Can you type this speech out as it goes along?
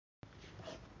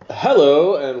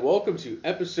Hello and welcome to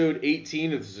episode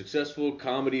 18 of the Successful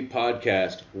Comedy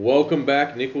Podcast. Welcome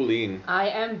back, Nicolene. I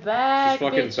am back, She's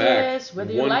fucking bitches, back.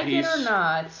 whether you One like piece. it or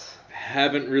not.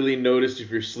 Haven't really noticed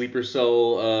if your sleeper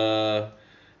cell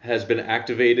has been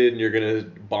activated and you're gonna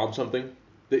bomb something.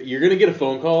 You're gonna get a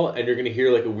phone call and you're gonna hear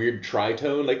like a weird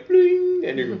tritone, like bling,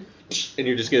 and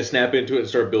you're just gonna snap into it and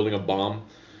start building a bomb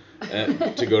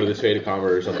to go to the Fate of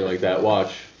Commerce or something like that.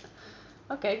 Watch.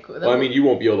 Okay, cool. Well, I mean, you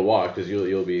won't be able to watch because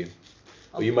you'll be.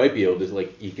 Well, you might be able to,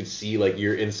 like, you can see, like,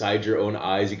 you're inside your own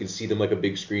eyes. You can see them like a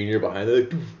big screen. You're behind them, like,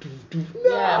 doof, doof, doof, no!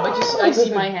 Yeah, but I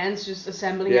see my hands just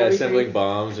assembling Yeah, everything. assembling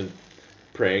bombs and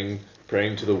praying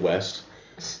to the west.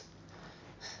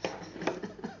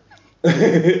 You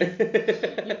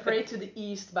pray to the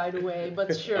east, by the way,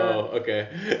 but sure. Oh, okay.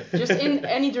 Just in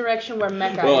any direction where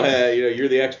Mecca well, is. you're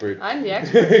the expert. I'm the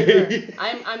expert, sure.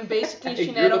 I'm basically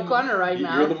Sinead O'Connor right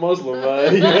now. You're the Muslim.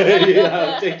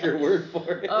 I'll take your word for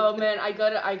it. Oh man, I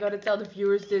gotta tell the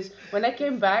viewers this. When I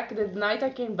came back, the night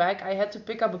I came back, I had to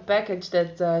pick up a package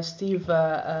that Steve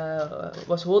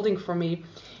was holding for me.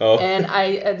 Oh. And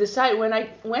I decided, when I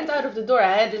went out of the door,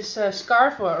 I had this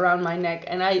scarf around my neck,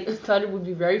 and I thought it would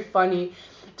be very funny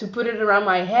to put it around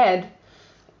my head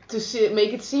to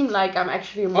make it seem like I'm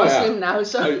actually a Muslim now.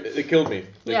 So it killed me. It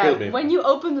yeah, killed me. when you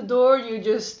open the door, you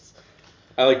just...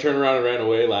 I like turned around and ran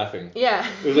away laughing. Yeah.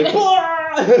 It was like,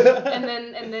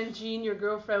 and then Jean, your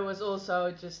girlfriend, was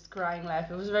also just crying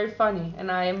laughing. It was very funny, and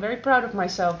I am very proud of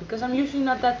myself because I'm usually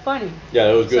not that funny. Yeah,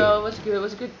 that was good. So it was good. It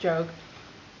was a good joke.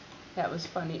 Yeah, it was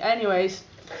funny. Anyways,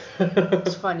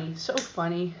 it's funny. So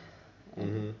funny.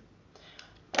 Mm-hmm.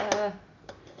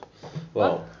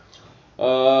 Well.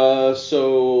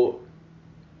 So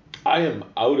I am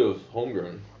out of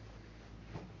homegrown.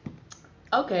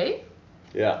 Okay.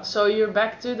 Yeah. So you're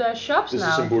back to the shops This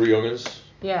now. is some boerewors.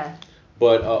 Yeah.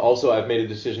 But also I've made a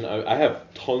decision. I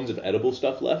have tons of edible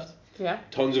stuff left. Yeah.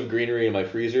 Tons of greenery in my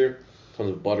freezer.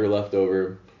 Tons of butter left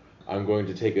over. I'm going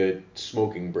to take a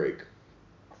smoking break.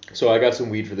 So I got some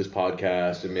weed for this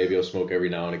podcast, and maybe I'll smoke every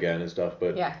now and again and stuff.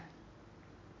 But yeah.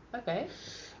 Okay.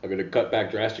 I'm going to cut back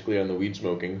drastically on the weed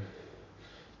smoking.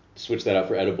 Switch that out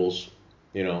for edibles,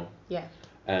 Yeah.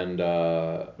 And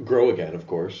grow again, of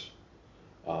course.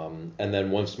 And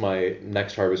then once my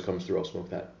next harvest comes through, I'll smoke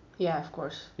that. Yeah, of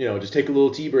course. Just take a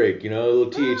little tea break, a little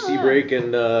THC break,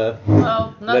 and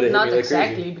well, not like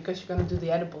exactly crazy. because you're gonna do the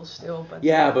edibles still, but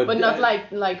yeah, but not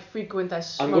like frequent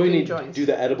as smoking I'm going to joints. do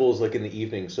the edibles like in the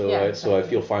evening, so exactly. I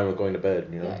feel fine with going to bed,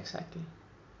 Yeah, exactly.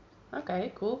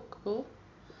 Okay, cool.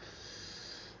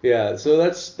 Yeah, so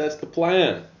that's the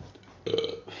plan.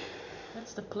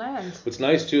 That's the plan. It's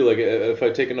nice too. Like if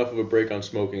I take enough of a break on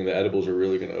smoking, the edibles are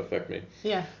really going to affect me.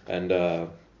 Yeah. And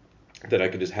then I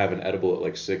could just have an edible at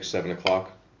like 6, 7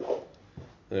 o'clock.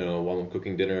 While I'm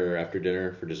cooking dinner or after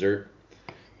dinner for dessert.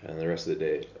 And the rest of the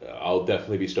day, I'll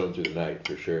definitely be stoned through the night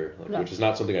for sure. Which is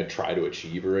not something I try to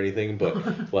achieve or anything,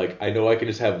 but like I know I can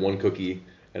just have one cookie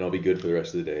and I'll be good for the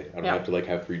rest of the day. I don't have to like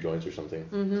have 3 joints or something.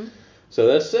 Mm-hmm. So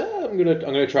that's I'm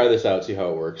gonna try this out, see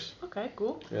how it works. Okay,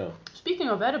 cool. Yeah. Speaking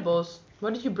of edibles,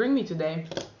 what did you bring me today?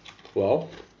 Well,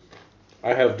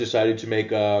 I have decided to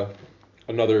make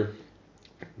another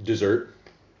dessert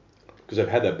because I've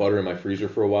had that butter in my freezer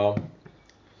for a while.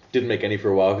 Didn't make any for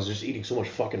a while because just eating so much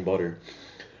fucking butter.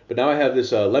 But now I have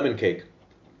this lemon cake.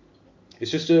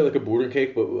 It's just like a boerewors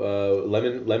cake, but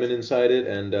lemon inside it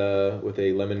and with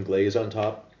a lemon glaze on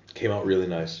top. Came out really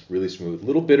nice, really smooth. A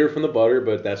little bitter from the butter,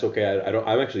 but that's okay.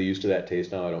 I'm actually used to that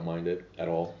taste now. I don't mind it at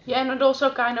all. Yeah, and it also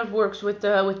kind of works with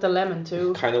the lemon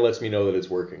too. Kind of lets me know that it's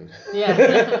working.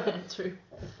 Yeah, true.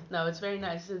 No, it's very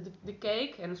nice. The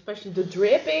cake and especially the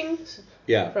drippings.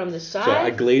 Yeah. From the side. So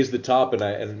I glazed the top,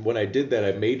 and when I did that,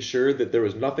 I made sure that there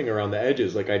was nothing around the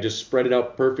edges. Like I just spread it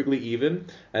out perfectly even,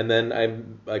 and then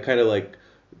I kind of like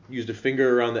used a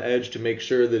finger around the edge to make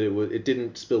sure that it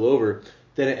didn't spill over.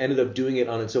 Then it ended up doing it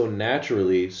on its own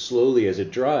naturally, slowly as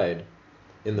it dried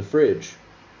in the fridge.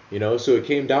 So it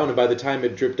came down, and by the time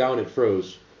it dripped down, it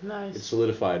froze. Nice. It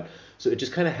solidified. So it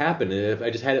just kind of happened. And if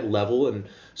I just had it level, and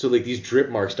so like these drip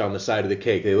marks down the side of the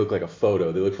cake, they look like a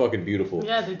photo. They look fucking beautiful.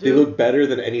 Yeah, they do. They look better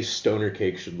than any stoner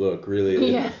cake should look.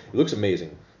 Really. Yeah. It looks amazing.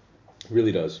 It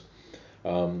really does.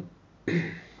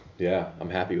 Yeah, I'm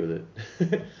happy with it.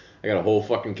 I got a whole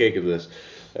fucking cake of this.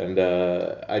 And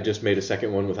I just made a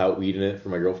second one without weed in it for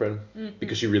my girlfriend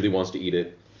because she really wants to eat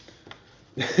it.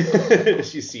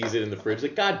 She sees it in the fridge,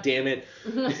 like, God damn it!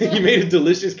 You made a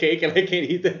delicious cake and I can't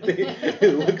eat that thing.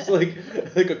 It looks like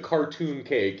a cartoon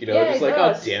cake, Yeah, just it like,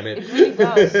 does. Oh damn it! It really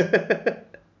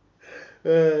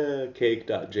does.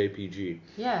 Cake.jpg.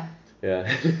 Yeah.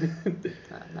 Yeah.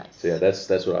 Nice. So yeah, that's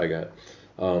what I got.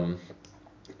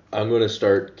 I'm gonna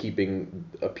start keeping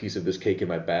a piece of this cake in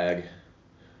my bag,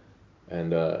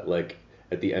 and like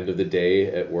at the end of the day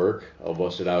at work, I'll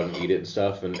bust it out and eat it and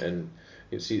stuff. And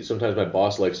you see, sometimes my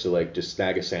boss likes to like just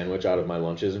snag a sandwich out of my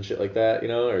lunches and shit like that, you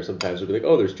know. Or sometimes he'll be like,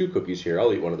 "Oh, there's 2 cookies here.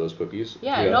 I'll eat one of those cookies."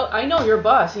 Yeah, you know? I know your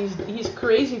boss. He's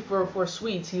crazy for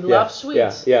sweets. He loves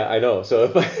sweets. Yeah, I know.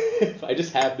 So if I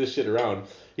just have this shit around,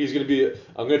 he's gonna be.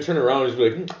 I'm gonna turn around and he's gonna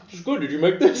be like, "It's good. Did you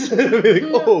make this?" And I'll be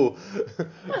like, "Oh,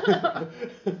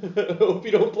 hope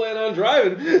you don't plan on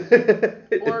driving."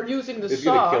 Or using the It's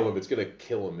saw. gonna kill him. It's gonna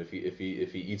kill him if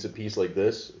he eats a piece like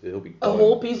this. He'll be done. A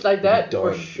whole piece like He'll be that,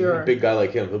 for done. sure. Even a big guy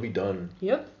like him, he'll be done.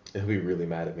 Yep. He'll be really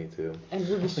mad at me too. And it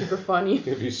would be super funny.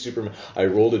 He'll be super mad. I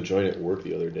rolled a joint at work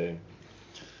the other day.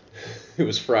 It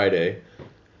was Friday.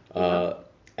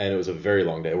 And it was a very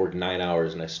long day. I worked 9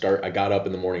 hours, and I got up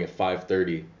in the morning at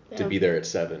 5:30 to be there at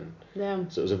 7. Damn.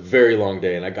 So it was a very long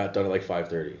day, and I got done at like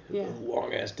 5:30. Yeah. A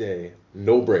long ass day,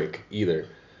 no break either.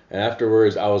 And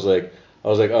afterwards, I was like,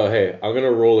 "Oh hey, I'm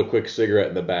gonna roll a quick cigarette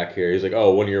in the back here." He's like,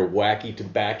 "Oh, one of your wacky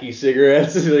tobacco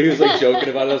cigarettes?" He was like joking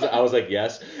about it. I was like,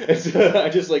 "Yes." And so I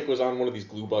just like was on one of these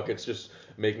glue buckets, just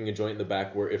making a joint in the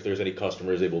back where if there's any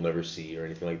customers they will never see or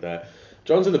anything like that.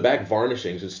 John's in the back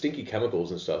varnishing, so stinky chemicals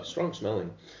and stuff, strong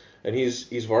smelling. And he's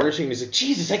varnishing, and he's like,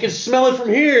 "Jesus, I can smell it from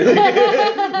here!"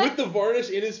 Like, with the varnish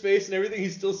in his face and everything, he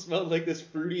still smelled like this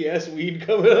fruity ass weed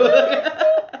coming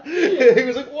out. He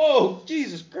was like, "Whoa,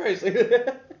 Jesus Christ!"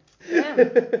 Damn.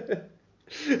 That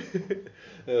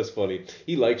was funny.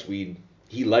 He likes weed.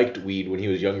 He liked weed when he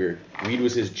was younger. Weed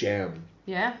was his jam.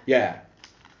 Yeah. Yeah.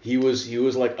 He was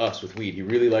like us with weed. He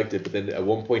really liked it, but then at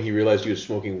one point he realized he was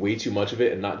smoking way too much of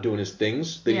it and not doing his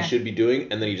things that he should be doing,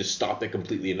 and then he just stopped it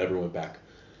completely and never went back.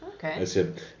 Okay. That's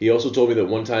him. He also told me that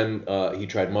one time he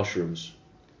tried mushrooms.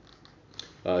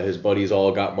 His buddies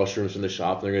all got mushrooms from the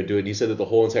shop and they're going to do it. And he said that the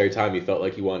whole entire time he felt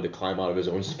like he wanted to climb out of his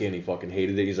own skin. He fucking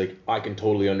hated it. He's like, "I can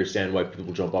totally understand why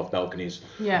people jump off balconies."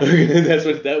 Yeah.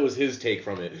 That was his take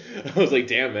from it. I was like,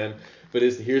 "Damn, man." But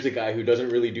here's a guy who doesn't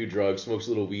really do drugs, smokes a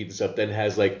little weed and stuff, then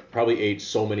has like probably ate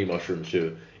so many mushrooms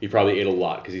too. He probably ate a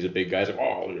lot because he's a big guy. He's like,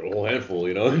 "Oh, a whole handful,"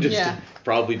 you know? Just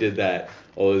probably did that.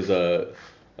 All his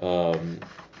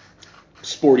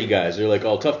sporty guys. They're like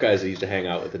all tough guys that he used to hang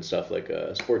out with and stuff, like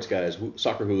sports guys,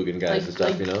 soccer hooligan guys and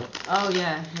stuff, you know? Oh,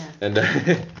 yeah. And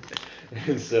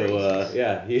and so,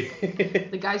 yeah.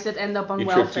 The guys that end up on he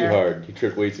welfare. Tripped too hard. He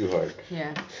tripped way too hard.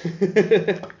 Yeah.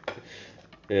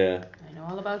 Yeah. I know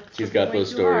all about He's got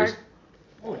those stories.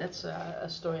 Oh, that's a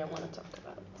story I want to talk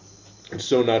about. It's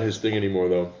so not his thing anymore,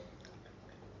 though.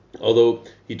 Although,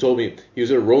 he told me he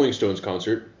was at a Rolling Stones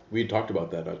concert. We talked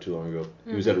about that not too long ago.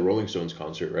 He was at a Rolling Stones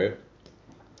concert, right?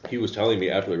 He was telling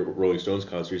me after the Rolling Stones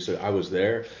concert, he said, "I was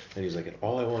there," and he's like, "and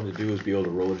all I wanted to do was be able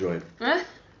to roll a joint."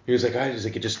 He was like,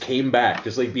 it just came back,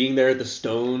 just like being there at the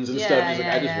Stones and stuff. He's like,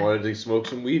 I just wanted to smoke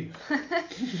some weed.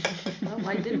 Well,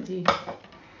 why didn't he?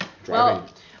 Driving. Well,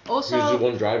 also... He was the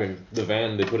one driving the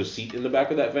van. They put a seat in the back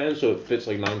of that van so it fits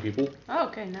like 9 people. Oh,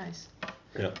 okay, nice.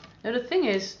 Yeah. Now, the thing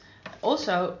is,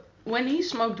 also... When he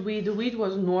smoked weed, the weed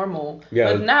was normal.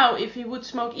 Yeah. But now, if he would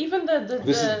smoke even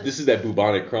This is that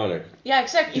bubonic chronic. Yeah,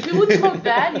 exactly. If he would smoke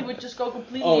that, he would just go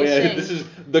completely insane. This is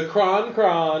the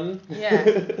cron.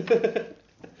 Yeah.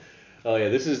 Oh yeah,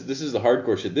 this is the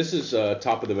hardcore shit. This is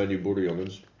top of the menu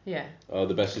Borderjongens. Yeah.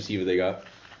 The best sativa they got.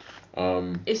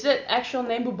 Is that actual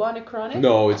name bubonic chronic?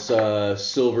 No, it's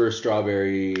silver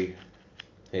strawberry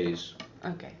haze.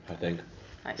 Okay. I think.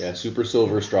 Nice. Yeah, super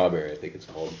silver strawberry, I think it's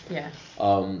called. Yeah.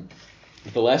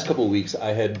 The last couple of weeks,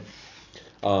 I had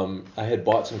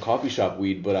bought some coffee shop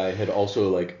weed, but I had also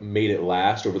like made it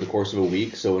last over the course of a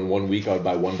week. So in 1 week, I would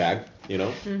buy 1 bag, you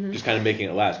know, just kind of making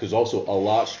it last, because also a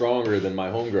lot stronger than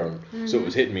my homegrown, so it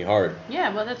was hitting me hard.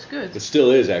 Yeah, well, that's good. It still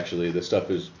is actually. The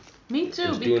stuff is. Me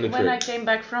too. Doing the when trick. I came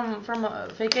back from a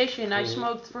vacation, I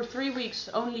smoked for 3 weeks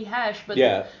only hash, but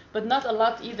not a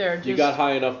lot either. You got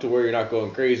high enough to where you're not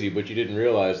going crazy, but you didn't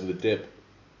realize the dip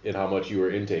in how much you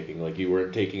were intaking. Like you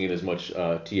weren't taking in as much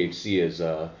THC as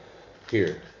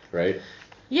here, right?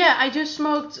 Yeah, I just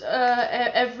smoked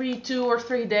every 2 or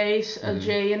 3 days a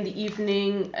J in the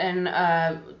evening, and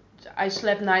I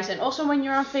slept nice. And also when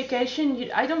you're on vacation,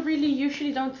 I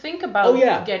usually don't think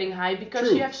about getting high,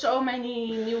 because you have so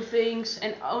many new things.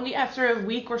 And only after a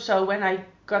week or so, when I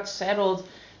got settled,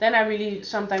 then I really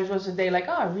sometimes was a day like,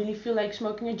 oh, I really feel like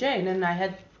smoking a J. And then I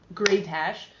had great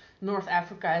hash. North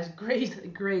Africa has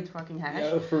great fucking hash.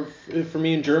 Yeah, for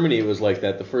me in Germany, it was like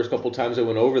that. The first couple times I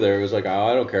went over there, it was like, oh,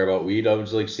 I don't care about weed. I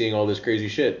was like seeing all this crazy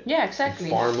shit. Yeah,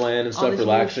 exactly. Like farmland and stuff,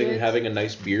 relaxing, having a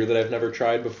nice beer that I've never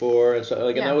tried before, and so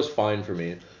and that was fine for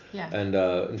me. Yeah. And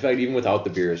in fact, even without the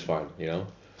beer is fine, you know.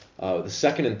 The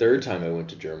second and third time I went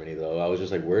to Germany, though, I was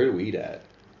just like, where are weed at?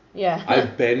 Yeah.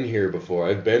 I've been here before.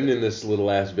 I've been in this little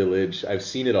ass village. I've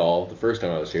seen it all the first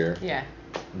time I was here. Yeah.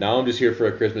 Now I'm just here for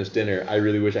a Christmas dinner. I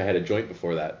really wish I had a joint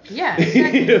before that. Yeah,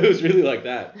 exactly. It was really like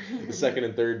that. The second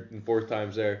and third and fourth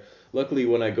times there. Luckily,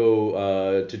 when I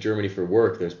go to Germany for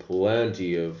work, there's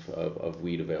plenty of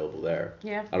weed available there.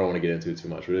 Yeah. I don't want to get into it too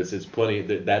much, but it's plenty.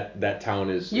 That town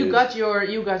is. You got your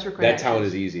connections. That town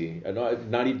is easy.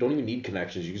 Don't even need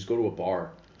connections. You just go to a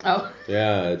bar. Oh.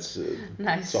 Yeah, it's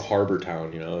nice. It's a harbor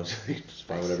town, you know. Just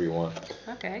find whatever you want.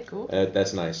 Okay, cool.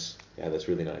 That's nice. Yeah, that's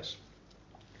really nice.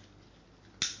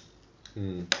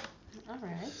 All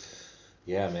right.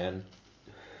 Yeah, man.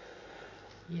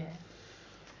 Yeah.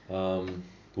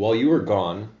 While you were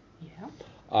gone, yeah,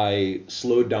 I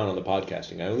slowed down on the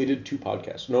podcasting. I only did 2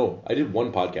 podcasts. No, I did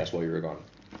 1 podcast while you were gone.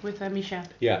 With Misha.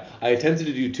 Yeah, I attempted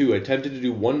to do 2. I attempted to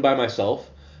do 1 by myself.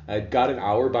 I got an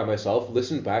hour by myself,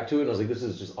 listened back to it, and I was like, this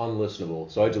is just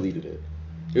unlistenable. So I deleted it.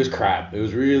 It was crap. It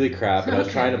was really crap. And I was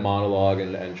trying to monologue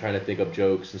and trying to think up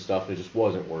jokes and stuff, and it just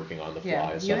wasn't working on the fly.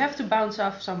 Yeah, you have to bounce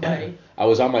off somebody. I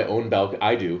was on my own balcony.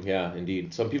 I do, yeah,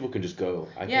 indeed. Some people can just go.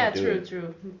 I can't do it.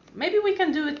 True. Maybe we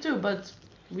can do it too, but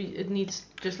it needs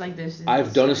just like this.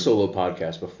 I've done a solo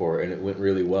podcast before, and it went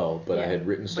really well, but I had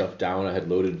written stuff but down. I had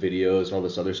loaded videos and all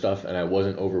this other stuff, and I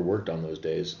wasn't overworked on those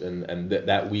days. And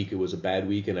that week, it was a bad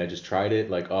week, and I just tried it.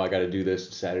 Like, oh, I got to do this.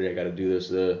 Saturday, I got to do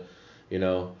this. You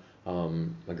know.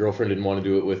 My girlfriend didn't want to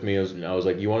do it with me. I was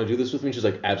like, you want to do this with me? She's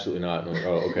like, absolutely not. And I'm like,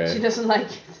 oh, okay. She doesn't like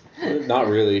it. Not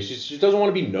really. She doesn't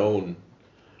want to be known,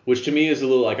 which to me is a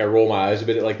little like I roll my eyes a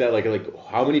bit like that. Like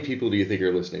how many people do you think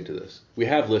are listening to this? We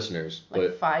have listeners, like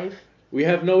but 5. we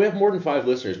have more than 5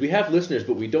 listeners. We have listeners,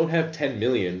 but we don't have 10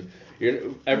 million.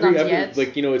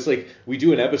 Like, you know, it's like we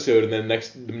do an episode and then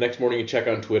the next morning you check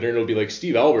on Twitter and it'll be like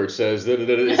Steve Albert says that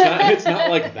it's not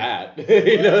like that.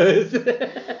 You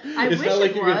know, I wish not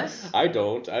like it was. I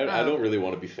don't really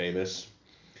want to be famous.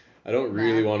 I don't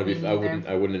really want to be. I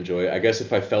wouldn't enjoy it. I guess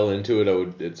if I fell into it, I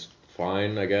would. It's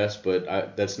fine, I guess, but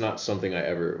that's not something I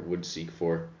ever would seek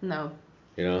for. No.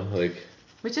 You know, like.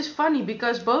 Which is funny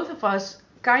because both of us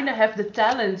kind of have the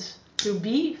talent to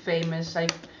be famous.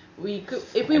 Like we could,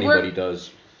 if we Anybody does.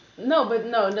 No,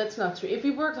 that's not true. If we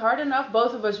worked hard enough,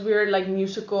 both of us, we're like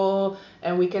musical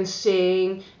and we can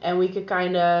sing and we could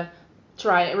kind of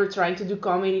we're trying to do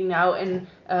comedy now, and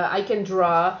I can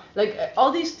draw. Like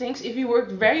all these things, if you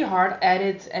worked very hard at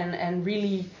it and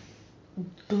really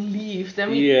believed,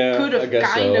 then we could have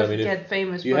get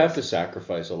famous. You have to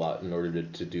sacrifice a lot in order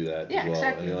to do that as well.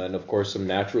 Exactly. And of course, some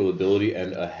natural ability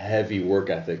and a heavy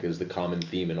work ethic is the common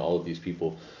theme in all of these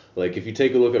people. Like, if you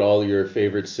take a look at all your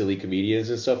favorite silly comedians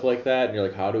and stuff like that, and you're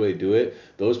like, how do I do it?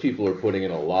 Those people are putting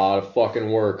in a lot of fucking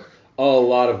work. A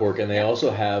lot of work. And they also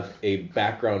have a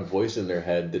background voice in their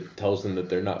head that tells them that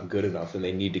they're not good enough and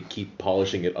they need to keep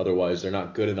polishing it. Otherwise, they're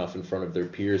not good enough in front of their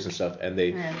peers and stuff. And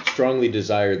they strongly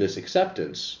desire this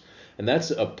acceptance. And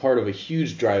that's a part of a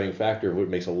huge driving factor of what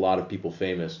makes a lot of people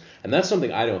famous. And that's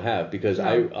something I don't have because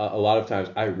a lot of times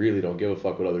I really don't give a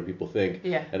fuck what other people think.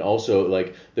 Yeah. And also,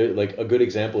 like a good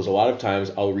example is a lot of times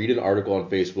I'll read an article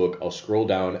on Facebook, I'll scroll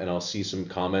down and I'll see some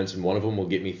comments and one of them will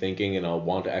get me thinking and I'll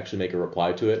want to actually make a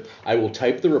reply to it. I will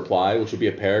type the reply, which will be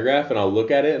a paragraph, and I'll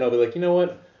look at it and I'll be like, you know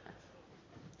what?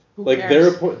 Like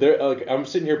I'm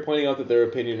sitting here pointing out that their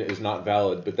opinion is not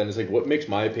valid, but then it's like, what makes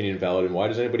my opinion valid, and why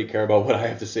does anybody care about what I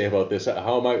have to say about this?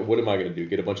 What am I going to do?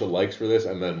 Get a bunch of likes for this,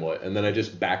 and then what? And then I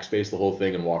just backspace the whole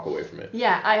thing and walk away from it.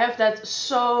 Yeah, I have that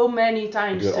so many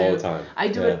times. I do it all the time. I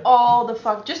do it all the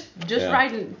fuck. Just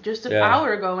writing just an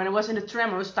hour ago when I was in the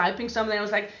tram, I was typing something. I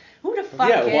was like, who the fuck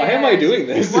cares? Why am I doing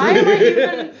this? Why am I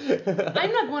even...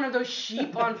 I'm not one of those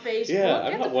sheep on Facebook. Yeah,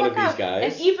 I'm not one of these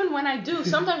guys. And even when I do,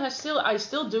 sometimes I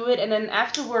still do it, and then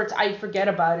afterwards I forget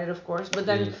about it, of course. But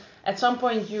then at some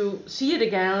point you see it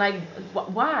again, like,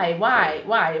 why?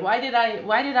 Why did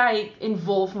I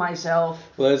involve myself?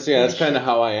 Well, that's kind of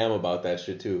how I am about that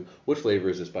shit too. What flavor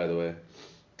is this, by the way?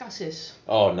 Cassis.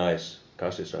 Oh, nice.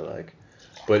 Cassis I like.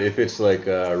 But if it's like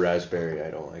raspberry,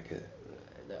 I don't like it.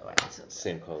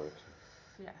 Same color.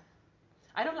 Yeah.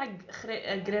 I don't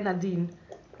like grenadine.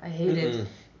 I hate it.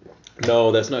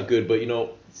 No, that's not good. But you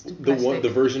know, the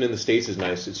version in the States is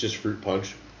nice. It's just fruit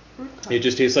punch. It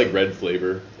just tastes like red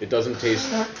flavor. It doesn't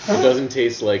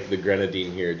taste like the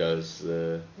grenadine here does.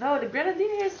 No, the grenadine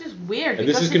here is just weird. And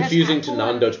this is confusing to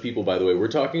non-Dutch people, by the way. We're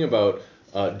talking about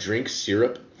drink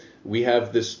syrup. We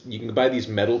have this, you can buy these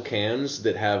metal cans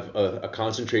that have a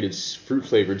concentrated fruit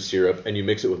flavored syrup and you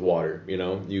mix it with water, you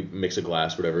know, you mix a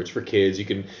glass, whatever. It's for kids.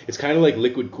 It's kind of like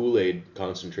liquid Kool-Aid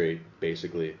concentrate,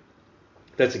 basically.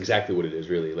 That's exactly what it is,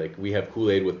 really. Like, we have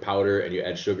Kool-Aid with powder, and you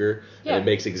add sugar, Yeah. and it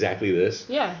makes exactly this.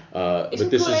 Yeah. But Isn't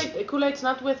this Kool-Aid's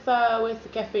not with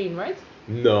caffeine, right?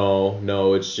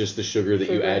 No, it's just the sugar that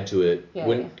you add to it. Yeah,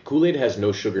 When Kool-Aid has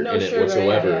no sugar No in it sugar,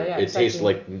 whatsoever, yeah, it exactly. tastes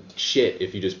like shit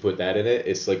if you just put that in it.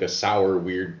 It's like a sour,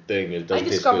 weird thing. It doesn't I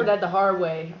taste discovered good. that the hard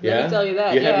way. Yeah? Let me tell you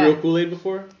that. You had real Kool-Aid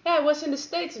before? Yeah, I was in the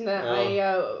States and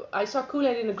I saw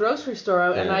Kool-Aid in the grocery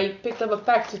store and Yeah. I picked up a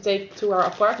pack to take to our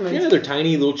apartment. Yeah, they're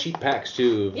tiny little cheap packs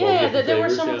too. of all Yeah, different there were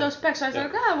flavors, some yeah. of those packs. So I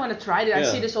thought, I want to try it. I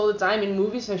Yeah. see this all the time in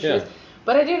movies and shit. Yeah.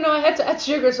 But I didn't know I had to add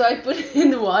sugar, so I put it in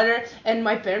the water. And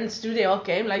my parents too, they all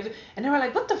came like, and they were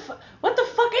like, "What the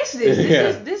fuck is this?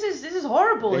 This is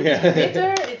horrible. It's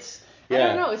bitter. It's I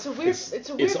don't know. It's a weird.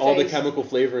 It's all the chemical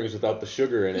flavorings without the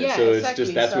sugar in it. Yeah, so exactly. it's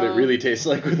just that's what it really tastes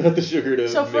like without the sugar to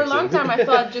So for a mix long in. time I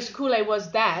thought just Kool-Aid was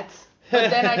that. But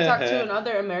then I talked to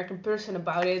another American person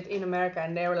about it in America,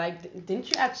 and they were like,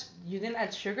 you didn't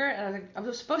add sugar?" And I was like, "I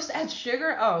was supposed to add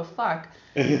sugar? Oh fuck."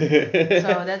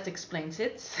 So that explains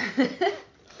it.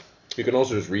 You can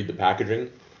also just read the packaging.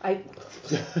 I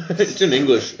It's in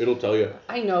English. It'll tell you.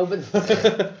 I know, but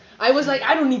I was like,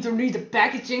 I don't need to read the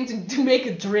packaging to make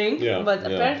a drink. Yeah, But yeah.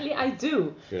 apparently I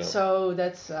do. Yeah. So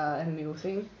that's a new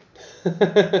thing.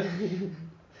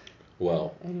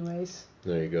 Well, anyways,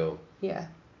 there you go. yeah.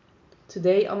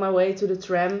 Today on my way to the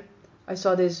tram, I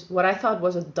saw this, what I thought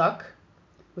was a duck,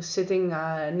 was sitting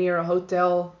near a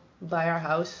hotel by our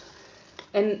house.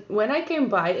 And when I came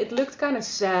by, it looked kind of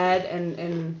sad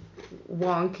and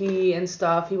wonky and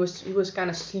stuff. He was kind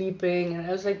of sleeping, and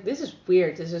I was like, this is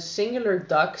weird. There's a singular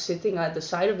duck sitting at the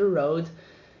side of the road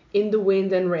in the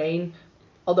wind and rain,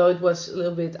 although it was a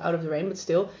little bit out of the rain, but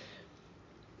still.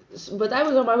 But I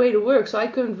was on my way to work, so I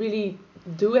couldn't really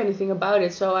do anything about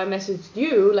it. So I messaged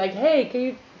you, like, hey, can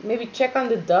you maybe check on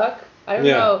the duck? I don't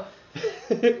know.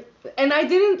 And I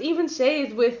didn't even say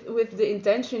it with the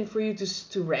intention for you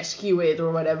to rescue it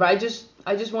or whatever. I just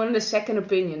wanted a second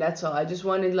opinion. That's all. I just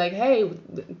wanted, like, hey,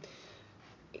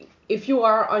 if you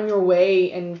are on your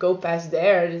way and go past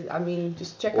there, I mean,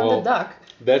 just check on the duck.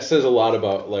 That says a lot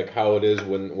about like how it is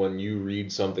when you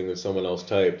read something that someone else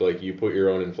typed. Like, you put your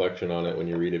own inflection on it when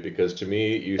you read it, because to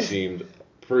me you seemed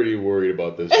pretty worried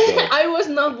about this duck. I was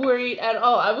not worried at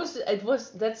all.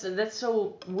 That's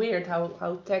so weird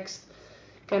how text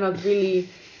cannot really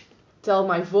tell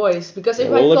my voice, because if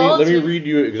let me read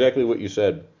you exactly what you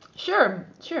said. Sure.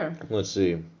 Let's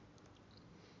see.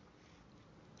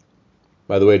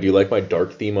 By the way, do you like my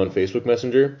dark theme on Facebook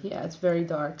Messenger? Yeah, it's very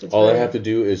dark. All I have to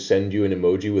do is send you an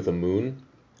emoji with a moon,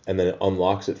 and then it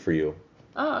unlocks it for you.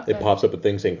 Oh, okay. It pops up a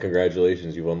thing saying,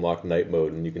 "Congratulations, you've unlocked night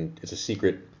mode," and you can. It's a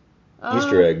secret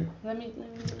Easter egg. Let me.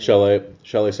 Shall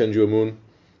I send you a moon?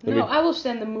 I will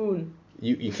send the moon.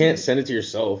 You can't send it to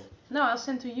yourself. No, I'll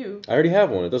send to you. I already have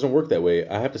one. It doesn't work that way.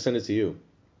 I have to send it to you.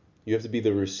 You have to be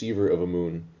the receiver of a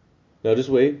moon. Now just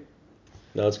wait.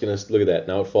 Now it's gonna look at that.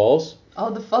 Now it falls. Oh,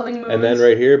 the falling moons. And then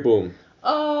right here, boom.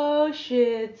 Oh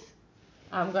shit!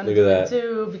 I'm gonna do it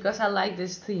too because I like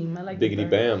this theme. I like Biggity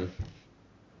bam.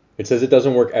 It says it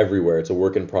doesn't work everywhere. It's a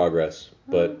work in progress.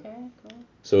 But okay, cool.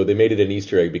 So they made it an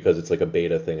Easter egg because it's like a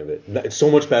beta thing of it. It's so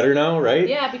much better now, right?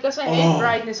 Yeah, because I hate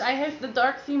brightness. I have the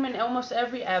dark theme in almost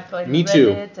every app. Like Me Reddit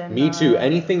too. And, Me too.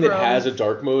 Anything Chrome. that has a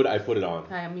dark mode, I put it on.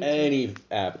 Me too. Any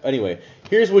app. Anyway,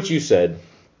 here's what you said.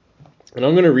 And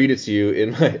I'm gonna read it to you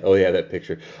in my that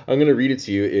picture. I'm gonna read it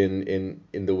to you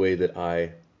in the way that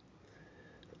I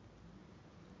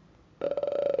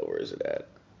where is it at?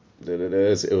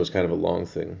 It was kind of a long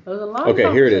thing. It was a long Okay,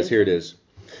 here it is.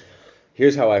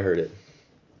 Here's how I heard it.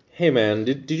 Hey man,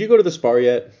 did you go to the Spar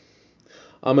yet?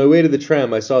 On my way to the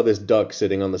tram, I saw this duck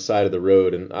sitting on the side of the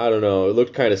road, and I don't know, it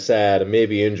looked kind of sad and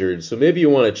maybe injured, so maybe you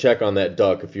want to check on that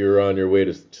duck if you're on your way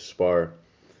to Spar.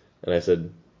 And I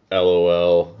said,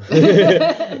 LOL.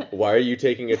 Why are you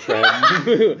taking a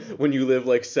tram when you live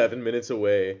like 7 minutes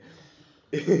away?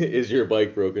 Is your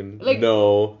bike broken?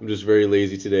 No, I'm just very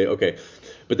lazy today. Okay,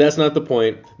 but that's not the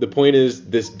point. The point is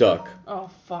this duck. Oh,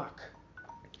 fuck.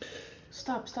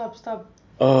 Stop.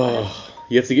 Oh,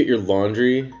 you have to get your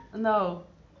laundry? No.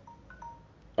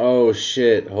 Oh,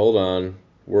 shit. Hold on.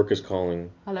 Work is calling.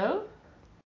 Hello?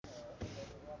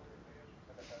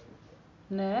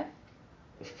 Ne?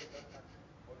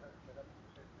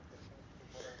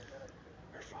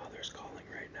 Her father's calling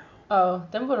right now.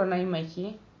 Δεν μπορώ να είμαι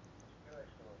εκεί.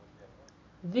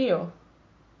 2.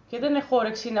 Και δεν έχω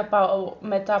όρεξη να πάω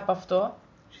μετά από αυτό.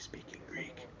 She's speaking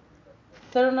Greek.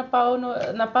 Θέλω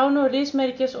να πάω νωρίς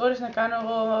μερικές ώρες να κάνω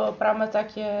εγώ πράγματα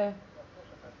και...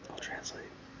 I'll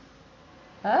translate.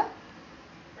 Huh?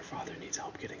 Her father needs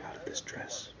help getting out of this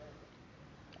dress.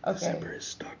 Okay. The zipper is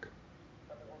stuck.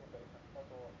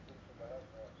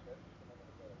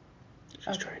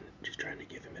 She's trying to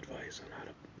give him advice on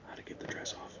how to get the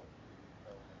dress off.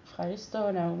 Ga je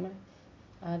stoornomen.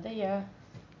 Ja.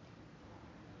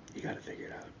 You gotta figure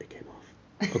it out. It came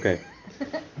off. Okay.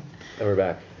 And we're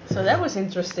back. So that was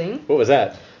interesting. What was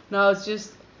that? No,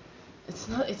 it's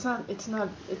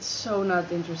so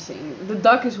not interesting. The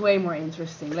duck is way more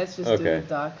interesting. Let's just do the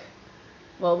duck.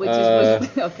 Well, which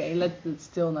is, okay, let's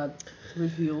still not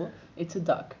reveal. It's a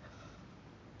duck.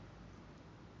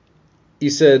 You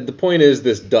said the point is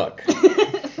this duck.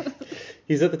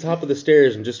 He's at the top of the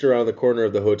stairs and just around the corner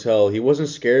of the hotel. He wasn't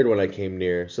scared when I came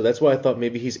near, so that's why I thought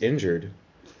maybe he's injured.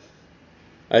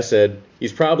 I said,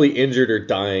 he's probably injured or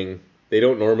dying. They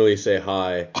don't normally say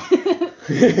hi.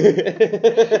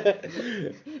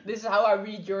 This is how I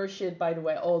read your shit, by the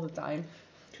way, all the time.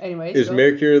 Anyway, is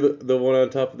Mercure the one on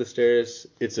top of the stairs?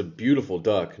 It's a beautiful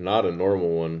duck, not a normal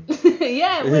one.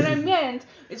 Yeah, what I meant,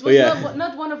 it was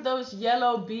not one of those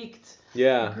yellow-beaked,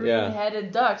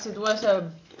 green-headed ducks. It was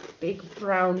a big,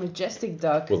 brown, majestic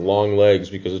duck. With long legs,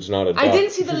 because it's not a duck. I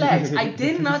didn't see the legs. I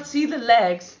did not see the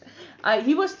legs.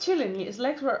 He was chilling. His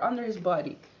legs were under his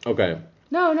body. Okay.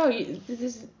 No,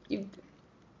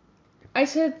 I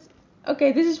said,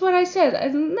 okay, this is what I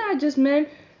said. Just man.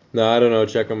 No, I don't know.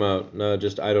 Check him out. No,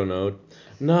 just I don't know.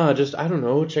 No, just I don't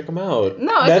know. Check him out.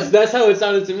 No, that's how it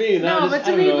sounded to me. No, but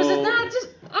to me it was just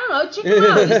I don't know. Check him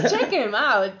out. Just check him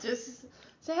out. Just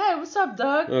say, hey, what's up,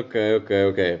 dog?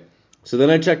 Okay. So then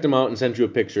I checked him out and sent you a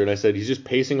picture, and I said he's just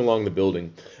pacing along the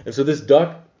building. And so this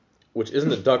duck, which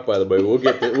isn't a duck by the way, we'll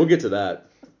get to that.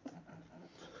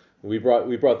 We brought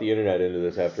the internet into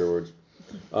this afterwards.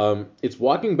 It's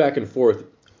walking back and forth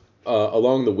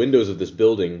along the windows of this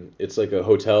building. It's like a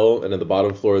hotel, and at the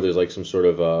bottom floor there's like some sort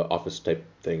of office type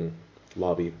thing,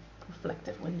 lobby.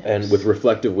 Reflective windows. And with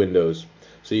reflective windows,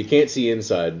 so you can't see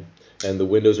inside, and the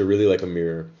windows are really like a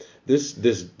mirror.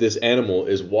 This animal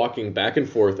is walking back and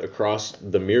forth across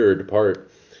the mirrored part,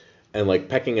 and like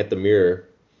pecking at the mirror,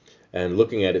 and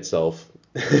looking at itself,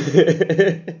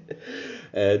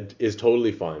 and is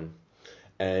totally fine.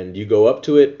 And you go up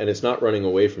to it, and it's not running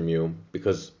away from you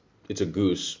because it's a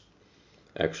goose,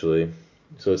 actually.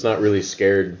 So it's not really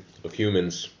scared of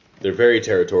humans. They're very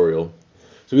territorial.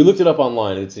 So we looked it up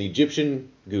online. It's an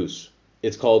Egyptian goose.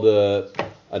 It's called a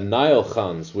Nile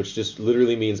Khans, which just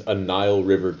literally means a Nile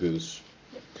River goose.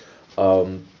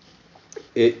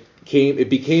 It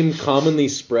became commonly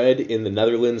spread in the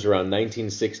Netherlands around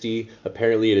 1960.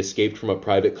 Apparently, it escaped from a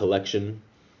private collection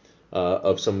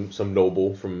of some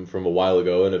noble from a while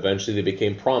ago, and eventually they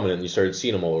became prominent. And you started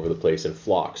seeing them all over the place in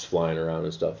flocks flying around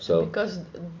and stuff. So because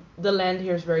the land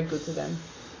here is very good to them.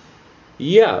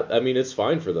 Yeah, I mean it's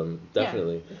fine for them,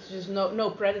 definitely. Yeah, it's just no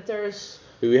predators.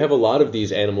 We have a lot of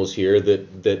these animals here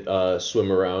that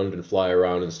swim around and fly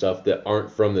around and stuff that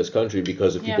aren't from this country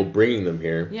because of people bringing them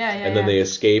here. And then they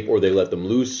escape or they let them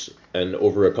loose, and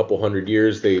over a couple hundred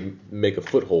years they make a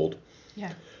foothold.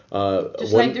 Yeah.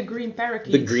 Like the green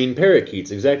parakeets. The green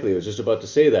parakeets, exactly. I was just about to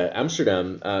say that.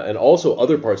 Amsterdam and also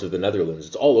other parts of the Netherlands.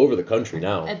 It's all over the country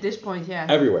now. At this point, yeah.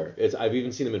 Everywhere. I've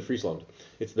even seen them in Friesland.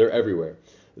 They're everywhere.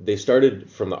 They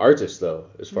started from the Artis, though,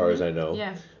 as far as I know.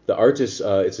 Yeah. The Artis,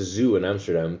 it's a zoo in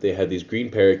Amsterdam. They had these green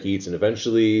parakeets, and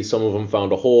eventually some of them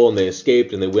found a hole, and they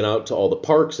escaped, and they went out to all the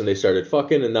parks, and they started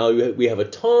fucking, and now we have a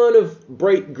ton of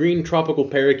bright green tropical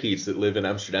parakeets that live in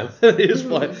Amsterdam. They just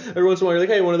fly. Every once in a while, you're like,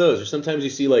 hey, one of those. Or sometimes you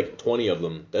see, like, 20 of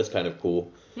them. That's kind of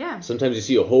cool. Yeah. Sometimes you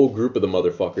see a whole group of the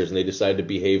motherfuckers, and they decide to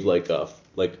behave like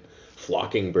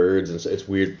flocking birds, and so it's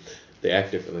weird. They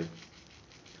act differently.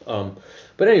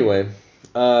 But anyway...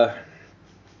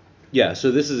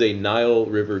 so this is a Nile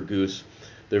River goose.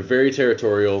 They're very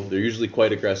territorial. They're usually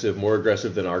quite aggressive, more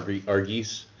aggressive than our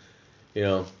geese. You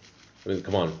know, I mean,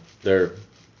 come on, they're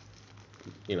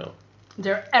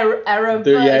Arab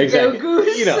exactly.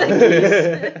 goose. You know,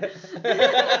 they're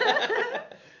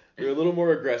a little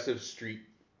more aggressive street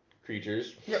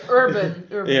creatures. They're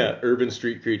urban. Yeah, urban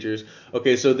street creatures.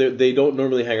 Okay, so they don't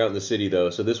normally hang out in the city though.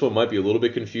 So this one might be a little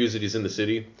bit confused that he's in the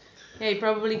city. Yeah, he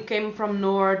probably came from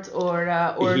north or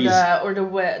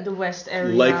the west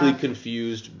area. Likely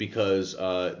confused because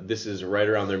this is right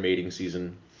around their mating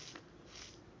season.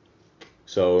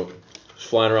 So he's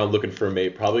flying around looking for a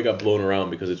mate. Probably got blown around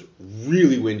because it's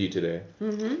really windy today.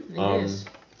 Mm-hmm. It is.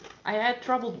 I had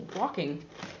trouble walking.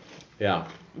 Yeah.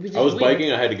 I was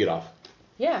biking. I had to get off.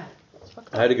 Yeah.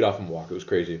 I had to get off and walk. It was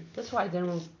crazy. That's why I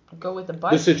didn't go with the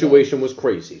bike. The situation was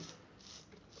crazy.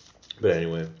 But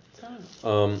anyway.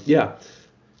 Yeah.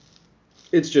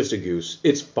 It's just a goose.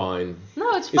 It's fine. No,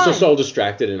 it's fine. It's just all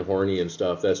distracted and horny and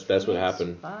stuff. That's what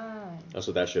happened. Fine. That's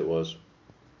what that shit was.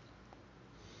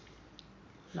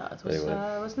 No, Anyway.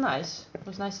 it was nice. It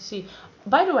was nice to see.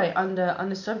 By the way, on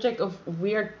the subject of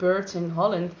weird birds in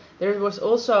Holland, there was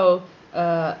also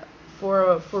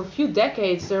for a few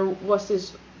decades there was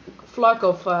this flock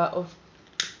of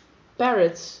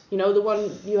parrots. You know, the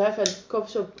one you have at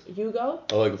Coffee Shop Hugo.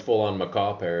 Oh, like full-on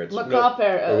macaw parrots. Macaw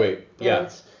parrots. Yeah.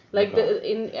 Like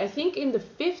Macaw. I think in the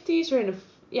 50s or in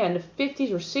the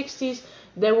 50s or 60s,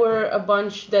 there were a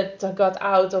bunch that got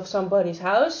out of somebody's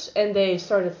house and they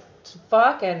started to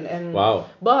fuck and Wow.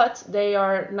 but they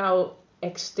are now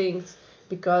extinct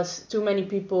because too many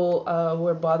people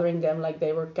were bothering them, like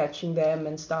they were catching them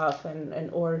and stuff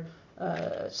or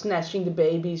snatching the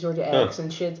babies or the eggs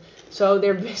and shit. So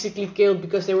they're basically killed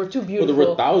because they were too beautiful. Well, there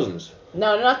were thousands.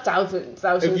 No, not thousands.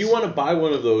 If you want to buy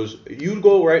one of those, you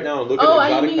go right now and look at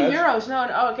exotic you mean pets. euros?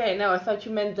 No, okay. No, I thought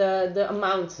you meant the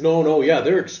amount. No, yeah,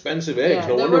 they're expensive eggs. Yeah,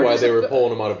 no there wonder were why just they were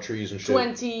pulling them out of trees and shit.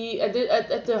 20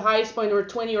 at the highest point there were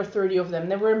 20 or 30 of them.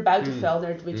 They were in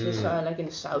Buitenveldert, which is like in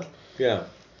the south. Yeah.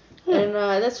 And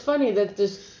that's funny that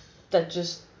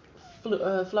just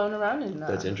flown around in.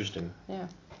 That's interesting. Yeah,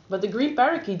 but the green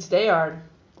parakeets, they are.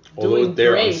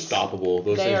 They're great. Unstoppable.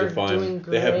 Those they things are fun.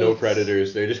 They have no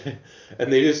predators. They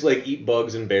just like eat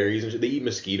bugs and berries and shit. They eat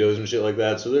mosquitoes and shit like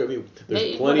that. So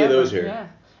there's plenty of those here. Yeah,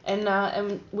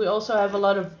 and we also have a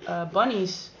lot of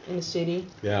bunnies in the city.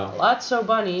 Yeah. Lots of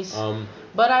bunnies.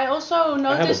 But I also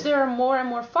noticed there are more and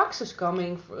more foxes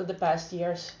coming for the past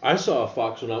years. I saw a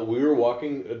fox when we were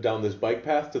walking down this bike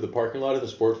path to the parking lot of the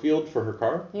sport field for her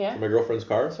car. Yeah. For my girlfriend's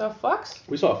car. Saw a fox?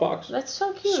 We saw a fox. That's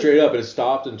so cute. Straight up, and it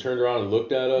stopped and turned around and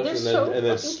looked at us, They're and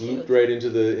then swooped right into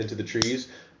the trees,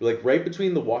 like right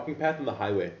between the walking path and the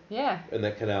highway. Yeah. And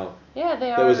that canal. Yeah,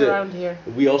 they are around here.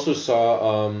 We also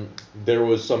saw there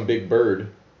was some big bird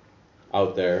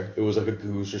out there. It was like a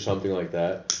goose or something like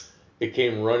that. It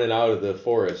came running out of the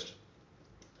forest.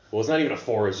 Well, it's not even a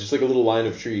forest, just like a little line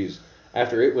of trees.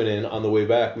 After it went in, on the way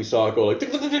back, we saw it go like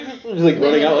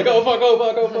running out, like oh fuck,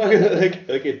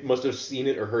 like it must have seen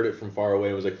it or heard it from far away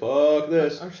and was like fuck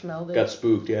this. Or smelled it. Got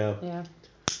spooked, yeah. Yeah.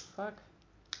 Fuck.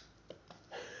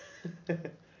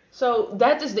 So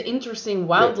that is the interesting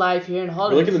wildlife here in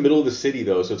Holland. We're like in the middle of the city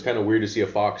though, so it's kind of weird to see a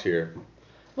fox here.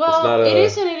 Well, it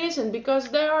is and it isn't, because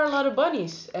there are a lot of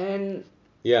bunnies and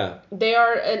yeah, they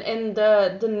are and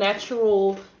the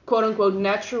natural, quote unquote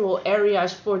natural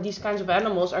areas for these kinds of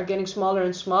animals are getting smaller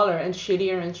and smaller and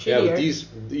shittier and shittier. Yeah,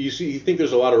 but you think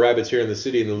there's a lot of rabbits here in the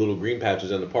city in the little green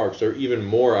patches and the parks. There are even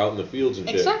more out in the fields and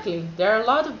shit. Exactly, there are a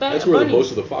lot of That's where bunnies.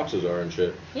 most of the foxes are and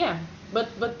shit. Yeah,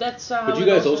 but that's how. But you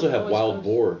guys also have wild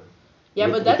boar. Yeah,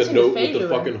 but that's in the Veluwe. With the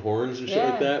fucking horns and shit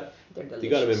like that. They're delicious. You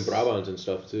got them in Brabant and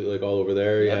stuff too, like all over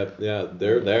there. Yep. Yeah,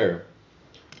 they're there.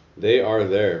 They are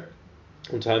there.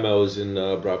 One time I was in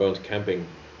Brabant camping.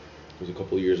 It was a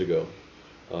couple of years ago,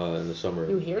 in the summer.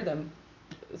 You hear them.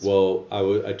 Well,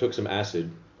 I took some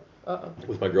acid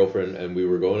with my girlfriend, and we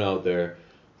were going out there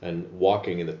and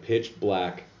walking in the pitch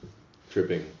black,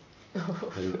 tripping.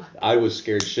 And I was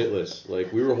scared shitless.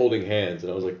 Like, we were holding hands,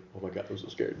 and I was like, oh my god, I'm so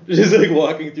scared. Just like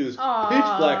walking through this pitch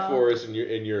black forest in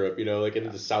Europe, you know, like in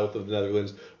the south of the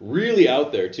Netherlands. Really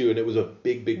out there, too, and it was a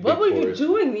big forest. What were you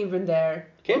doing even there?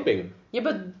 Camping. Yeah,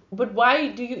 but why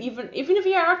do you even if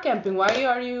you are camping, why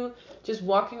are you just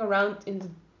walking around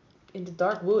in the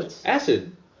dark woods?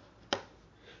 Acid.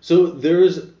 So there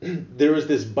was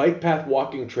this bike path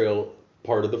walking trail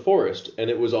part of the forest, and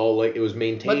it was all like, it was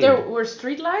maintained. But there were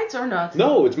street lights or not?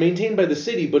 No, it's maintained by the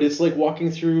city, but it's like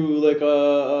walking through like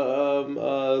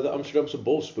the Amsterdamse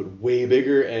Bos, but way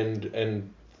bigger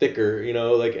and thicker, you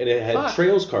know, like, and it had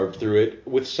trails carved through it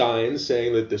with signs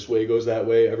saying that this way goes that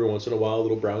way. Every once in a while,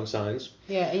 little brown signs.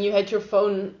 Yeah, and you had your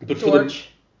phone torch.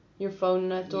 Your phone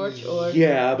torch, or?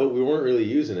 Yeah, but we weren't really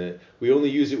using it. We only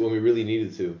used it when we really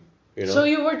needed to, you know. So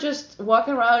you were just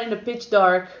walking around in the pitch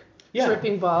dark. Yeah.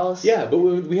 Tripping balls. Yeah, but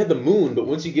we had the moon, but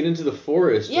once you get into the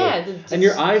forest, and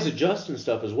your eyes adjust and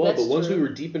stuff as well, but once we were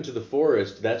deep into the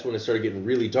forest, that's when it started getting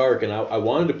really dark, and I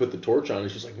wanted to put the torch on,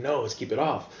 and she's like, no, let's keep it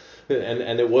off.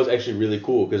 And it was actually really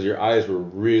cool, because your eyes were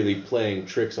really playing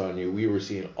tricks on you. We were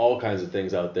seeing all kinds of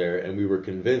things out there, and we were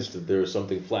convinced that there was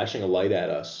something flashing a light at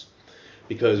us,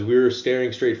 because we were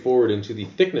staring straight forward into the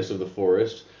thickness of the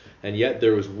forest, and yet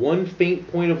there was one faint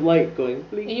point of light going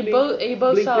blink, and you blink,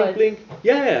 both blink, saw blink, it. Blink.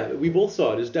 Yeah, we both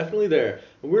saw it. It's definitely there.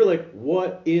 And we were like,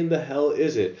 what in the hell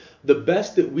is it? The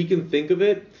best that we can think of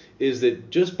it is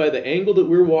that just by the angle that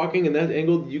we're walking, and that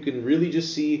angle, you can really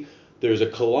just see there's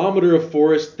a kilometer of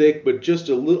forest thick, but just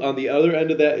a little on the other end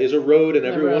of that is a road, and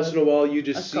every once in a while you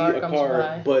just see a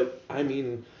car. But I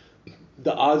mean,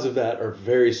 the odds of that are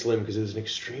very slim, because it's an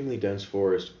extremely dense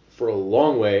forest for a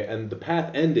long way, and the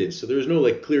path ended, so there was no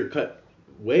like clear cut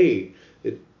way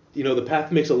the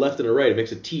path makes a left and a right. It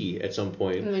makes a T at some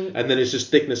point, Mm. and then it's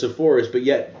just thickness of forest. But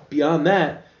yet beyond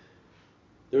that,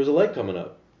 there was a light coming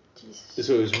up. Jesus.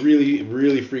 So it was really,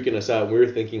 really freaking us out. We were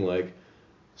thinking like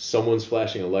someone's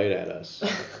flashing a light at us,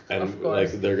 and Of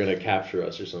course. like they're gonna capture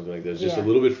us or something like that. It's just a Yeah.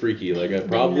 little bit freaky. Like They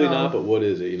probably know. not, but what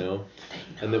is it?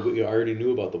 And then we already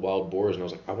knew about the wild boars, and I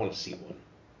was like, I want to see one.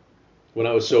 When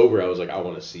I was sober, I was like, I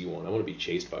want to see one. I want to be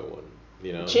chased by one.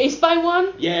 Chased by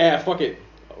one? Yeah, fuck it.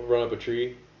 I'll run up a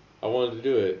tree. I wanted to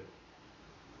do it.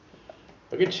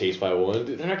 I'll get chased by one.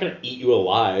 They're not gonna eat you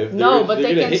alive. No, but they're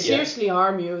they gonna can hit ya. seriously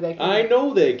harm you. They can. I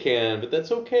know they can, but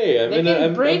that's okay.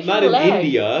 I'm break not your in leg.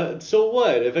 India. So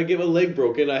what? If I get a leg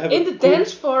broken, I have In the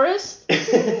dense forest,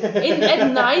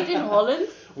 at night in Holland.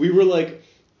 We were like,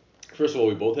 first of all,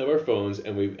 we both have our phones,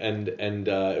 and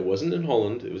it wasn't in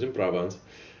Holland. It was in Brabant.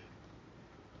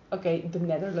 Okay, the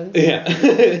Netherlands. Yeah.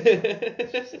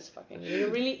 Jesus fucking, you're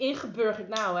really ingeburgerd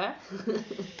now, hè?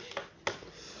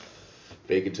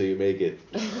 Fake it till you make it.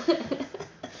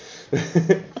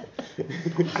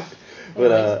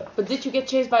 But did you get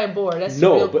chased by a boar? That's the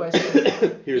no, real but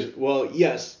question.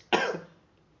 yes.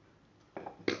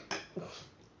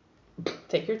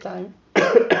 Take your time.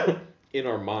 In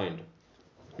our mind.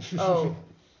 Oh.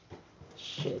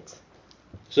 Shit.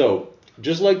 So,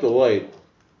 just like the light,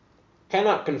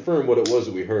 cannot confirm what it was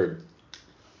that we heard.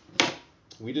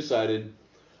 We decided,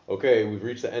 okay, we've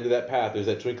reached the end of that path. There's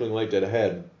that twinkling light dead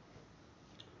ahead.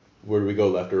 Where do we go,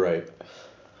 left or right?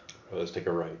 Well, let's take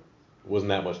a right. It wasn't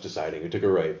that much deciding. We took a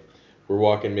right. We're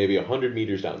walking maybe 100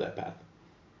 meters down that path.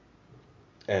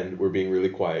 And we're being really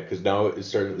quiet because now it's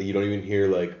starting, you don't even hear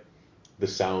like the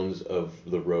sounds of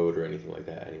the road or anything like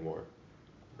that anymore.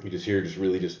 You just hear just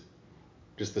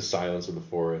the silence of the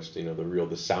forest,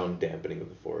 the sound dampening of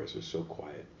the forest. It's so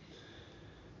quiet.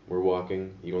 We're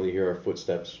walking, you only hear our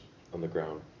footsteps on the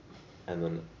ground. And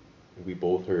then we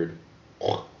both heard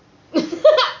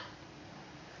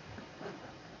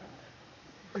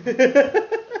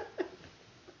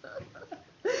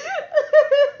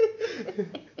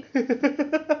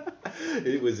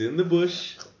It was in the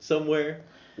bush somewhere.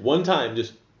 One time,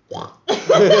 just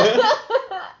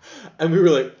and we were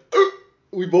like,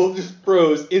 we both just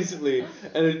froze instantly.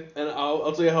 And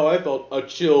I'll tell you how I felt. A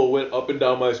chill went up and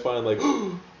down my spine, like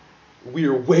we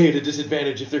are way at a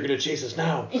disadvantage if they're gonna chase us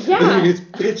now. Yeah. It's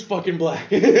pitch fucking black.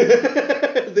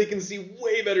 They can see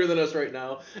way better than us right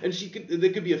now. And they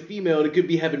could be a female, and it could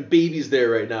be having babies there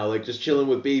right now, like just chilling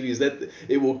with babies. That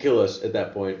it will kill us at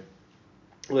that point.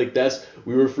 Like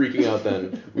we were freaking out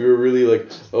then. We were really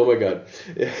like, oh my god.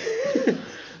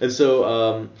 And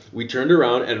so we turned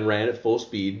around and ran at full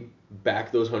speed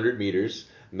back those 100 meters,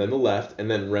 and then the left, and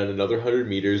then ran another 100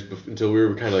 meters until we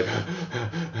were kind of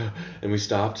like, and we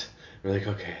stopped. We're like,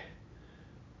 okay.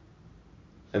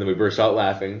 And then we burst out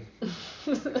laughing,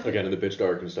 again in the pitch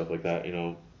dark and stuff like that,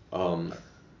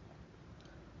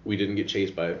 We didn't get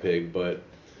chased by a pig, but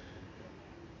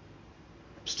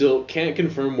still can't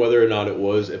confirm whether or not it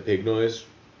was a pig noise,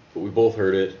 but we both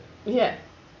heard it. Yeah.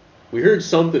 We heard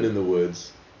something in the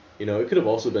woods. It could have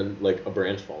also been like a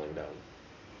branch falling down.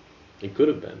 It could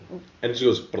have been. And it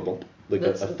just goes like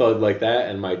a thud like that,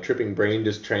 and my tripping brain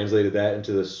just translated that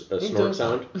into a snort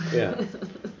sound. Yeah.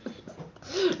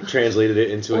 Translated it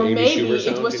into an Amy Schumer sound. Or maybe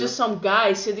it was just some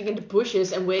guy sitting in the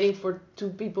bushes and waiting for two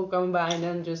people coming by and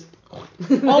then just... Oh,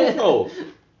 no.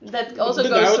 That also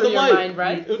goes through your mind,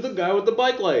 right? It was the guy with the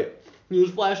bike light. He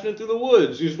was flashing it through the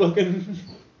woods. He was fucking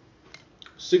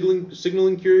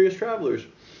signaling curious travelers.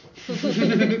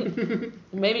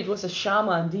 Maybe it was a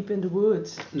shaman deep in the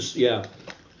woods. Yeah.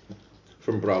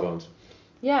 From Brabant.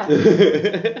 Yeah.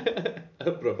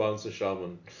 Brabantse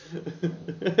shaman.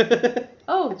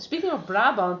 Oh, speaking of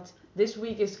Brabant, this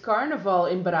week is Carnival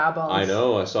in Brabant. I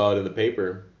know, I saw it in the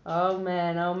paper. Oh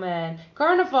man.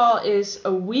 Carnival is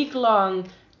a week-long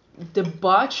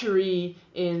debauchery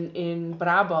in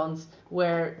Brabant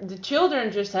where the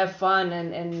children just have fun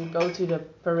and go to the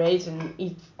parades and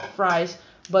eat fries,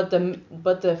 but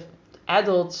the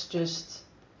adults just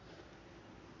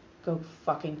go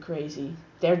fucking crazy.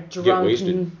 They're drunk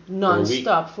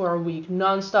non-stop for a week.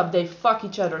 Non-stop. They fuck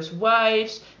each other's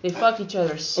wives. They fuck each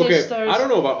other's sisters. Okay, I don't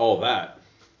know about all that.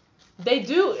 They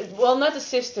do. Well, not the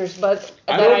sisters, but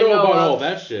I that don't I know know about of. all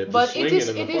that shit. But it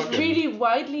is really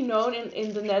widely known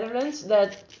in the Netherlands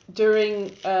that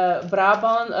during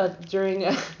Brabant, during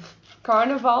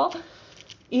Carnival,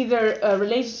 either a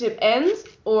relationship ends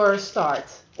or start,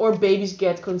 or babies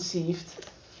get conceived.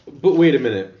 But wait a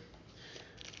minute.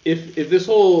 If this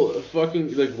whole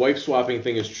fucking like wife swapping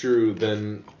thing is true,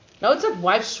 then No, it's not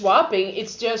wife swapping.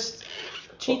 It's just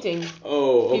cheating.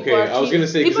 Oh, People okay. are I was gonna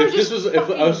say, People because are if just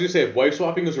I was gonna say, if wife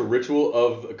swapping was a ritual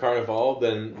of Carnival,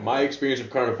 then my experience of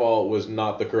Carnival was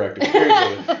not the correct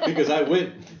experience of it. Because I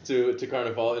went to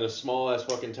Carnival in a small ass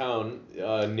fucking town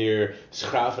near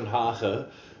Schravenhagen,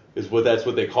 that's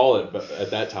what they call it, but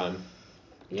at that time.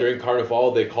 Yeah. During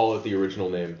Carnival, they call it the original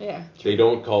name. Yeah. They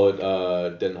don't call it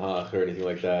Den Haag or anything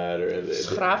like that.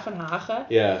 Schravenhagen.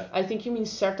 Yeah. I think you mean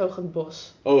 's-Hertogenbosch.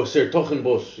 Oh,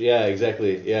 's-Hertogenbosch. Yeah,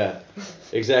 exactly. Yeah,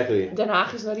 exactly. Den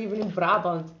Haag is not even in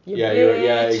Brabant. Yeah,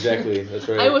 exactly. That's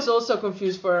right. I was also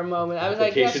confused for a moment. I was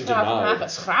like, yes, Application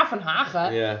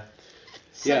Schravenhagen. Yeah.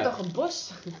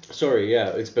 's-Hertogenbosch. Sorry, yeah,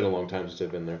 it's been a long time since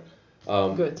I've been there.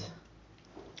 Good.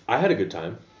 I had a good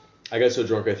time. I got so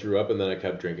drunk I threw up, and then I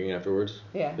kept drinking afterwards.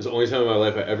 Yeah. It's the only time in my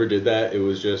life I ever did that. It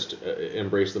was just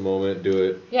embrace the moment, do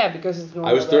it. Yeah, because it's normal.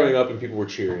 I was throwing up and people were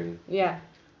cheering. Yeah.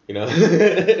 You know?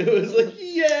 It was like,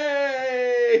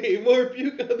 yay! More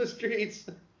puke on the streets.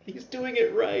 He's doing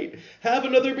it right. Have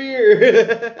another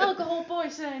beer. Alcohol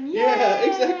poison. Yay! Yeah,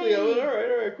 exactly. I went, all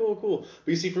right, cool.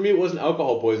 But you see, for me, it wasn't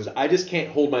alcohol poisons. I just can't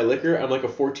hold my liquor. I'm like a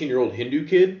 14-year-old Hindu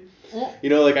kid. You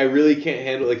know, like I really can't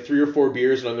handle like 3 or 4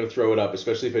 beers and I'm going to throw it up,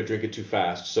 especially if I drink it too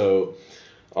fast. So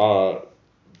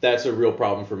that's a real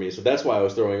problem for me. So that's why I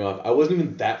was throwing up. I wasn't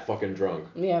even that fucking drunk.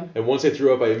 Yeah. And once I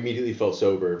threw up, I immediately felt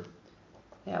sober.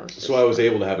 Yeah, So I was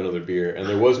able to have another beer. And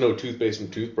there was no toothpaste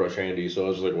and toothbrush handy. So I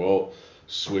was like, well,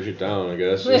 swish it down, I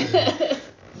guess.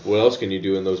 What else can you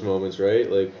do in those moments,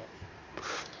 right? Like.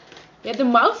 Yeah, the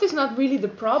mouth is not really the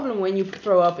problem when you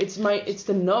throw up. It's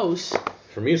the nose.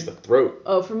 For me, it's the throat.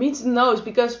 Oh, for me it's the nose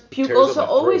because puke Tears also up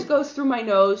my always throat. goes through my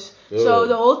nose. Ugh. So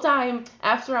the whole time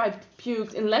after I've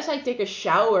puked, unless I take a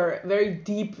shower, very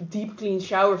deep clean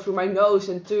shower through my nose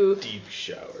and Deep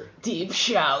shower.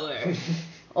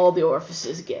 all the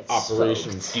orifices get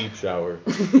Operation soaked. Deep Shower.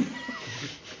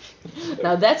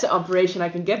 Now that's an operation I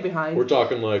can get behind. We're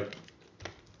talking like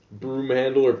broom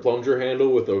handle or plunger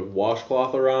handle with a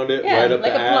washcloth around it, Yeah, right up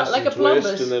like the ass like and a twist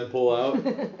plumbus. and then pull out.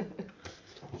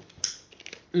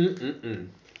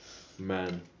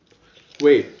 Man.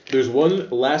 Wait, there's one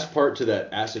last part to that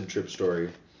acid trip story.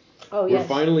 Oh, We're yes.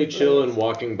 finally chill and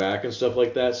walking back and stuff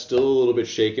like that. Still a little bit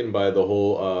shaken by the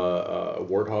whole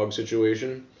warthog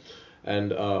situation.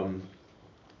 And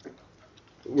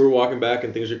we're walking back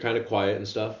and things are kind of quiet and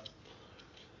stuff.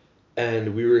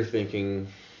 And we were thinking,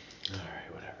 all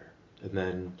right, whatever. And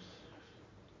then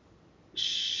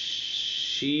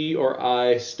she or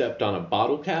I stepped on a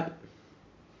bottle cap.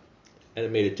 And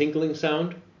it made a tinkling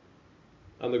sound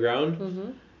on the ground. Mm-hmm.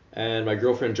 And my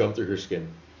girlfriend jumped through her skin.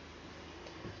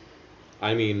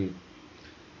 I mean,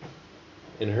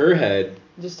 in her head,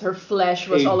 just her flesh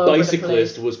was all a over the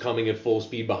bicyclist place. was coming at full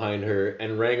speed behind her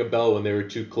and rang a bell when they were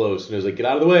too close. And it was like, get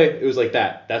out of the way. It was like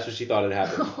that. That's what she thought had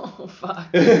happened. Oh, fuck.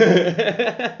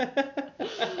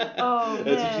 Oh, man.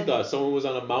 That's what she thought. Someone was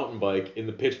on a mountain bike in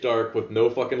the pitch dark with no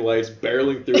fucking lights,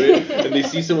 barreling through it, and they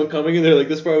see someone coming and they're like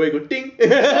this far away, go ding.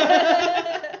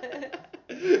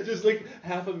 Just like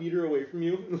half a meter away from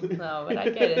you. No, but I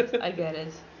get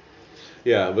it.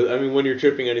 Yeah, but I mean, when you're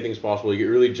tripping, anything's possible. You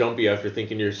get really jumpy after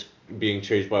thinking you're being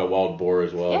chased by a wild boar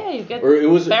as well. Yeah, you get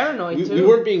paranoid too. We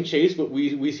weren't being chased, but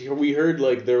we heard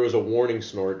like there was a warning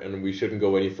snort and we shouldn't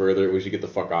go any further. We should get the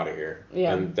fuck out of here.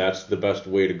 Yeah. And that's the best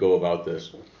way to go about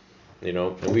this. You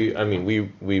know, and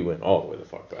we went all the way the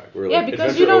fuck back. We were like,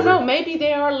 because you don't know. Maybe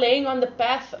they are laying on the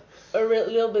path a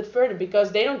little bit further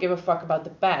because they don't give a fuck about the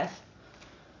path.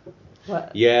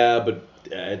 What? Yeah, but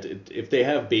if they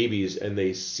have babies and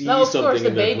they see something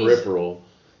in the peripheral.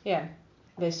 Yeah,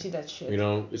 they see that shit. You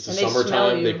know, it's the and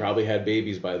summertime. They probably had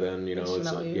babies by then. You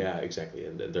know, you. Exactly,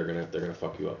 and they're gonna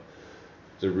fuck you up.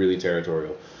 They're really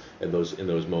territorial in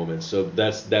those moments. So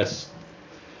that's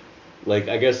like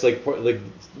I guess like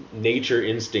nature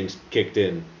instincts kicked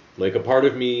in. Like a part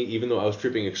of me, even though I was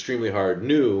tripping extremely hard,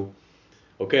 knew,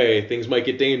 okay, things might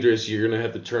get dangerous. You're gonna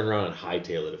have to turn around and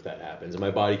hightail it if that happens. And my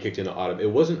body kicked into autumn. It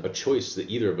wasn't a choice that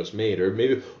either of us made, or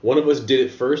maybe one of us did it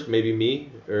first, maybe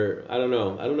me, or I don't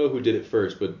know. I don't know who did it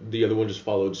first, but the other one just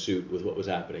followed suit with what was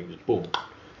happening. Just boom,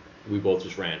 we both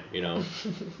just ran. You know,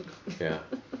 yeah.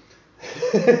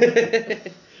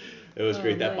 It was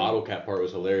great. That bottle cap part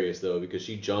was hilarious though because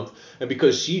she jumped, and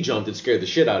because she jumped, it scared the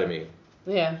shit out of me.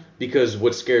 Yeah. Because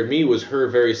what scared me was her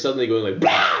very suddenly going like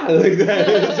blah like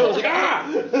that. So I was like,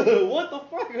 ah, what the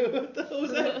fuck? What the hell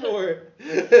was that for?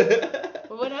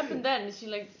 Well, what happened then? Did she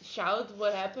like shout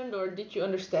what happened, or did you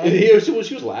understand? Yeah, she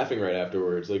was laughing right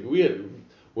afterwards. Like we had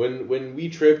when we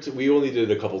tripped, we only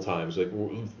did it a couple times. Like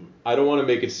I don't want to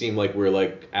make it seem like we're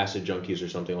like acid junkies or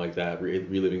something like that,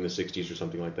 reliving the '60s or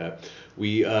something like that.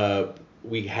 We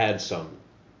had some.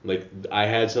 Like, I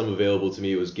had some available to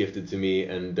me, it was gifted to me,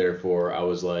 and therefore I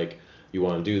was like, you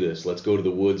want to do this, let's go to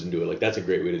the woods and do it. Like, that's a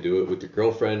great way to do it with your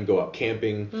girlfriend, go out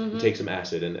camping, and take some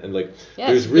acid, and like,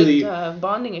 there's it's really... a good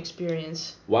bonding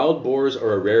experience. Wild boars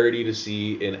are a rarity to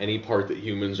see in any part that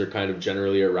humans are kind of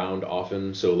generally around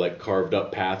often, so like carved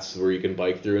up paths where you can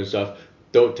bike through and stuff.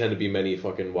 Don't tend to be many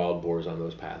fucking wild boars on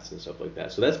those paths and stuff like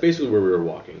that. So that's basically where we were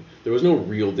walking. There was no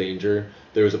real danger.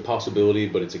 There was a possibility,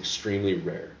 but it's extremely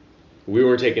rare. We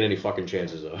weren't taking any fucking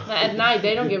chances though. At night,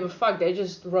 they don't give a fuck. They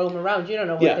just roam around. You don't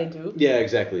know what they do. Yeah,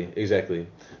 exactly.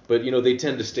 But, you know, they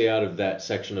tend to stay out of that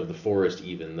section of the forest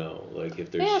even though. Like,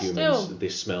 if there's humans, they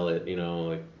smell it, you know,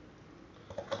 like...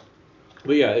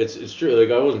 But yeah, it's true.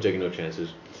 Like, I wasn't taking no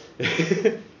chances.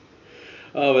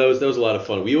 Oh, that was a lot of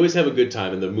fun. We always have a good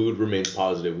time, and the mood remains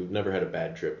positive. We've never had a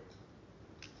bad trip.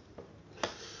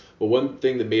 But one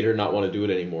thing that made her not want to do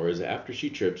it anymore is after she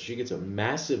trips, she gets a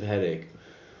massive headache,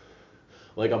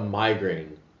 like a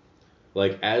migraine.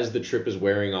 Like, as the trip is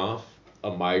wearing off,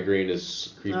 a migraine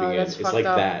is creeping in. It's like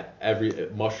up.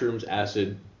 that. Mushrooms,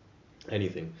 acid,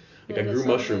 anything. Like, I grew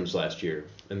mushrooms last year,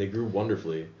 and they grew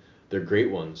wonderfully. They're great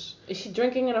ones. Is she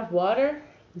drinking enough water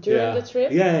during the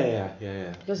trip? Yeah.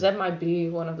 Because that might be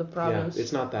one of the problems. Yeah,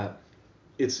 it's not that.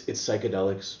 It's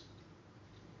psychedelics.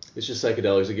 It's just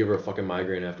psychedelics. They give her a fucking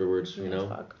migraine afterwards, you know?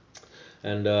 Fuck.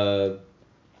 And,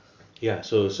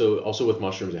 so also with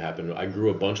mushrooms it happened. I grew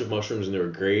a bunch of mushrooms, and they were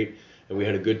great, and we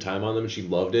had a good time on them, and she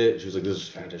loved it. She was like, this is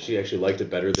fantastic. She actually liked it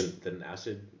better than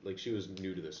acid. Like, she was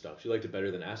new to this stuff. She liked it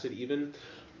better than acid even,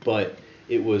 but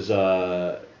it was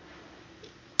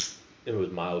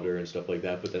milder and stuff like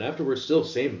that. But then afterwards, still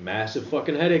same massive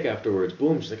fucking headache afterwards.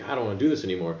 Boom. She's like, I don't want to do this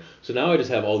anymore. So now I just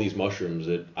have all these mushrooms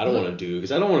that I don't want to do,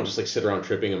 because I don't want to just like sit around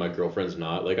tripping and my girlfriend's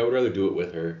not. Like, I would rather do it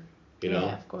with her, you know?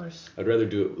 Yeah, of course. I'd rather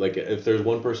do it, like, if there's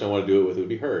one person I want to do it with, it would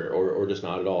be her, or just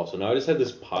not at all. So now I just have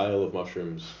this pile of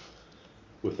mushrooms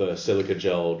with a silica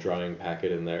gel drying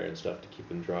packet in there and stuff to keep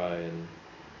them dry. And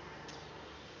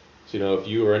so, you know, if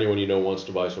you or anyone you know wants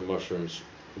to buy some mushrooms,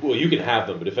 well, you can have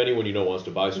them, but if anyone you know wants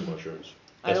to buy some mushrooms,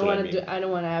 that's what I mean. I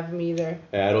don't want to have them either.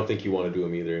 Yeah, I don't think you want to do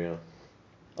them either, yeah.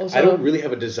 Also, I don't really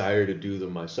have a desire to do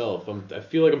them myself. I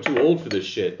feel like I'm too old for this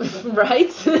shit.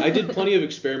 Right? I did plenty of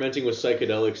experimenting with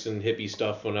psychedelics and hippie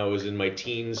stuff when I was in my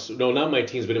teens. No, not my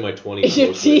teens, but in my 20s.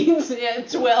 Your teens? Yeah,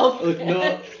 12.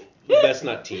 No, that's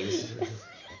not teens.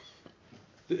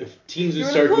 Teens would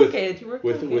start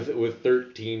with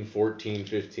 13, 14,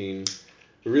 15.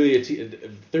 Really,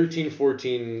 13,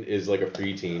 14 is like a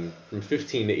preteen. From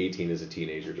 15 to 18 is a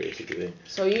teenager, basically.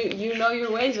 So you know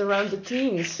your ways around the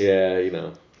teens. Yeah, you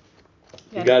know.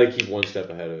 Yeah. You gotta keep one step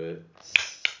ahead of it.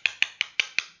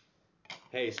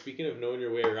 Hey, speaking of knowing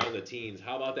your way around the teens,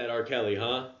 how about that R. Kelly,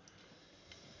 huh?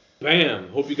 Bam!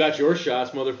 Hope you got your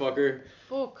shots, motherfucker.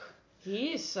 Fuck.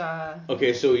 He's,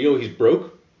 Okay, so you know he's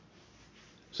broke?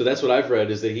 So that's what I've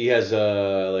read, is that he has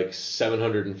like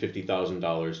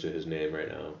 $750,000 to his name right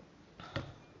now.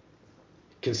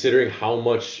 Considering how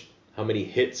many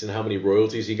hits and how many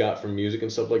royalties he got from music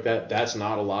and stuff like that, that's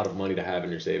not a lot of money to have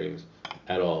in your savings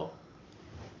at all.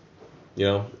 You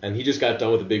know? And he just got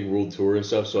done with a big world tour and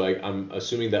stuff, so I'm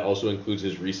assuming that also includes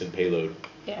his recent payload.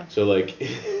 Yeah. So like,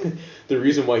 the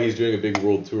reason why he's doing a big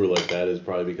world tour like that is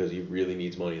probably because he really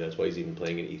needs money. That's why he's even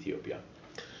playing in Ethiopia.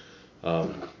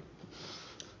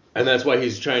 And that's why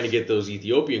he's trying to get those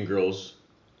Ethiopian girls.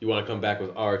 You want to come back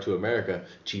with R to America,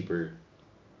 cheaper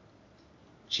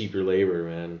labor,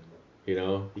 man. You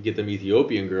know, you get them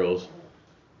Ethiopian girls.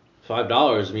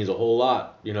 $5 means a whole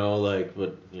lot, you know. Like,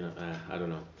 but you know, I don't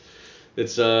know.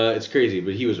 It's crazy.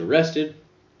 But he was arrested.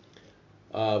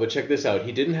 But check this out.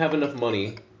 He didn't have enough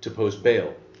money to post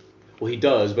bail. Well, he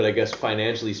does, but I guess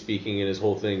financially speaking, in his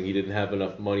whole thing, he didn't have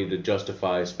enough money to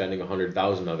justify spending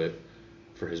 $100,000 of it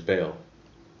for his bail.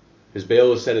 His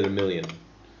bail is set at $1 million,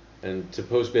 and to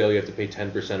post bail you have to pay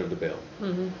 10% of the bail.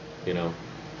 Mm-hmm. You know,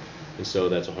 and so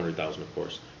that's $100,000, of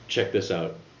course. Check this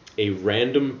out: a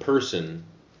random person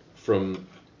from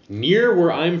near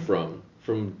where I'm from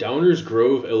Downers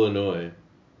Grove, Illinois,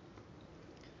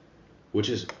 which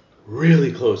is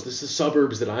really close. This is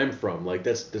suburbs that I'm from. Like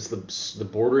that's the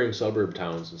bordering suburb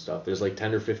towns and stuff. There's like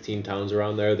 10 or 15 towns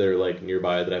around there that are like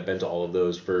nearby that I've been to all of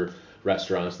those for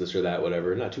restaurants, this or that,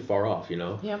 whatever. Not too far off, you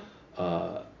know. Yeah.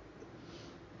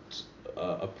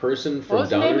 A person from What's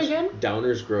the name again?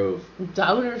 Downers Grove.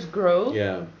 Downers Grove?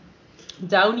 Yeah.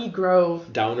 Downy Grove.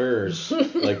 Downers.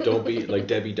 Like, don't be like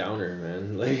Debbie Downer,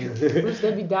 man. Like, who's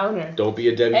Debbie Downer? Don't be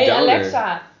a Debbie Downer. Downer. Hey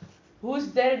Alexa, who's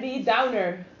Debbie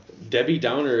Downer? Debbie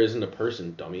Downer isn't a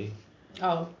person, dummy.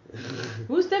 Oh.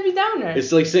 Who's Debbie Downer?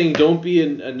 It's like saying don't be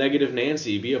a negative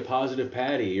Nancy, be a positive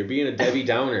Patty. You're being a Debbie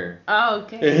Downer. Oh,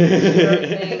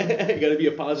 okay. You gotta be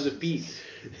a positive Pete.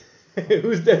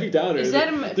 Who's Debbie Downer? Is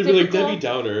that They'd typical? be like Debbie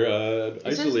Downer,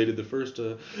 isolated the first.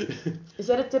 Is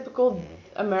that a typical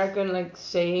American like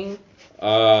saying?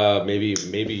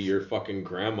 Maybe your fucking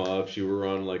grandma if she were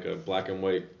on like a black and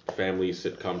white family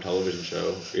sitcom television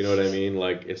show. You know what I mean?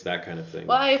 Like it's that kind of thing.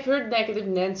 Well, I've heard negative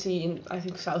Nancy in I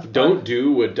think South Park. Don't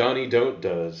do what Donnie Don't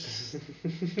does.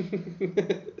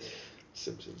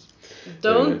 Simpsons.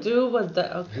 Don't do what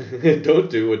the. Okay. Don't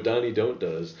do what Donnie Don't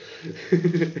does.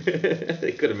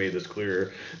 They could have made this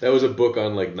clearer. That was a book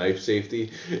on like knife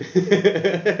safety.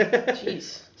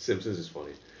 Jeez. Simpsons is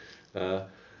funny. But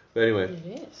anyway.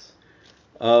 It is.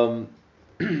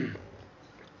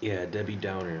 Yeah, Debbie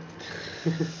Downer.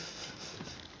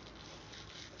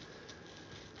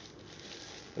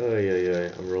 Oh yeah.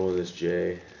 I'm rolling this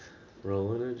J.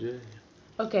 Rolling a J.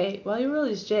 Okay, while you roll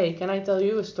this J, can I tell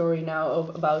you a story now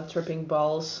about tripping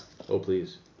balls? Oh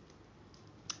please.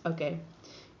 Okay,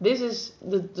 this is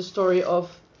the story of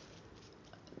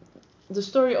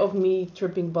me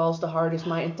tripping balls the hardest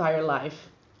my entire life,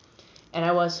 and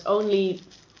I was only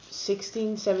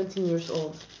 16, 17 years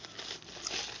old.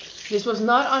 This was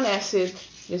not on acid.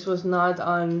 This was not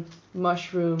on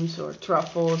mushrooms or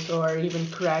truffles or even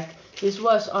crack. This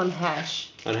was on hash.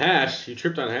 On hash? You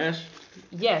tripped on hash?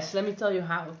 Yes, let me tell you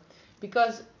how.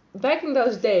 Because back in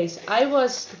those days, I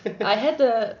had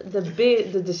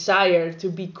the desire to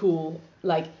be cool,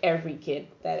 like every kid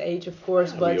that age, of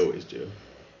course. But we always do.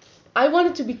 I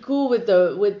wanted to be cool with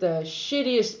the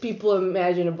shittiest people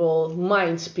imaginable,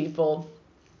 Minds people,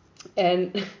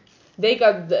 and they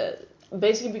got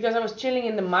basically because I was chilling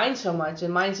in the Minds so much.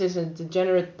 And Minds is a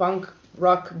degenerate punk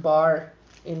rock bar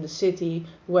in the city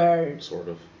where sort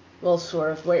of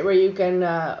where you can.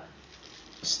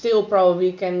 Still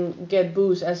probably can get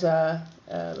booze as a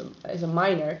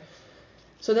minor.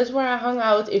 So that's where I hung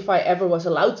out if I ever was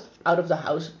allowed out of the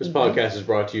house. This podcast is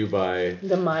brought to you by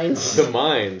The Minds. The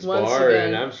Minds bar again.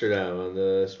 in Amsterdam on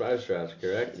the Spuistraat,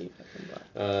 correct?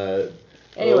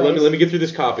 Anyways. Let me get through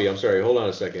this copy. I'm sorry. Hold on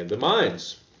a second. The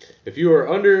Minds. If you are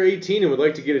under 18 and would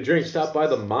like to get a drink, stop by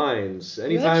The Minds.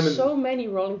 Anytime. You have so many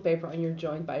rolling paper on your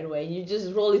joint, by the way. You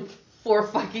just roll it 4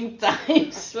 fucking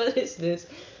times. What is this?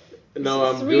 No,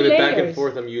 I'm doing it back and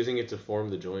forth. I'm using it to form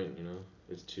the joint, you know?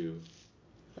 It's 2.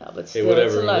 No, but still, hey,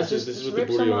 whatever. It's a lot. This is what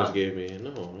the Bourdieu's gave me.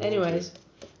 No. Anyways.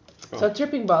 So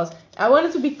tripping balls. I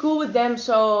wanted to be cool with them,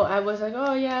 so I was like,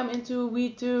 oh yeah, I'm into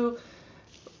weed too.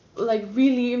 Like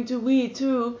really into weed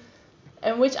too.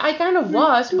 And which I kind of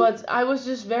was, but I was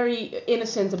just very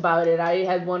innocent about it. I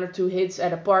had 1 or 2 hits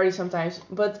at a party sometimes.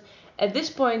 But at this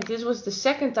point, this was the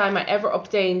second time I ever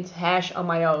obtained hash on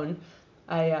my own.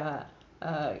 I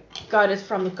got it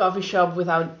from the coffee shop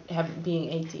without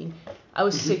being 18. I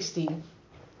was 16.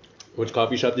 Which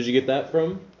coffee shop did you get that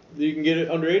from? You can get it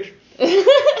underage?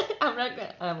 I'm not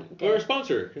gonna. Okay. Or a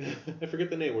sponsor. I forget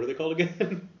the name. What are they called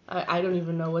again? I don't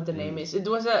even know what the name is. It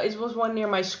was one near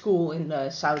my school in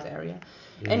the south area.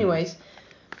 Anyways,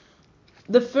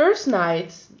 the first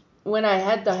night when I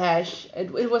had the hash,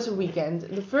 it was a weekend.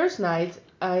 The first night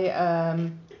I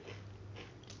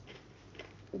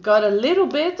got a little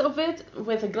bit of it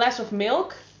with a glass of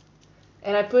milk,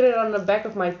 and I put it on the back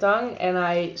of my tongue and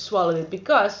I swallowed it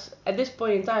because at this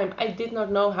point in time I did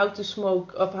not know how to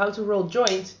smoke or how to roll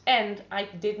joints, and I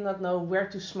did not know where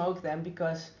to smoke them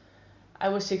because I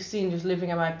was 16 just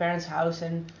living at my parents' house,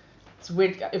 and it's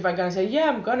weird if I'm gonna say, yeah,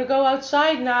 I'm gonna go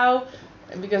outside now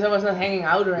because I was not hanging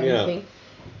out or anything. Yeah.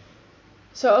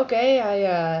 So okay,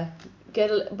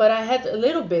 but I had a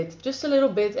little bit, just a little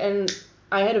bit, and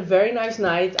I had a very nice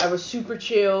night. I was super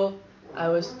chill. I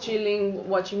was chilling,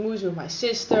 watching movies with my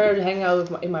sister, hanging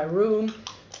out in my room.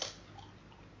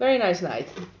 Very nice night.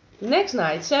 Next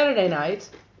night, Saturday night,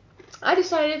 I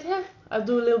decided, I'll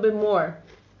do a little bit more.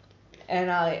 And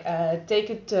I take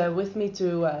it with me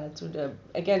to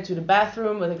the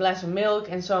bathroom with a glass of milk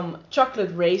and some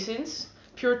chocolate raisins,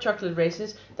 pure chocolate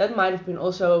raisins. That might have been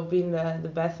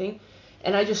the bad thing.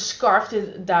 And I just scarfed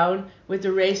it down with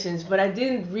the raisins, but I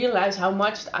didn't realize how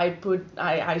much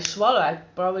I swallowed. I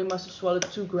probably must have swallowed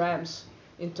 2 grams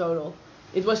in total.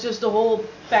 It was just the whole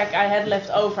pack I had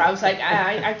left over. I was like,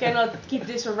 I cannot keep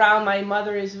this around. My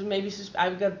mother is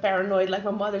I got paranoid, like my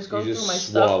mother's going through my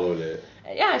stuff. You swallowed it.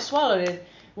 Yeah, I swallowed it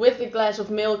with a glass of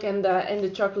milk and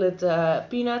the chocolate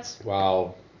peanuts.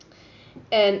 Wow.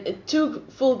 And 2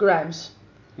 full grams.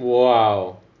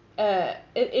 Wow.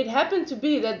 It happened to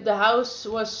be that the house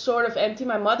was sort of empty.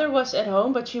 My mother was at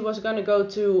home, but she was going to go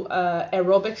to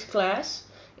aerobics class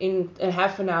in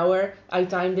half an hour. I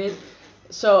timed it.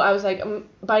 so I was like,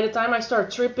 by the time I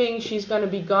start tripping, she's gonna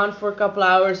be gone for a couple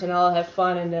hours, and I'll have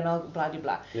fun, and then I'll blah blah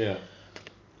blah. Yeah.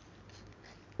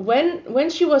 When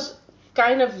she was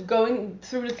kind of going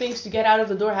through the things to get out of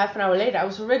the door half an hour later, I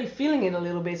was already feeling it a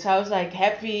little bit. So I was like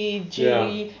happy,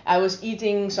 jittery. Yeah. I was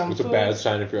eating some food. It's a bad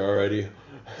sign if you're already.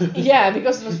 Yeah,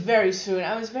 because it was very soon.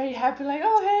 I was very happy, like,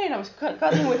 oh hey, and I was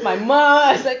cuddling with my mom.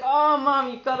 I was like, oh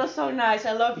mom, you cuddle so nice.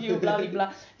 I love you, blah blah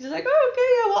blah. She's like, oh okay,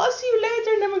 yeah, well I'll see you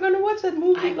later, and then we're gonna watch that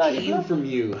movie. I came from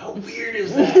you. How weird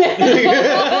is that?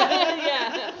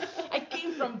 Yeah, I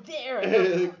came from there,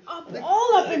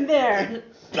 all up in there.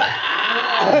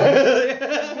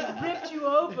 Ripped you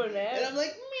open, man. And I'm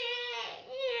like,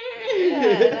 yeah,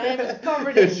 and I was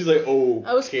covered in. She's like, oh.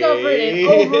 I was covered in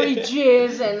ovary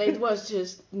jizz, and it was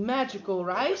just magical,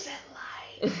 right? What was that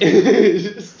like?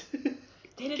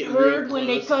 Did it hurt when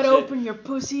they cut open your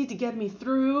pussy to get me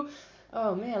through?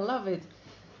 Oh man, love it.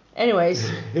 Anyways,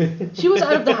 she was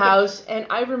out of the house, and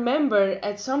I remember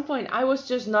at some point I was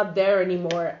just not there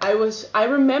anymore. I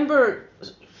remember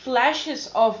flashes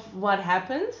of what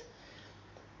happened,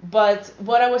 but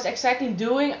what I was exactly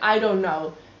doing, I don't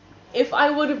know. If I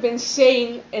would have been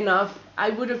sane enough, I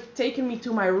would have taken me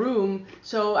to my room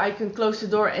so I can close the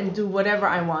door and do whatever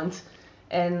I want.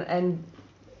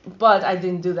 But I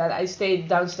didn't do that. I stayed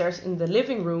downstairs in the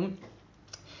living room,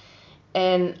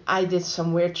 and I did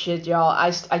some weird shit, y'all.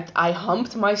 I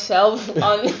humped myself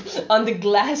on the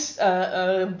glass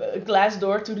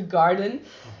door to the garden.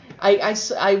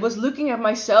 I was looking at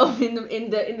myself in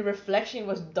the reflection. It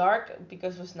was dark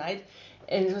because it was night.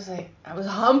 And it was like, I was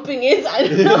humping it, I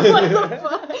don't know what the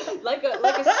fuck, like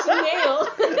a snail.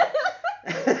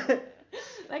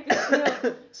 Like a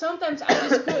snail. Sometimes I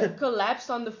just collapsed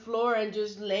on the floor and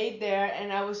just laid there,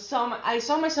 and I saw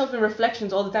myself in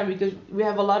reflections all the time because we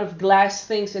have a lot of glass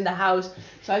things in the house.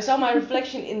 So I saw my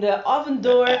reflection in the oven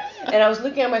door, and I was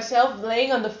looking at myself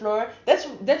laying on the floor.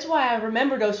 That's why I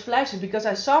remember those flashes, because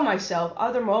I saw myself.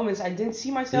 Other moments I didn't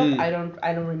see myself. I don't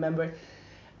remember.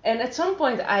 And at some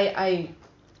point, I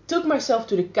took myself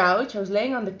to the couch. I was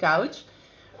laying on the couch,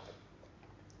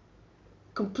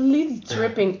 completely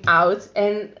tripping out,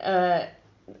 and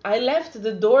I left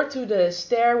the door to the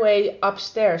stairway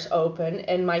upstairs open.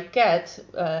 And my cat,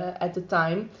 at the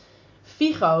time,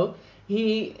 Figo,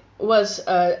 he was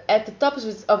at the top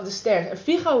of the stairs. And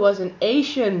Figo was an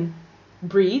Asian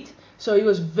breed. So he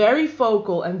was very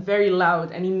vocal and very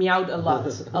loud, and he meowed a lot,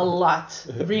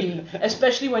 really.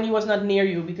 Especially when he was not near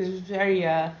you, because he was very,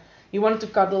 he wanted to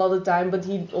cuddle all the time, but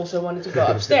he also wanted to go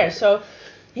upstairs. So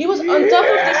he was on top of the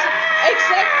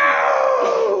exactly.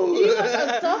 He was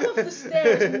on top of the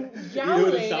stairs,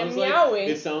 yowling and meowing.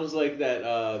 It sounds like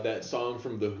that song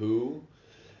from The Who.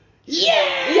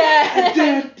 Yeah.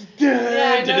 Yeah,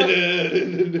 I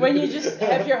know. When you just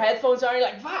have your headphones on, you're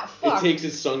like, wow, fuck. It takes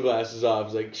its sunglasses off.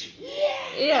 It's like,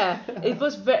 yeah. It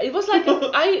was like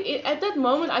at that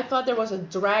moment I thought there was a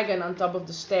dragon on top of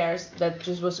the stairs that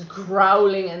just was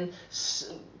growling, and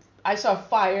I saw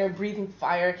fire, breathing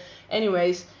fire.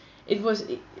 Anyways, it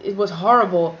was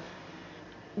horrible.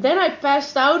 Then I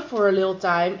passed out for a little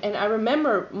time, and I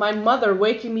remember my mother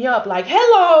waking me up like,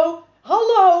 hello,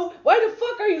 why the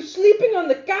fuck are you sleeping on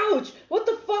the couch? What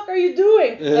the fuck are you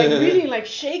doing? Like really like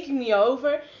shaking me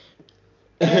over.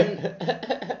 And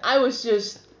I was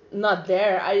just not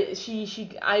there. I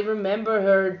remember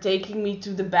her taking me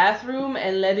to the bathroom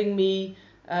and letting me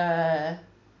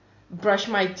brush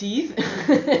my teeth.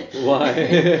 Why?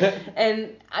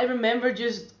 And I remember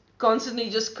just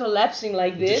constantly just collapsing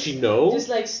like this. Did she know? Just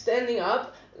like standing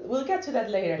up. We'll get to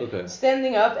that later. Okay.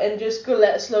 Standing up and just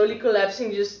slowly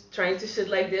collapsing, just trying to sit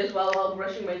like this while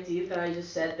brushing my teeth, and I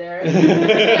just sat there.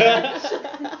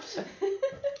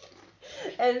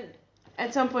 And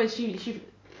at some point she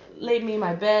laid me in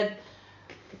my bed,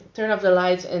 turned off the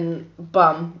lights, and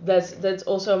bam. That's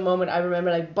also a moment I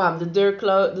remember, like bam, the door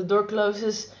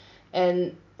closes,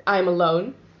 and I'm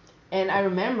alone. And I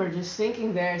remember just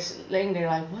laying there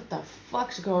like, what the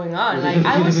fuck's going on? Like,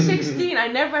 I was 16. I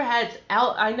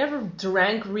never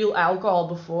drank real alcohol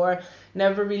before.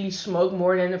 Never really smoked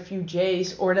more than a few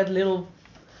J's or that little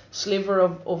sliver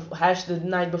of hash the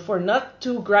night before. Not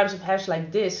 2 grams of hash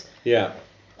like this. Yeah.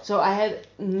 So I had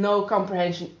no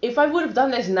comprehension. If I would have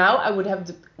done this now, I would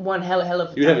have one hell of a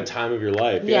time. You'd have a time of your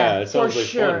life. Yeah, it sounds like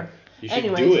sure. Fun. You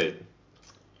should do it.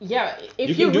 Yeah, if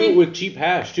you can do it with cheap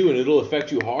hash too, and it'll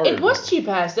affect you hard. It was cheap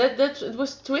hash. It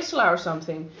was Twisla or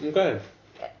something. Okay.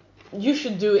 You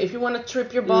should do it if you want to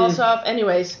trip your balls off.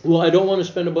 Anyways. Well, I don't want to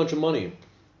spend a bunch of money.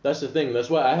 That's the thing. That's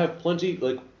why I have plenty.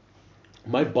 Like,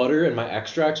 my butter and my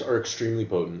extracts are extremely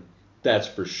potent. That's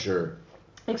for sure.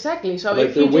 Exactly. So Like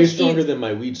if they're you way just stronger eat, than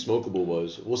my weed smokable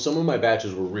was. Well, some of my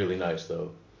batches were really nice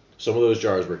though. Some of those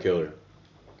jars were killer.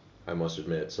 I must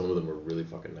admit, some of them were really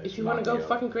fucking nice. if you want to Knocked go me out.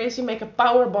 fucking crazy, make a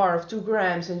power bar of 2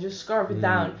 grams and just scarf it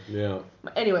down. Yeah.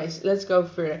 But anyways, let's go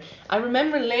further. I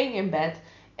remember laying in bed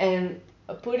and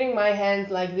putting my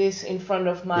hand like this in front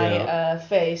of my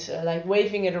face, like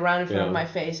waving it around in front of my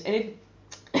face, and it.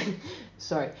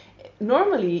 Sorry.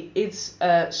 Normally it's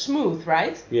smooth,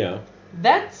 right? Yeah.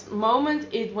 That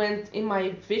moment it went in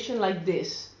my vision like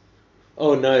this.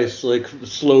 Oh, nice. Like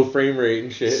slow frame rate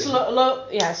and shit.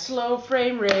 Slow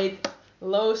frame rate,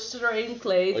 low strain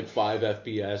plate. Like 5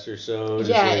 FPS or so.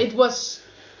 Yeah, like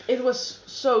it was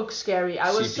so scary.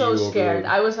 I was CPU so scared. overload.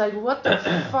 I was like, what the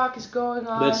fuck is going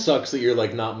on? That sucks that you're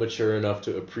like not mature enough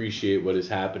to appreciate what is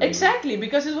happening. Exactly,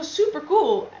 because it was super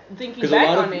cool thinking Because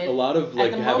back on it. a lot of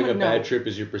like having moment, a bad trip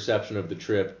is your perception of the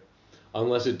trip,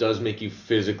 unless it does make you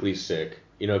physically sick.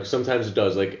 You know, because sometimes it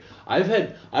does. Like I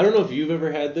don't know if you've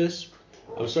ever had this.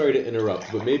 I'm sorry to interrupt,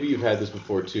 but maybe you've had this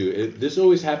before too. This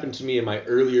always happened to me in my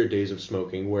earlier days of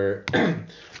smoking, where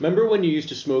remember when you used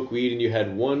to smoke weed and you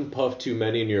had one puff too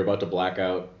many and you're about to black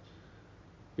out?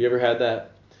 You ever had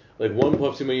that? Like one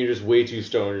puff too many, you're just way too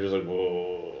stoned. You're just like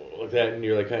whoa, like that, and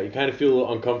you're like you kind of feel a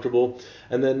little uncomfortable.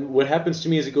 And then what happens to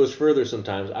me is it goes further.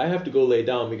 Sometimes I have to go lay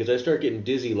down because I start getting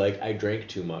dizzy, like I drank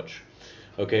too much.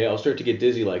 Okay, I'll start to get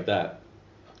dizzy like that.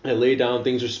 I lay down,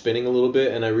 things are spinning a little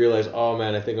bit, and I realize, oh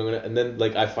man, I think I'm gonna. And then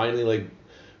like I finally like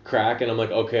crack, and I'm like,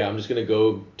 okay, I'm just gonna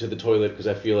go to the toilet because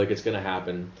I feel like it's gonna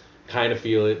happen. Kind of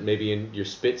feel it, maybe in your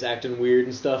spit's acting weird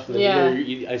and stuff. And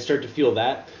then I start to feel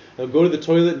that. I'll go to the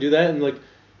toilet and do that, and like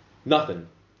nothing.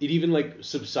 It even like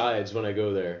subsides when I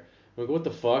go there. I'm like, what the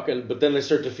fuck? But then I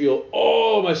start to feel,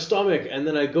 oh, my stomach, and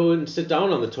then I go and sit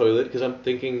down on the toilet because I'm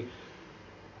thinking.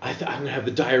 I'm gonna have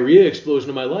the diarrhea explosion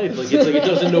of my life. Like it's like it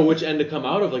doesn't know which end to come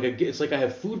out of. Like it's like I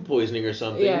have food poisoning or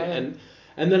something. Yeah.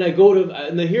 And then I go to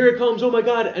and then here it comes. Oh my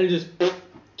god! And it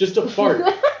just a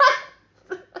fart,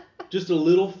 just a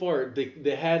little fart.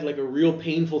 They had like a real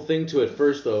painful thing to it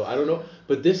first though. I don't know,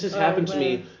 but this has happened to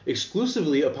me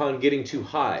exclusively upon getting too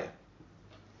high.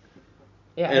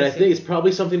 Yeah. And I think it's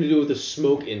probably something to do with the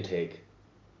smoke intake,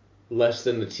 less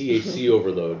than the THC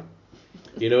overload.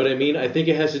 You know what I mean? I think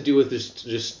it has to do with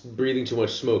just breathing too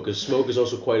much smoke, because smoke is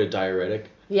also quite a diuretic.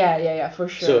 Yeah, for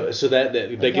sure. So that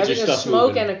gets your stuff moving. Having a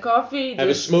smoke and a coffee. Have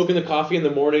a smoke and the coffee in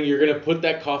the morning. You're gonna put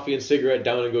that coffee and cigarette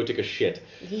down and go take a shit.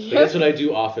 Yep. Like, that's what I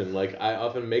do often. Like I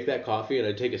often make that coffee and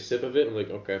I take a sip of it. And I'm like,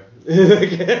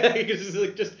 okay,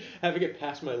 just having it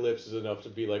past my lips is enough to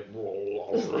be like.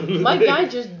 My guy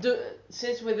just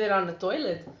sits with it on the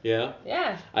toilet. Yeah.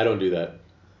 Yeah. I don't do that.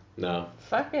 No.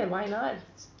 Fuck it, why not?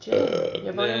 It's chill. You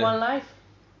have only one life.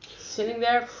 Sitting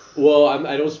there. Well,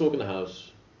 I don't smoke in the house,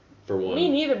 for one. Me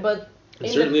neither, but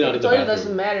certainly not in the toilet bathroom.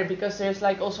 doesn't matter because there's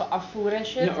like also afvoer and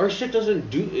shit. Yeah, our shit doesn't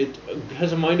do it.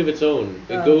 Has a mind of its own.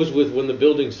 It goes with when the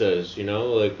building says, you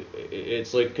know, like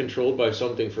it's like controlled by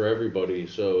something for everybody.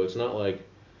 So it's not like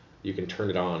you can turn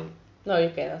it on. No, you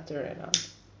cannot turn it on.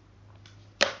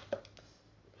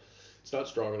 It's not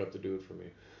strong enough to do it for me.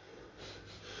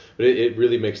 But it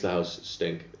really makes the house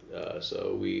stink.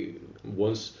 So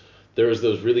once there was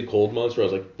those really cold months where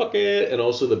I was like, fuck it, and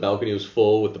also the balcony was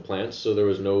full with the plants, so there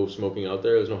was no smoking out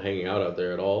there. There was no hanging out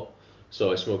there at all.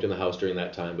 So I smoked in the house during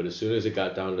that time. But as soon as it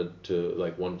got down to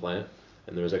like one plant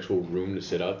and there was actual room to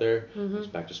sit out there, I was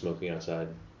back to smoking outside.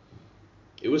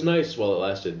 It was nice while it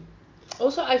lasted.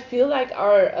 Also, I feel like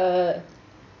our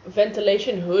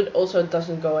ventilation hood also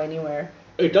doesn't go anywhere.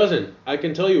 It doesn't. I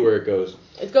can tell you where it goes.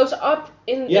 It goes up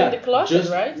in the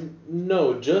closet, right?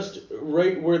 No, just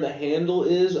right where the handle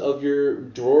is of your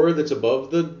drawer that's above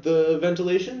the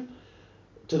ventilation.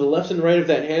 To the left and right of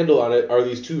that handle on it are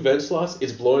these two vent slots.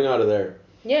 It's blowing out of there.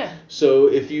 Yeah. So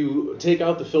if you take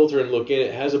out the filter and look in,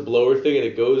 it has a blower thing and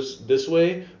it goes this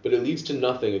way, but it leads to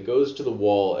nothing. It goes to the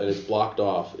wall and it's blocked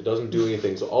off. It doesn't do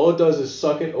anything. So all it does is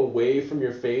suck it away from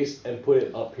your face and put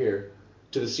it up here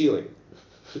to the ceiling.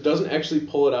 It doesn't actually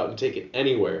pull it out and take it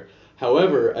anywhere.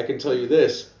 However, I can tell you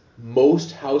this,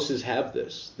 most houses have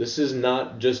this. This is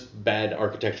not just bad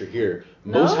architecture here.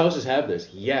 Most houses have this.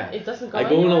 Yeah. It doesn't go I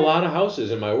go anywhere? in a lot of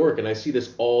houses in my work and I see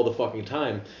this all the fucking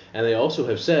time. And they also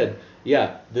have said,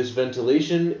 yeah, this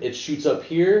ventilation, it shoots up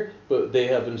here, but they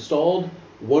have installed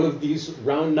one of these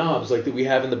round knobs like that we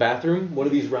have in the bathroom, one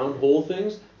of these round hole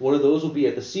things. One of those will be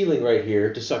at the ceiling right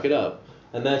here to suck it up.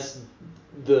 And that's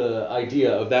the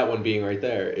idea of that one being right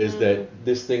there, is that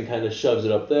this thing kind of shoves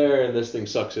it up there and this thing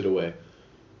sucks it away.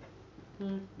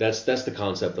 That's the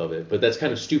concept of it. But that's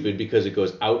kind of stupid because it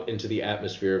goes out into the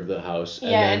atmosphere of the house.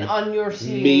 And on your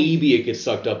ceiling. Maybe it gets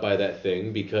sucked up by that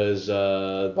thing because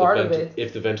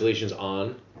if the ventilation's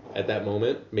on at that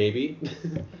moment, maybe.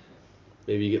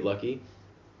 Maybe you get lucky.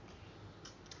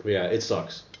 But yeah, it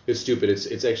sucks. It's stupid.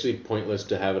 It's actually pointless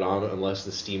to have it on unless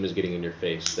the steam is getting in your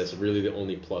face. That's really the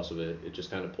only plus of it. It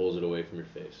just kind of pulls it away from your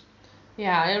face.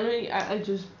 Yeah, I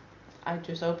just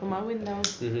open my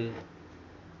windows. Mm-hmm.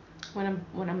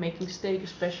 When I'm making steak,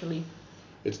 especially.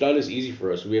 It's not as easy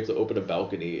for us. We have to open a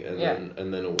balcony and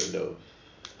then a window.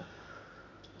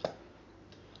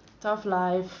 Tough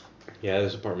life. Yeah,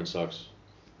 this apartment sucks.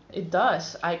 It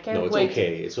does. I can't wait. No, it's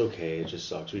okay. It's okay. It just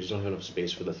sucks. We just don't have enough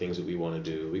space for the things that we want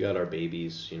to do. We got our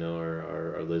babies,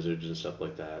 our lizards and stuff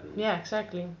like that. And yeah,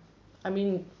 exactly. I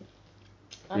mean,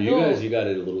 for you guys, you got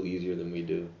it a little easier than we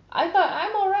do. I'm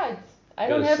alright. I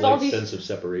don't have all all these. Sense of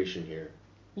separation here.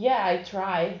 Yeah, I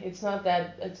try. It's not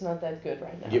that good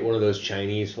right now. You get one of those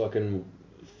Chinese fucking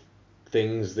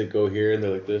things that go here and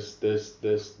they're like this.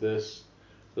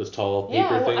 Those tall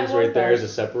paper things right there as a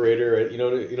separator. Right? You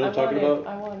know what I'm talking about?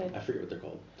 I want it. I forget what they're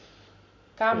called.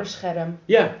 Kamerscherm.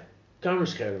 Yeah,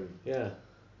 kamerscherm. Yeah.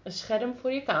 Een scherm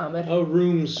voor je kamer. A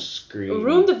room screen. A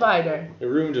room divider. A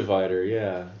room divider,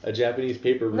 yeah. A Japanese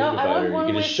paper room divider. You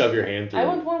can just shove your hand through. I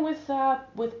want one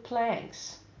with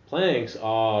planks. Planks?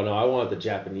 Oh no, I want the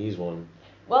Japanese one.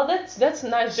 Well, that's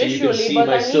nice visually, but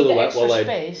I need the extra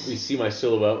space. You see my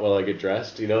silhouette while I get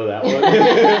dressed. You know that one.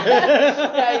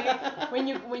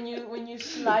 Yeah, when you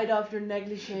slide off your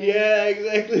negligee. Yeah,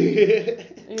 exactly.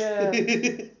 Yeah.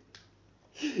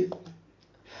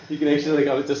 You can actually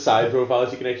it's a side profile,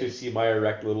 so you can actually see my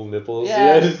erect little nipples.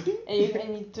 Yeah.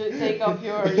 and you take off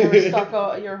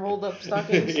your hold up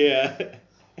stockings. Yeah.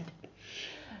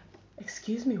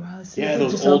 Excuse me while I sit. Yeah,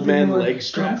 those old man leg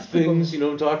strap things, you know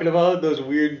what I'm talking about? Those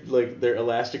weird, they're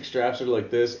elastic straps that are like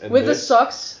this. And with the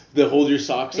socks? That hold your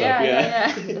socks up,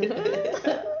 yeah.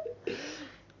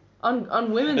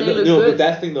 On women, they look good. No, but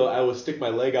that thing, though, I will stick my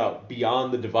leg out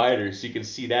beyond the divider so you can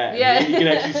see that. Yeah. And you can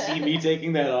actually see me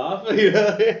taking that off. You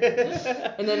know?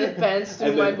 And then it pans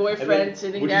to my boyfriend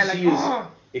sitting there like,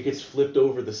 it gets flipped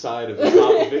over the side of the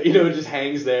top of it. You know, it just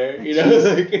hangs there. You know,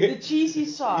 the cheesy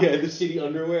sock. Yeah, the shitty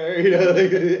underwear. You know,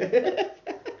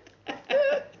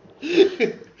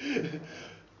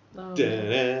 Then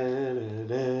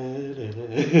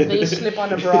you slip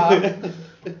on a bra.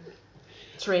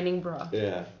 Training bra.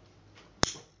 Yeah.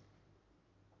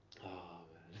 Oh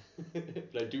man,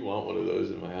 but I do want one of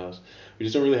those in my house. We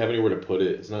just don't really have anywhere to put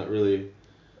it. It's not really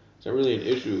an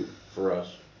issue for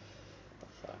us.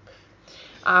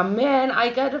 Ah man, I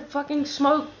gotta fucking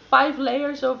smoke 5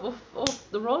 layers of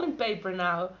the rolling paper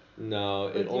now. No,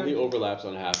 it only overlaps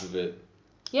on half of it.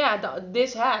 Yeah,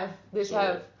 this half.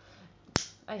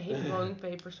 I hate rolling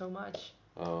paper so much.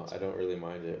 Oh, I don't really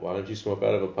mind it. Why don't you smoke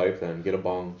out of a pipe then? Get a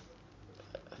bong.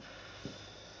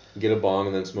 Get a bong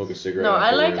and then smoke a cigarette. No,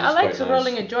 I like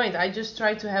rolling a joint. I just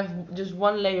try to have just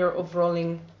 1 layer of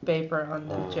rolling paper on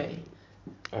the J.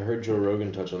 I heard Joe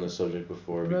Rogan touch on this subject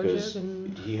before because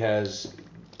he has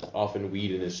often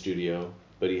weed in his studio,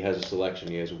 but he has a selection.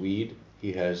 He has weed,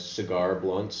 he has cigar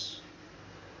blunts,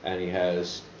 and he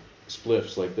has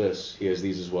spliffs like this. He has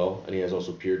these as well, and he has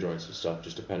also pure joints and stuff,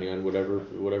 just depending on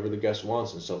whatever the guest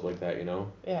wants and stuff like that, you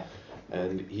know? Yeah.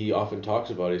 And he often talks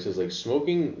about it. He says,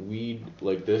 smoking weed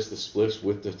like this, the spliffs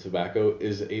with the tobacco,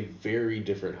 is a very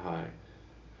different high.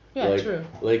 Yeah, true.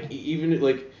 Even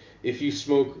if you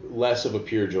smoke less of a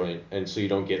pure joint, and so you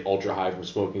don't get ultra high from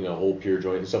smoking a whole pure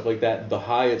joint and stuff like that, the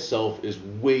high itself is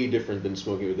way different than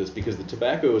smoking with this because the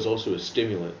tobacco is also a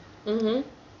stimulant. Mm-hmm.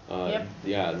 Yep.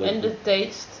 Yeah. And the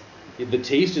taste. The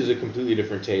taste is a completely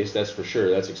different taste, that's for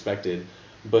sure. That's expected.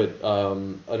 But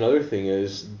another thing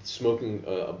is smoking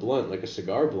a blunt, like a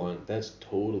cigar blunt, that's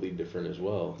totally different as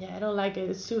well. Yeah, I don't like it.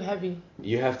 It's too heavy.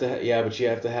 You have to, but you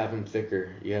have to have them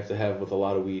thicker. You have to have with a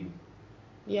lot of weed.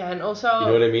 Yeah, and also. You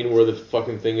know what I mean? Where the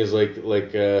fucking thing is like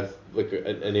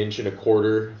an inch and a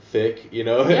quarter thick, you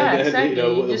know? Yeah, and, exactly.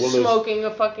 You're just smoking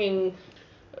a fucking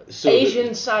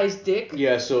Asian-sized dick.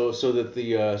 Yeah, so that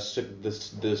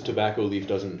this tobacco leaf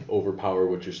doesn't overpower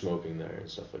what you're smoking there and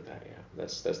stuff like that. Yeah,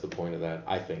 that's the point of that.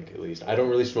 I think, at least. I don't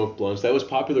really smoke blunts. That was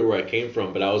popular where I came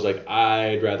from, but I was like,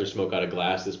 I'd rather smoke out of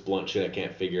glass. This blunt shit I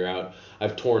can't figure out.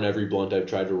 I've torn every blunt I've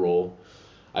tried to roll.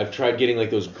 I've tried getting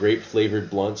those grape flavored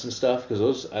blunts and stuff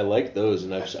because I like those,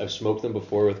 and I've smoked them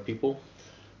before with people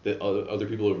that other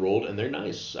people have rolled, and they're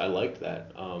nice. I liked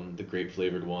that, the grape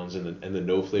flavored ones and the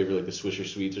no flavor, like the Swisher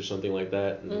Sweets or something like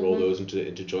that, and roll those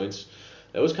into joints.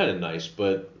 That was kind of nice,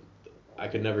 but I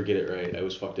could never get it right. I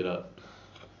always fucked it up.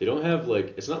 They don't have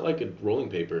it's not like a rolling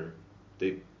paper.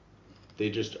 they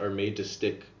just are made to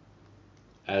stick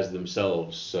as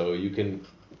themselves. So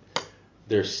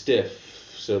they're stiff.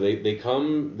 So they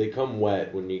come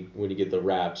wet when you get the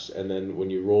wraps, and then when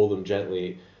you roll them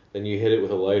gently, then you hit it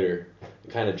with a lighter. It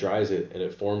kind of dries it, and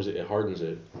it hardens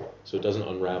it, so it doesn't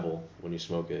unravel when you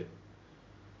smoke it.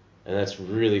 And that's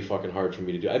really fucking hard for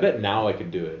me to do. I bet now I could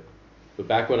do it, but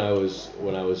back when I was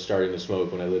starting to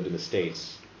smoke, when I lived in the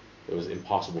States, it was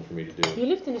impossible for me to do. You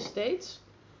lived in the States?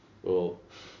 Well,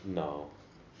 no,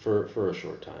 for a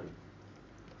short time.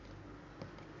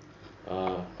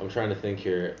 I'm trying to think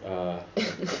here.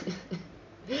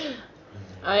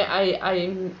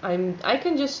 I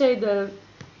can just say the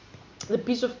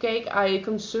piece of cake I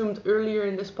consumed earlier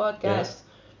in this podcast. Yeah.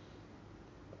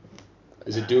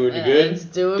 Is it doing you good? It's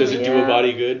doing Does me, it do a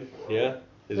body good? Yeah.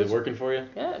 Is it working for you?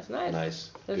 Yeah, it's nice.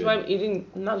 Nice. That's Good. why I'm eating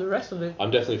now the rest of it.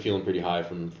 I'm definitely feeling pretty high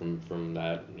from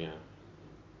that. Yeah,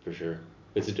 for sure.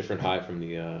 It's a different high from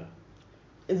the.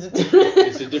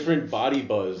 It's a different body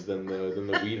buzz than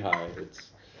the weed high.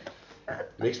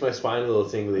 It makes my spine a little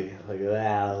tingly. Like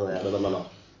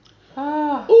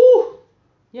Ah. Ooh.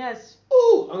 Yes.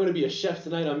 Ooh. I'm gonna be a chef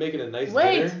tonight. I'm making a nice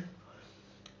dinner.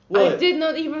 What? I did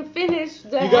not even finish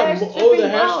the You hash got stripping the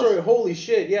hash balls. story. Holy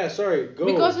shit! Yeah, sorry. Go.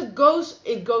 Because it goes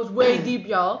way deep,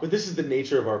 y'all. But this is the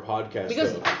nature of our podcast.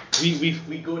 Because though.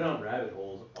 we go down rabbit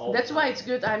holes. That's why it's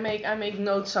good. I make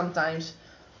notes sometimes.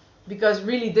 Because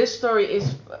really, this story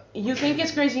is. You think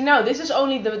it's crazy now? This is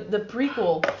only the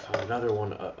prequel. I found another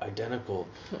one identical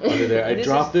under there. I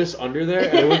dropped this under there,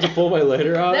 and I went to pull my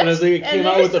lighter out, and I was like, it came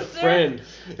out with a friend.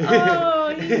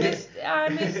 Oh, I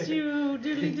missed you,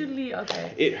 doodly doodly.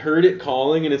 Okay. It heard it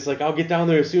calling, and it's like, I'll get down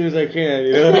there as soon as I can,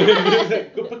 you know. It's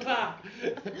like, go pa-clap.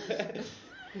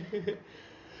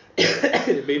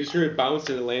 It made sure it bounced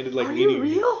and it landed like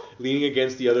leaning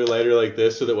against the other lighter like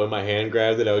this, so that when my hand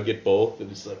grabbed it, I would get both. And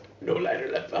it's like, no lighter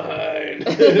left behind.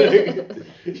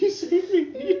 You saved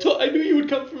me. I knew you would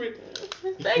come for me.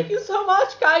 Thank you so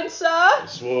much, kind sir. I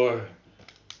swore.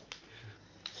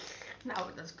 Now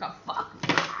let's go fuck.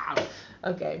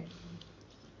 Okay.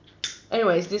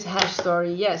 Anyways, this hash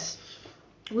story, yes.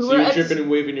 So you're tripping and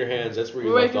waving your hands. That's where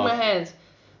you left off. Waving my hands.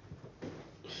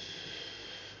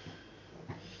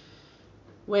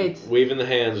 Wait. Waving the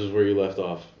hands is where you left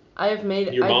off. I've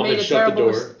made Your mom had a shut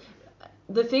terrible the door.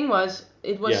 The thing was,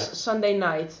 it was Sunday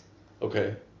night.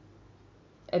 Okay.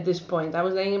 At this point, I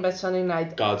was laying in bed Sunday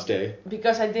night. God's day.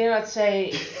 Because I did not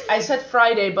say. I said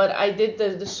Friday, but I did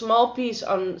the small piece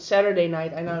on Saturday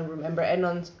night. I now remember, and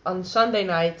on Sunday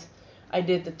night, I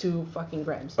did the 2 fucking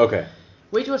grams. Okay.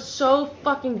 Which was so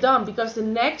fucking dumb because the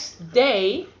next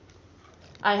day,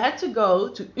 I had to go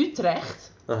to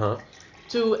Utrecht.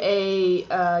 To a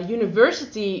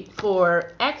university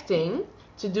for acting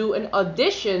to do an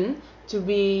audition to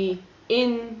be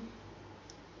in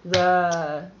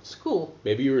the school.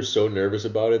 Maybe you were so nervous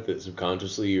about it that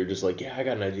subconsciously you're just like, yeah, I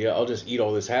got an idea. I'll just eat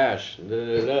all this hash.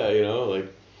 You know,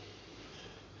 like.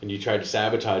 And you tried to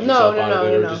sabotage yourself out of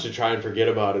it, or just to try and forget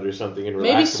about it or something and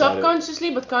relax. Maybe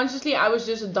subconsciously, but consciously, I was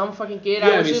just a dumb fucking kid.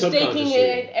 I was just taking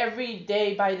it every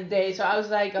day by the day. So I was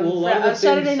like on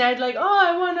Saturday night, like, oh,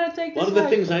 I want to take this. A lot of the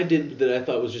things I did that I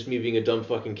thought was just me being a dumb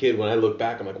fucking kid. When I look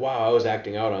back, I'm like, wow, I was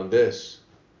acting out on this,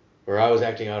 or I was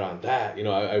acting out on that. You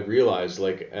know, I realized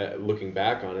like looking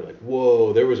back on it, like,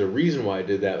 whoa, there was a reason why I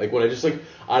did that. Like when I just like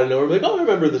out of nowhere, I'm like, oh, I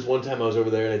remember this one time I was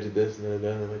over there and I did this, and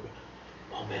then I'm like.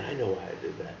 Oh man, I know why I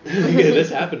did that. Yeah,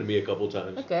 this happened to me a couple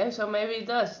times. Okay, so maybe it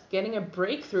does. Getting a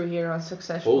breakthrough here on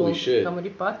Successful Comedy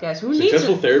Podcast. Who needs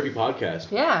Successful Therapy Podcast.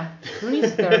 Yeah, who needs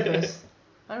a therapist?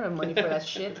 I don't have money for that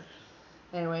shit.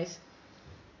 Anyways,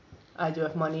 I do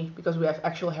have money because we have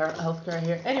actual healthcare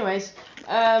here. Anyways,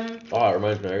 it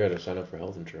reminds me, I gotta sign up for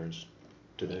health insurance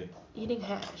today. Eating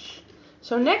hash.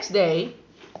 So next day,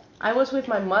 I was with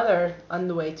my mother on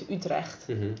the way to Utrecht.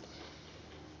 Mm-hmm.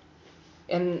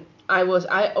 And I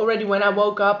already when I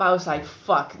woke up, I was like,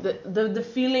 fuck, the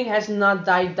feeling has not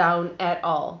died down at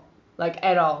all. Like,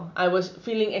 at all. I was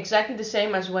feeling exactly the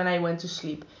same as when I went to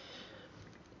sleep.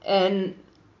 And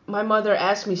my mother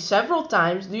asked me several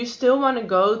times, do you still want to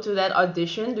go to that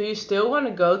audition? Do you still want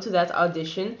to go to that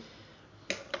audition?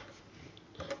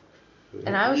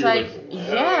 And I was like,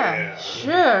 yeah,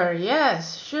 sure,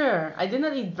 yes, sure. I did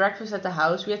not eat breakfast at the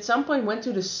house. We at some point went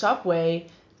to the Subway,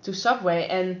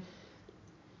 and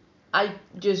I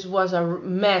just was a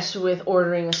mess with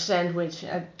ordering a sandwich.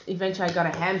 Eventually I got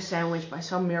a ham sandwich by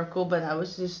some miracle, but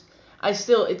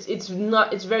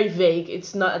it's very vague.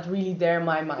 It's not really there in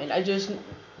my mind. I just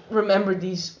remember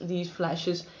these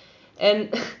flashes.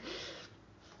 And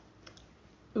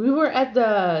we were at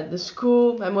the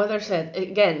school. My mother said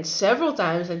again several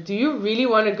times, like, do you really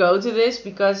want to go to this?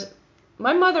 Because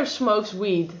my mother smokes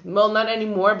weed. Well, not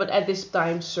anymore, but at this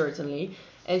time certainly.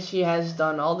 And she has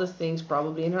done all the things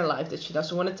probably in her life that she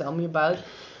doesn't want to tell me about.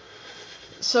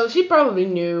 So she probably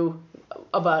knew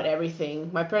about everything.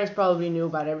 My parents probably knew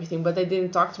about everything, but they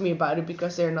didn't talk to me about it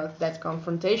because they're not that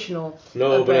confrontational. No,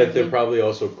 but apparently. they're probably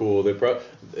also cool.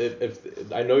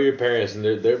 If I know your parents, and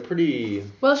they're pretty.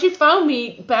 Well, she found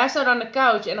me passed out on the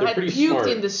couch, and I had pretty puked smart.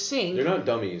 in the sink. They're not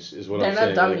dummies, is what They're I'm not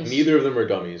saying. dummies. Like, neither of them are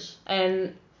dummies.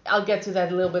 And I'll get to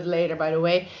that a little bit later, by the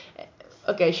way.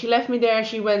 Okay, she left me there.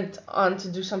 She went on to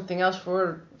do something else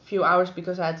for a few hours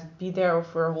because I had to be there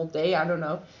for a whole day. I don't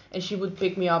know. And she would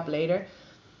pick me up later.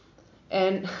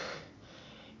 And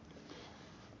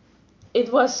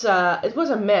it was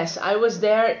a mess. I was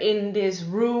there in this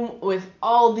room with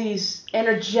all these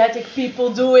energetic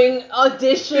people doing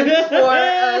audition for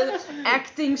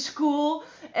acting school,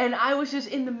 and I was just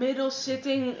in the middle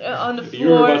sitting on the floor. You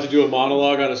were about to do a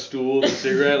monologue on a stool with a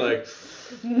cigarette, like.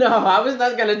 No, I was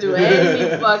not gonna do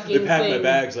any fucking thing. They packed my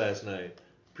bags last night,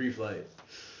 pre-flight,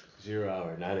 0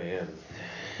 hour, 9 a.m.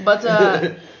 But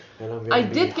I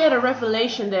did get a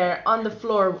revelation there on the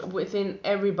floor within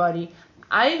everybody.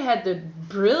 I had the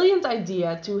brilliant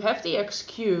idea to have the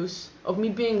excuse of me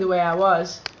being the way I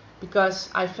was because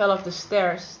I fell off the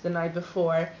stairs the night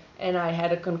before and I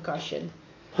had a concussion.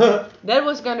 That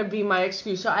was gonna be my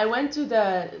excuse. So I went to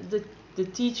the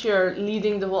teacher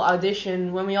leading the whole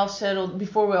audition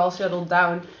before we all settled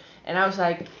down, and I was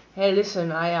like, hey,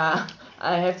 listen, I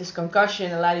have this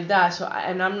concussion, la-di-da,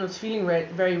 and I'm not feeling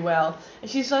very well.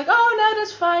 And she's like, oh no,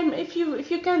 that's fine. If you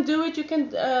can't do it,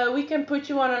 we can put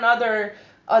you on another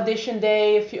audition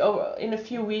day in a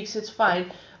few weeks. It's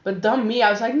fine. But dumb me,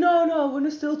 I was like, no, I want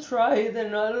to still try it,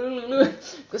 and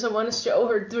because I want to show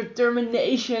her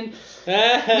determination,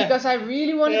 because I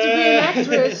really wanted to be an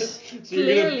actress. So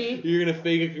clearly, you're gonna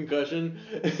fake a concussion.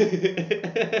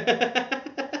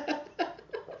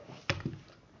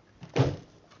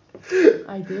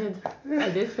 I did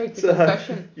fake the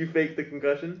concussion. You faked the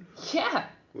concussion? Yeah.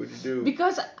 What'd you do?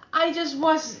 Because I just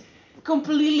was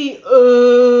completely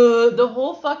the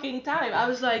whole fucking time. I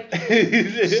was like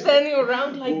standing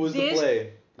around like this. What was the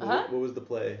play? Huh? What was the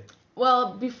play?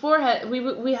 Well, beforehand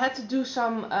we had to do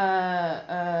some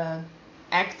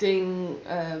acting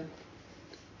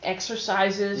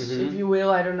exercises, if you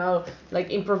will. I don't know, like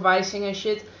improvising and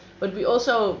shit. But we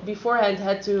also beforehand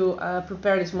had to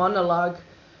prepare this monologue.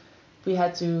 We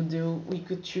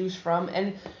could choose from,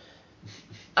 and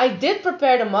I did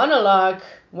prepare the monologue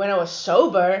when I was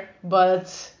sober,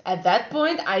 but at that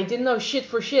point I didn't know shit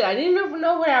for shit. I didn't even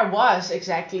know where I was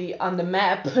exactly on the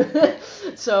map.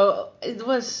 So it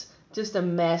was just a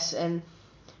mess, and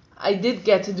I did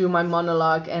get to do my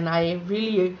monologue, and I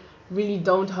really, really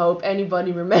don't hope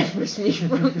anybody remembers me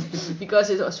from because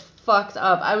it was fucked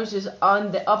up. I was just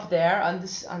up there on the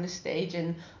stage,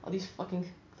 and all these fucking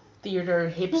theater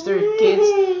hipster kids,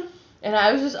 and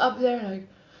I was just up there like,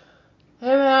 hey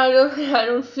man, I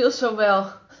don't feel so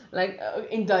well. Like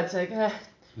in Dutch, like, ja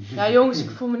jongens,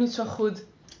 ik voel me niet zo goed.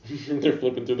 They're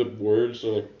flipping through the words,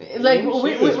 so like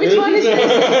which one is this?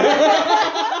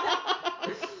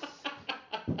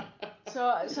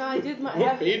 So I did my.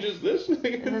 What page is this?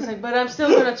 And I was like, but I'm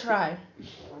still gonna try.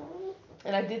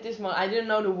 And I did this one. I didn't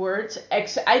know the words. I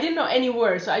didn't know any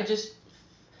words. So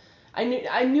I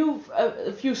knew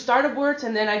a few startup words,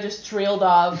 and then I just trailed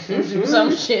off into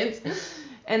some shit.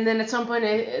 And then at some point,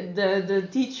 the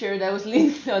teacher that was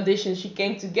leading the audition, she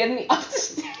came to get me up the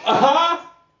stairs.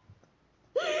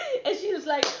 And she was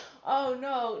like, oh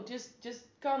no, just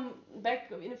come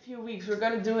back in a few weeks. We're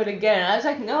gonna do it again. I was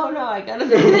like, no, I gotta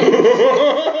do it.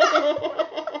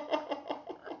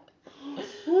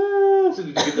 So did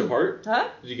you get the part? Huh?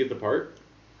 Did you get the part?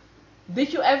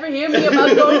 Did you ever hear me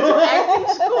about going to acting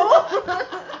school?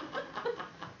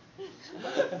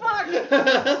 Fuck.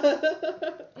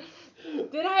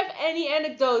 Did I have any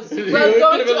anecdotes about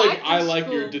going to acting I like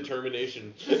school? your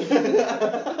determination.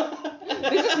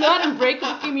 This is not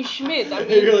Unbreakable Kimmy Schmidt. I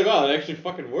mean, you're like, wow, it actually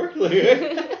fucking worked.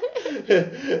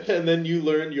 And then you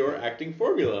learned your acting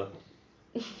formula.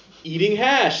 Eating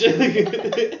hash.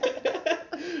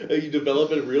 You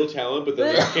develop a real talent, but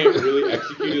then you can't really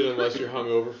execute it unless you're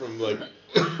hungover from like.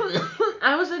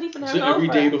 I wasn't even hungover. So every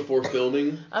day before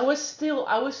filming. I was still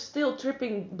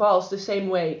tripping balls the same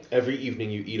way. Every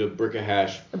evening you eat a brick of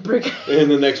hash. A brick.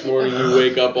 And the next morning you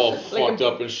wake up all fucked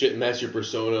up and shit, and that's your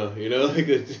persona, you know?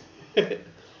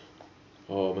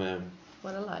 Oh man.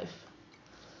 What a life.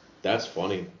 That's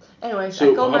funny. Anyways,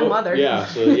 so I called my mother. Yeah,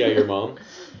 your mom.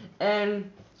 And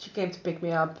she came to pick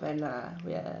me up, and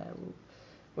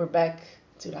we're back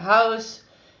to the house.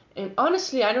 And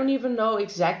honestly, I don't even know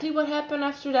exactly what happened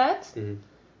after that. Mm-hmm.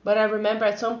 But I remember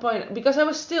at some point, because I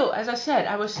was still, as I said,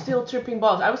 I was still tripping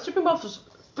balls. I was tripping balls for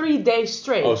 3 days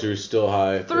straight. Oh, so you're still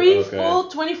high. Three full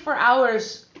 24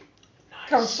 hours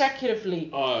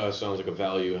consecutively. Oh, that sounds like a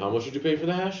value. How much did you pay for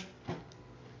the hash?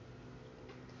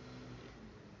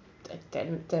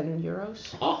 10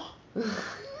 euros. Oh.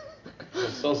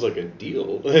 That sounds like a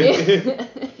deal. Yeah.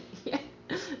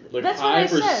 Like That's what high I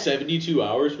for said. 72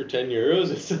 hours for 10 euros?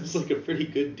 It sounds like a pretty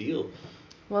good deal.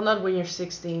 Well, not when you're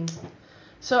 16.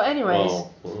 So anyways,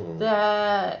 Well,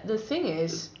 the thing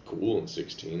is... Cool in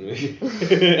 16.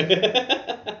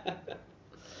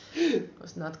 It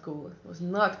was not cool. It was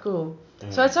not cool.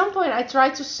 So at some point I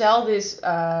tried to sell this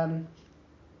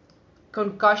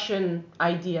concussion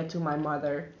idea to my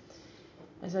mother.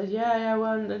 I said, yeah,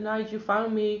 well, the night you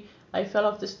found me, I fell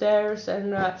off the stairs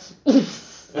and...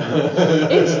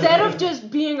 Instead of just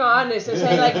being honest and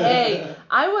saying like, hey,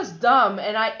 I was dumb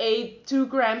and I ate 2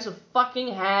 grams of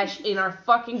fucking hash in our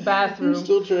fucking bathroom. You're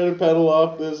still trying to pedal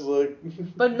off this, like...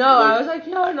 But no, I was like,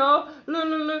 yeah, no.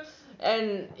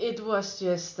 And it was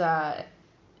just,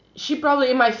 she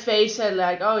probably in my face said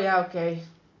like, oh yeah, okay.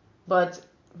 But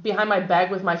behind my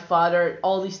back with my father,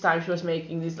 all these times she was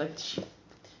making these like,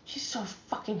 she's so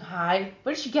fucking high.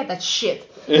 Where did she get that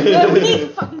shit? We need to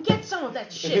fucking get some of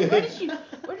that shit. Where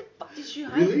the fuck did she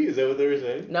hide? Really? Is that what they were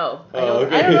saying? No,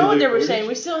 Okay. I don't know what they were saying.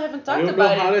 We still haven't talked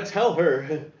about it. I don't know how to tell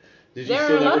her. Did you There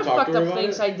still are a never lot of talk fucked to her up about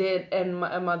things it? I did, and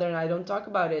my mother and I don't talk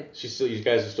about it. You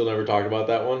guys have still never talked about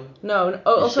that one? No,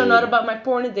 also should. not about my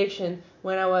porn addiction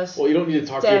when I was... Well, you don't need to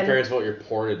talk to your parents about your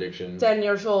porn addiction. 10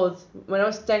 years old. When I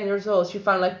was 10 years old, she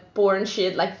found like porn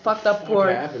shit, like fucked up porn.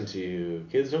 What happened to you?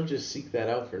 Kids don't just seek that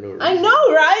out for no reason. I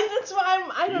know, right? That's why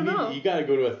I don't know. You gotta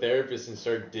go to a therapist and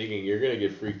start digging. You're gonna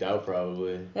get freaked out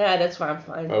probably. Yeah, that's why I'm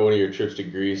fine. By one of your trips to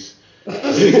Greece. I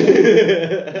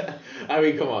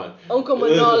mean, come on. Uncle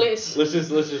Manolis. Let's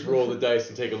just roll the dice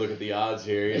and take a look at the odds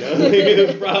here. You know, it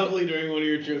was probably during one of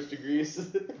your trips to Greece.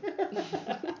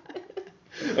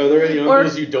 Are there any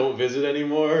uncles you don't visit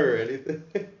anymore or anything?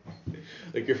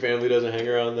 Like your family doesn't hang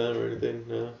around them or anything?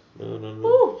 No.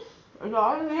 Ooh.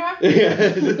 No, yeah.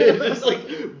 It's like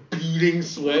beating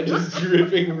sweat, just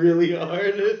dripping really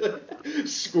hard, it's like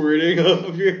squirting off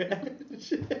of your head.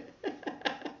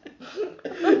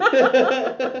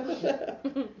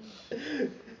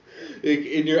 Like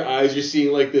in your eyes, you're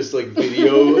seeing like this like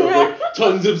video of like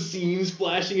tons of scenes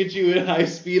flashing at you at high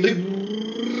speed, like,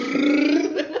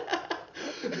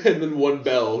 and then one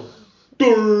bell, and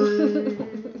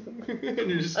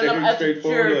you're just staring straight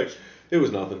forward, like it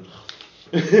was nothing.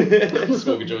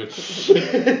 Smoke a joint.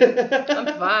 I'm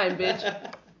fine, bitch.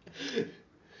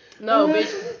 No,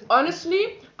 bitch.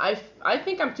 Honestly, I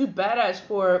think I'm too badass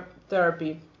for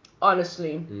therapy.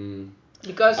 Honestly.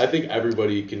 Because I think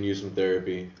everybody can use some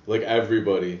therapy. Like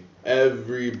everybody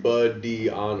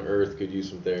on earth could use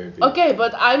some therapy. Okay,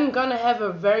 but I'm gonna have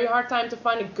a very hard time to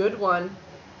find a good one.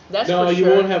 That's for sure. No, you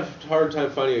won't have a hard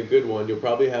time finding a good one. You'll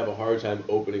probably have a hard time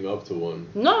opening up to one.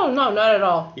 No, not at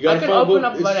all. You gotta I can open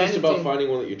up it's about just anything. about finding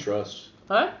one that you trust.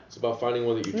 Huh? It's about finding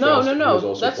one that you trust. No. Who is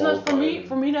also That's not for me. qualified.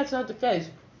 For me, that's not the case.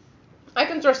 I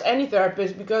can trust any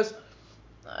therapist because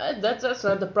that's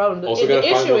not the problem. Also, gotta the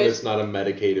find issue one is that's not a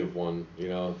medicated one. You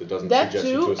know, that doesn't that suggest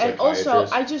too, you to a and psychiatrist.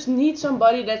 also I just need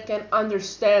somebody that can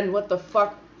understand what the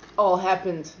fuck all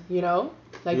happened. You know,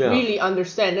 like really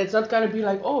understand. It's not gonna be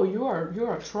like, oh, you're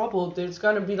troubled. It's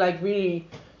gonna be like really,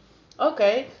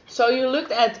 okay. So you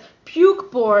looked at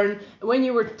puke porn when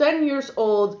you were 10 years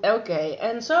old. Okay,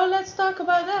 and so let's talk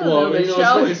about that a little bit,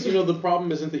 shall we? The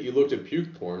problem isn't that you looked at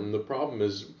puke porn. The problem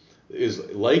is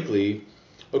likely.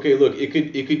 Okay, look, it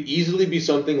could easily be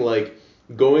something like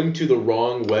going to the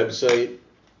wrong website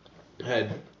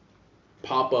had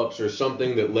pop-ups or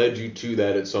something that led you to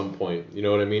that at some point. You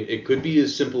know what I mean? It could be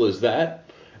as simple as that,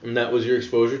 and that was your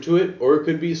exposure to it, or it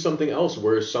could be something else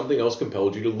where something else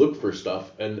compelled you to look for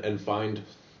stuff and find.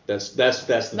 That's the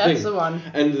thing. That's the one.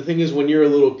 And the thing is, when you're a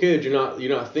little kid, you're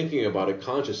not thinking about it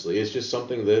consciously. It's just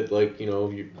something that, like, you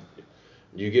know,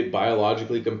 you get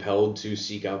biologically compelled to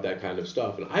seek out that kind of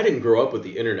stuff. And I didn't grow up with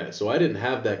the internet, so I didn't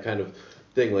have that kind of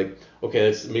thing. Like, okay,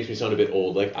 that makes me sound a bit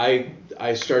old. Like,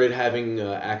 I started having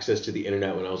access to the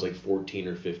internet when I was like 14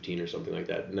 or 15 or something like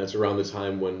that. And that's around the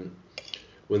time when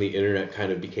the internet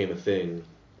kind of became a thing,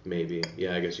 maybe.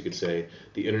 Yeah, I guess you could say.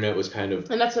 The internet was kind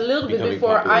of And that's a little bit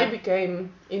before popular. I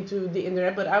became into the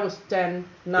internet, but I was 10,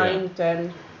 8.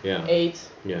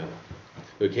 Yeah.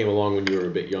 So it came along when you were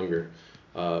a bit younger.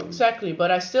 Exactly, but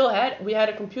we had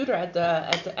a computer at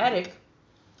the attic,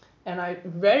 and I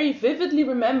very vividly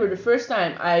remember the first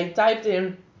time I typed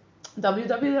in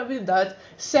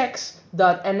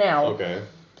www.sex.nl. Okay.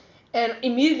 And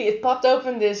immediately it popped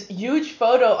open this huge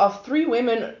photo of 3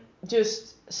 women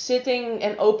just sitting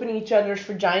and opening each other's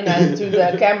vagina to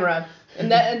the camera.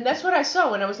 And that's what I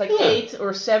saw when I was like 8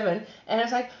 or 7. And I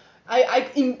was like, I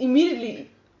immediately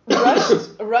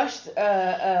rushed.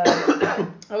 I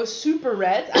was super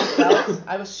red.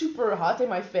 I was super hot in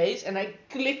my face, and I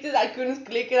clicked it. I couldn't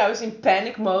click it. I was in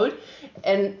panic mode,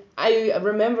 and I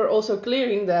remember also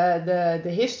clearing the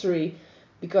history,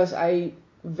 because I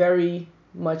very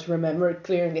much remember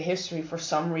clearing the history for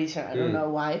some reason. I don't know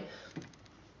why.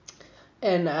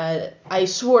 And I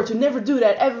swore to never do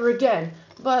that ever again.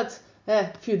 But a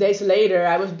few days later,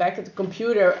 I was back at the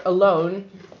computer alone,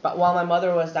 but while my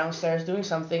mother was downstairs doing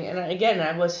something. And again,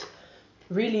 I was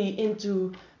really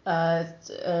into,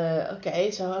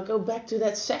 okay, so I'll go back to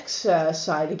that sex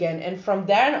side again. And from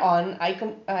then on,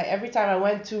 every time I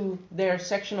went to their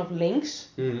section of links,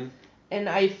 and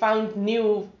I found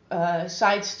new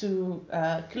sites to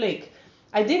click.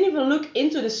 I didn't even look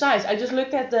into the sites. I just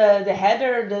looked at the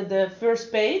header, the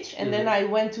first page, and then I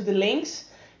went to the links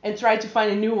and tried to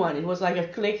find a new one. It was like a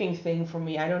clicking thing for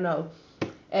me. I don't know.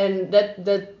 And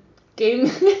that came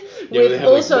with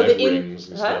also like web the rings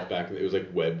and stuff back. It was like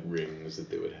web rings that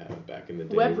they would have back in the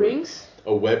day. Web rings?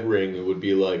 A web ring would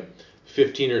be like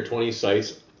 15 or 20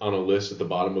 sites on a list at the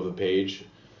bottom of the page.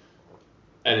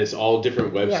 And it's all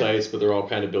different websites, but they're all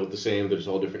kind of built the same. There's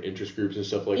all different interest groups and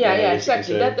stuff like that. Yeah,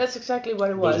 exactly. That's exactly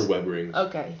what it was. Those are web rings.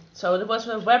 Okay, so it was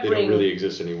a web ring. They don't really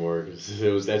exist anymore.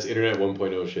 That's Internet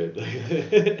 1.0 shit.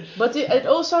 But it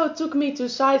also took me to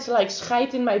sites like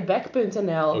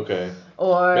scheitinmijbek.nl. Okay.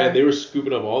 Or man, they were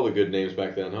scooping up all the good names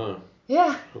back then, huh?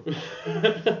 Yeah.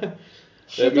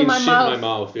 Shit in my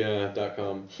mouth, yeah,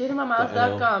 .com.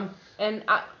 Shitinmymouth.com. And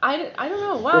I don't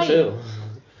know why. For sale.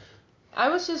 I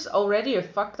was just already a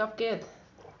fucked up kid.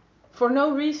 For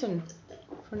no reason.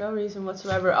 For no reason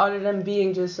whatsoever, other than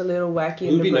being just a little wacky.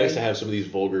 It would be nice to have some of these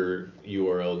vulgar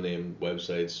URL named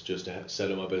websites just to set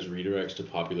them up as redirects to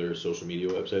popular social media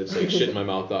websites. Like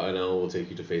shitinmymouth.nl will take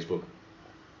you to Facebook.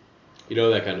 You know,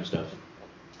 that kind of stuff.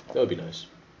 That would be nice.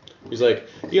 He's like,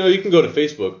 you can go to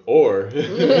Facebook or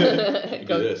you do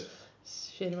this.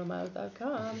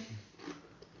 Shitinmymouth.com.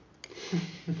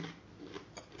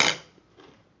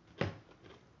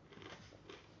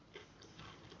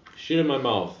 Shit in my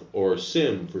mouth, or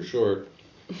SIM for short.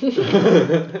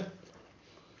 Get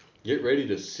ready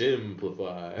to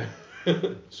simplify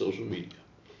social media.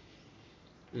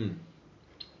 I'm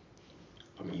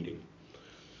eating.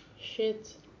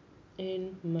 Shit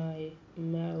in my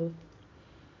mouth.com.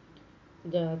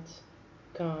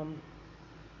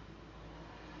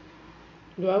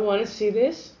 Do I want to see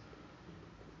this?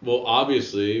 Well,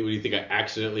 obviously, what do you think? I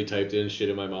accidentally typed in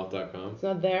shitinmymouth.com? It's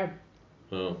not there.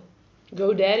 Oh.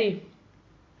 GoDaddy.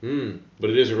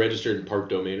 But it is a registered and park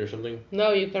domain or something?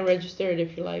 No, you can register it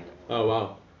if you like. Oh,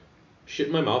 wow.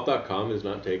 Shitinmymouth.com is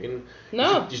not taken?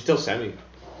 No. You should tell Sammy.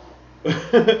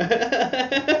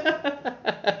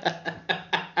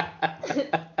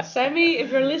 Sammy, if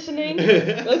you're listening,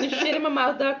 go to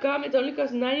shitinmymouth.com. It only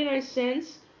costs 99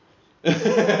 cents.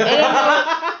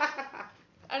 I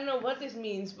don't know what this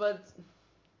means, but...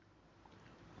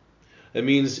 It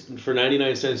means for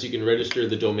 99 cents you can register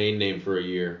the domain name for a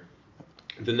year.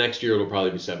 The next year it'll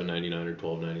probably be $7.99 or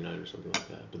 $12.99 or something like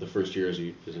that. But the first year is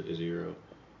a euro.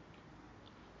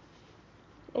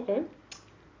 Okay.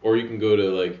 Or you can go to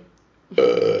like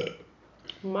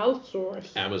Mouth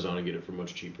Source. Amazon and get it for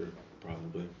much cheaper,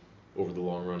 probably, over the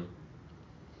long run.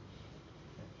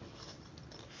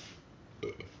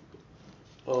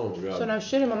 Oh my god. So now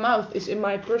Shit in My Mouth is in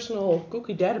my personal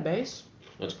cookie database.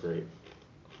 That's great.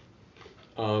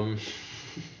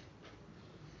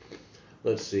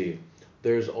 Let's see.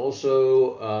 There's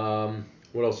also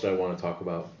what else did I want to talk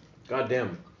about? God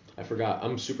damn, I forgot.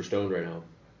 I'm super stoned right now.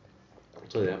 I'll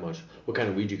tell you that much. What kind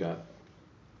of weed you got?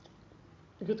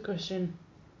 Good question.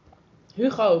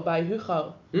 Hugo by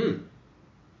Hugo.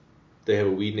 They have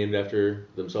a weed named after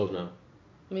themselves now.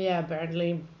 Yeah,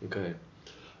 apparently. Okay.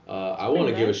 I want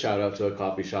to give a shout out to a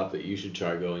coffee shop that you should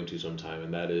try going to sometime,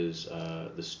 and that is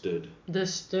the Stud. The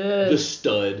Stud. The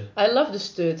Stud. I love the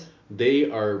Stud. They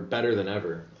are better than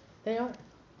ever. They are.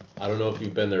 I don't know if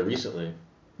you've been there recently.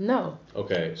 No.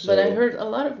 Okay, so. But I heard a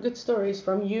lot of good stories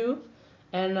from you,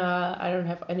 and I don't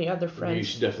have any other friends. You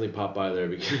should definitely pop by there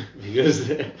because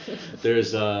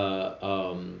there's a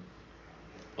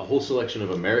whole selection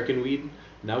of American weed,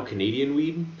 now Canadian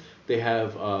weed. They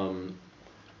have,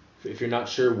 if you're not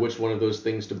sure which one of those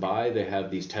things to buy, they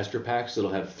have these tester packs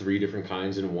that'll have 3 different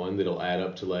kinds in one that'll add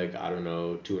up to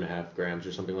 2.5 grams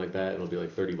or something like that, and it'll be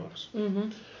like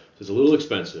 $30. it's a little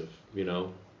expensive,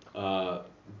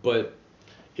 but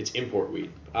it's import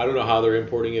weed. I don't know how they're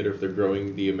importing it, or if they're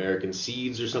growing the American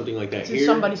seeds or something like that It's here. in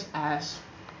somebody's ass.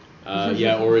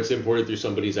 Or it's imported through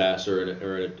somebody's ass or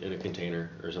in a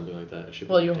container or something like that.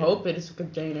 Well, you hope it is a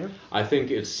container. I think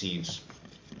it's seeds.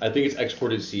 I think it's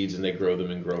exported seeds and they grow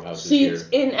them in grow houses seeds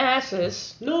here. in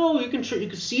asses. No,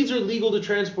 seeds are legal to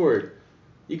transport.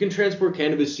 You can transport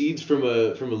cannabis seeds from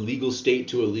a legal state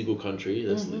to a legal country.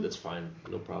 That's fine,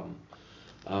 no problem.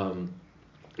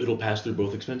 It'll pass through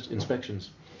both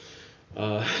inspections.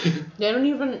 They don't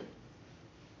even.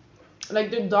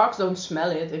 Like, the dogs don't smell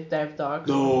it if they have dogs.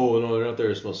 No, they're not there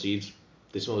to smell seeds.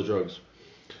 They smell the drugs.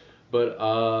 But,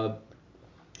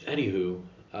 anywho,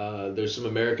 there's some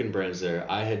American brands there.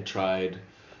 I had tried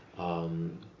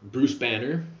Bruce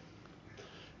Banner,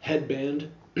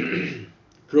 Headband,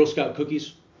 Girl Scout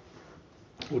cookies,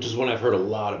 which is one I've heard a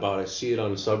lot about. I see it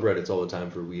on subreddits all the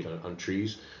time for weed on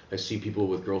trees. I see people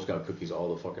with Girl Scout cookies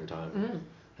all the fucking time.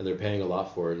 And they're paying a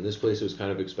lot for it. In this place, it was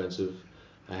kind of expensive.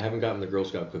 I haven't gotten the Girl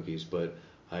Scout cookies, but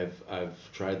I've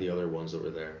tried the other ones that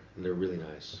were there, and they're really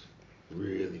nice,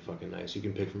 really fucking nice. You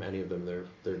can pick from any of them.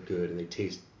 They're good, and they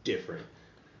taste different.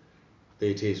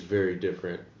 They taste very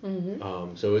different.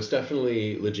 So it's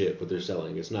definitely legit what they're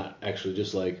selling. It's not actually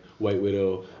just like White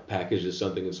Widow packaged as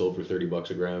something and sold for $30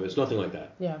 a gram. It's nothing like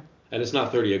that. Yeah. And it's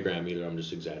not 30 a gram either. I'm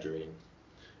just exaggerating.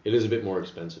 It is a bit more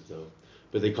expensive though,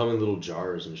 but they come in little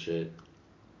jars and shit.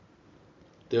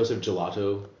 They also have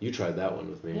gelato. You tried that one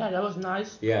with me. Yeah, that was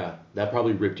nice. Yeah, that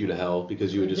probably ripped you to hell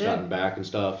because you had just gotten back and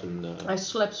stuff. And I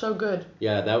slept so good.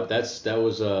 Yeah, that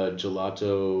was gelato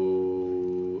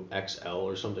XL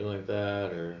or something like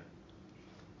that, or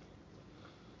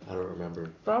I don't remember.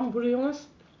 From Broeder Jongens?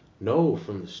 No,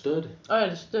 from the Stud. Oh yeah,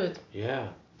 the Stud. Yeah.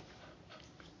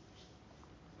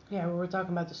 Yeah, we were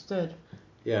talking about the Stud.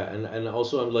 Yeah, and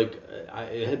also I'm like,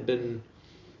 it had been,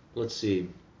 let's see,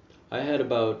 I had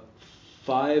about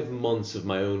 5 months of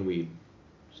my own weed.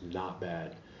 It's not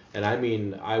bad. And I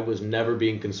mean, I was never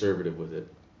being conservative with it,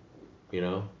 And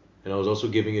I was also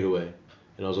giving it away.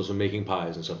 And I was also making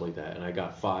pies and stuff like that. And I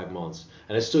got 5 months.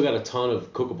 And I still got a ton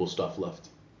of cookable stuff left.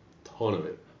 Ton of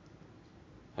it.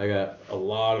 I got a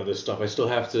lot of this stuff. I still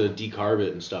have to decarb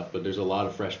it and stuff, but there's a lot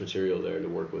of fresh material there to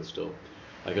work with still.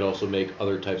 I could also make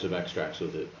other types of extracts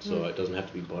with it. So it doesn't have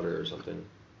to be butter or something.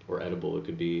 Or edible. It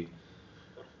could be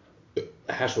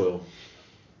hash oil.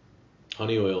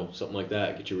 Honey oil, something like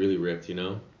that, get you really ripped,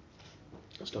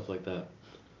 Stuff like that.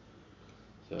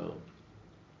 So,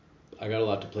 I got a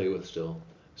lot to play with still.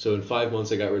 So in 5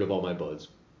 months, I got rid of all my buds.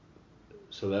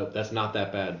 So that's not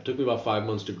that bad. It took me about 5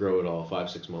 months to grow it all,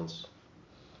 5-6 months.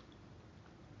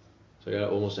 So I got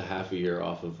almost a half a year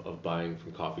off of buying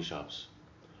from coffee shops.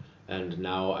 And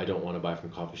now I don't want to buy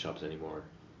from coffee shops anymore.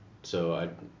 So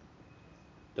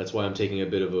that's why I'm taking a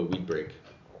bit of a weed break.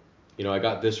 I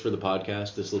got this for the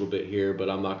podcast, this little bit here, but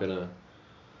I'm not gonna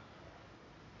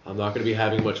be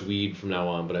having much weed from now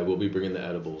on. But I will be bringing the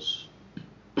edibles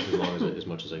as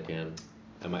much as I can,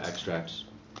 and my extracts.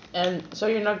 And so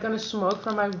you're not gonna smoke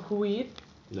from my weed?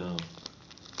 No.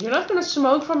 You're not gonna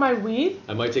smoke from my weed?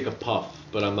 I might take a puff,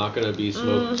 but I'm not gonna be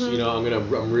smoked.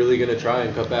 I'm really gonna try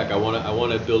and cut back. I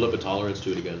wanna build up a tolerance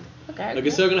to it again. Okay. Like I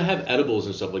said, I'm gonna have edibles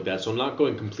and stuff like that, so I'm not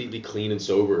going completely clean and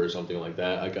sober or something like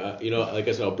that. Like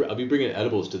I said, I'll be bringing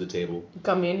edibles to the table.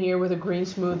 Come in here with a green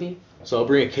smoothie. So I'll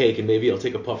bring a cake and maybe I'll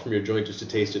take a puff from your joint just to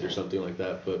taste it or something like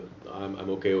that. But I'm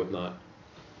okay with not.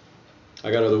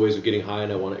 I got other ways of getting high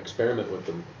and I want to experiment with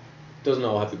them. It doesn't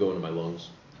all have to go into my lungs.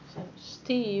 So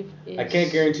Steve is... I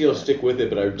can't guarantee I'll stick with it,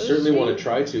 but I certainly want to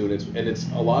try to. And it's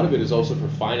a lot of it is also for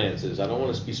finances. I don't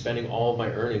want to be spending all of my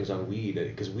earnings on weed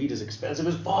because weed is expensive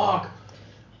as fuck.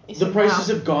 The prices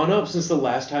have gone up since the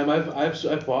last time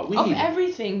I've bought weed. Of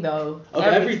everything though. Of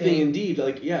everything indeed.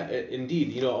 Like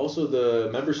indeed. Also the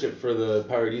membership for the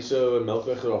Paradiso and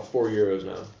Melkweg are all €4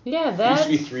 now. Yeah, that.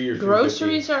 It used to be $3 or $3.50.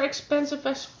 Groceries are expensive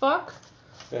as fuck.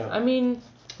 Yeah. I mean,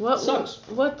 what sucks?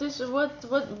 Where's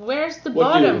the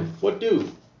bottom? What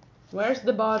do? Where's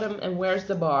the bottom and where's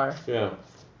the bar? Yeah.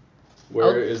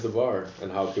 Where is the bar and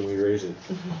how can we raise it?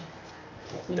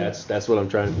 That's what I'm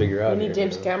trying to figure out. We need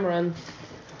James Cameron.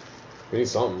 We need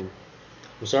something.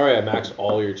 I'm sorry I maxed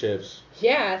all your chips.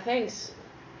 Yeah, thanks.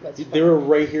 They were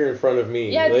right here in front of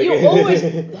me. Yeah, you always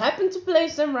happen to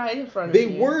place them right in front of you.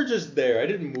 They were just there. I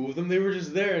didn't move them. They were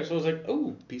just there. So I was like,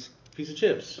 oh, piece of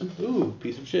chips. Ooh,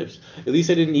 piece of chips. At least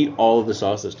I didn't eat all of the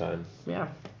sauce this time. Yeah.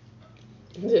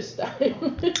 This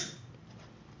time.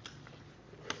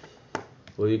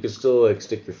 Well, you could still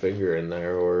stick your finger in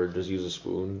there or just use a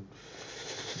spoon.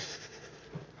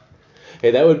 Hey,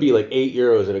 that would be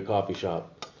 €8 at a coffee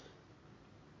shop.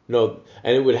 No,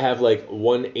 and it would have like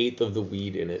 1/8 of the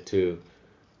weed in it too.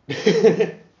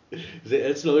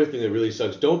 That's another thing that really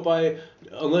sucks. Don't buy,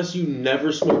 unless you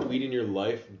never smoked weed in your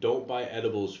life, don't buy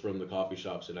edibles from the coffee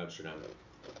shops in Amsterdam.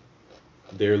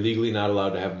 They're legally not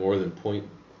allowed to have more than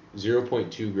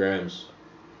 0.2 grams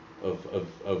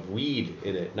of weed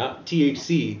in it. Not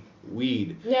THC,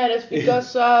 weed. Yeah, that's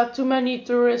because too many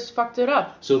tourists fucked it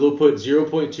up. So they'll put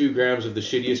 0.2 grams of the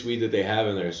shittiest weed that they have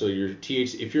in there. So your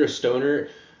THC, if you're a stoner,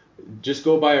 just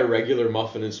go buy a regular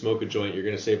muffin and smoke a joint. You're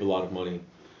going to save a lot of money.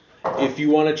 If you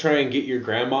want to try and get your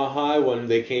grandma high when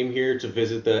they came here to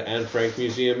visit the Anne Frank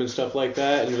Museum and stuff like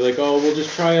that, and you're like, oh, we'll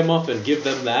just try a muffin, give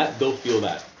them that, they'll feel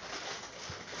that.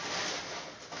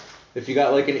 If you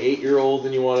got like an 8-year-old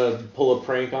and you want to pull a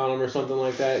prank on him or something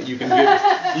like that, you can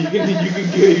give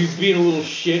he's being a little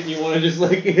shit and you want to just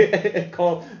like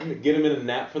get him in a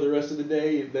nap for the rest of the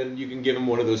day, then you can give him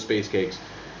one of those space cakes.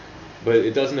 But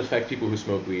it doesn't affect people who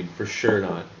smoke weed, for sure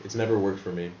not. It's never worked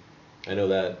for me. I know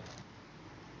that.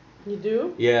 You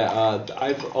do? Yeah,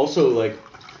 I've also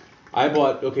I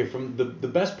bought, from the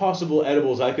best possible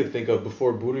edibles I could think of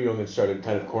before Burjong started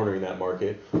kind of cornering that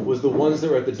market was the ones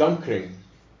that were at the Dampkring.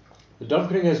 The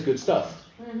Dampkring has good stuff.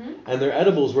 Mm-hmm. And their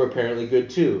edibles were apparently good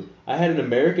too. I had an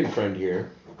American friend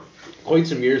here quite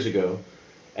some years ago,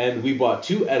 and we bought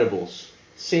 2 edibles.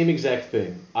 Same exact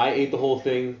thing. I ate the whole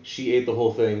thing. She ate the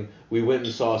whole thing. We went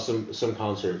and saw some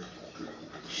concert.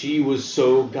 She was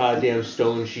so goddamn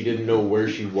stoned she didn't know where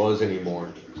she was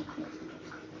anymore.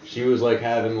 She was like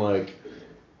having like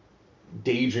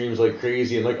daydreams like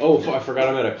crazy and like, oh, I forgot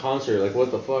I'm at a concert. Like,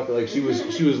 what the fuck? Like, she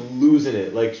was losing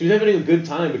it. Like, she was having a good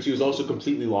time, but she was also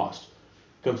completely lost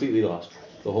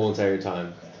the whole entire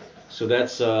time. So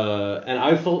that's and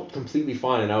I felt completely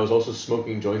fine, and I was also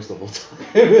smoking joints the whole time.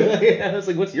 I was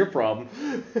like, what's your problem?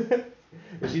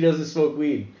 And she doesn't smoke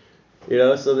weed. You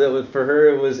know, so that was, for her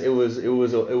it was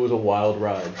a wild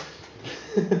ride.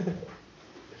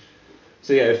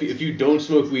 So yeah, if you don't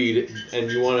smoke weed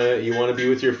and you wanna be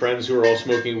with your friends who are all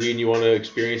smoking weed and you wanna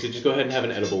experience it, just go ahead and have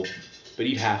an edible, but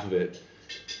eat half of it.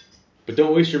 But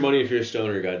don't waste your money if you're a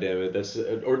stoner, goddammit. That's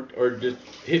or just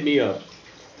hit me up.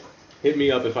 Hit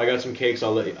me up if I got some cakes.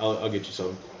 I'll get you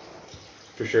some.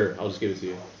 For sure, I'll just give it to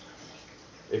you.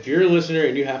 If you're a listener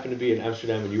and you happen to be in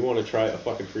Amsterdam and you want to try a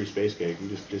fucking free space cake, you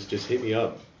just hit me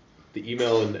up. The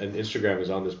email and Instagram is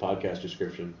on this podcast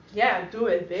description. Yeah, do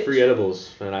it, bitch. Free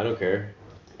edibles, and I don't care.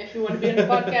 If you want to be on the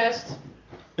podcast.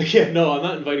 Yeah, no, I'm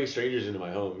not inviting strangers into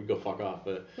my home. You go fuck off.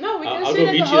 But no, we can sit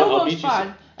at the hobo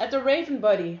spot at the Raven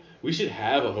Buddy. We should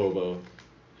have a hobo.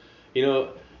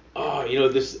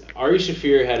 This Ari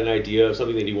Shaffir had an idea of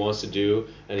something that he wants to do,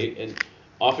 and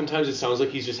oftentimes it sounds like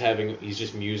he's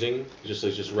just musing,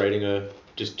 just writing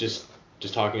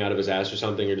just talking out of his ass or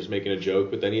something, or just making a joke,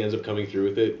 but then he ends up coming through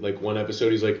with it. Like one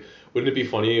episode, he's like, wouldn't it be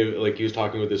funny if, like, he was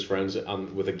talking with his friends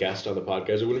with a guest on the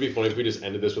podcast, wouldn't it be funny if we just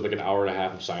ended this with like an hour and a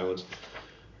half of silence?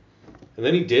 And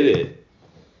then he did it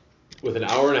with an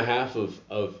hour and a half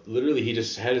of literally, he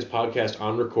just had his podcast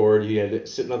on record. He had it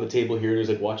sitting on the table here, and he was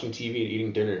like watching TV and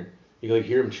eating dinner. You could like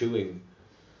hear him chewing.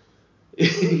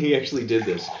 He actually did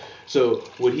this. So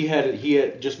what he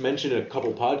had just mentioned a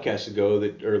couple podcasts ago,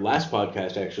 or last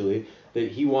podcast actually, that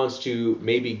he wants to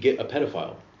maybe get a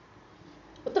pedophile.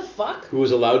 What the fuck? Who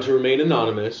is allowed to remain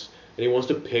anonymous, and he wants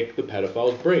to pick the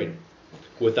pedophile's brain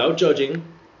without judging.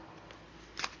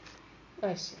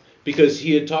 I see. Because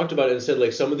he had talked about it and said,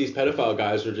 like, some of these pedophile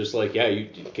guys were just like, yeah,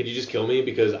 could you just kill me,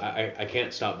 because I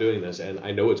can't stop doing this, and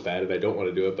I know it's bad and I don't want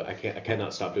to do it, but I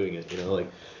cannot stop doing it,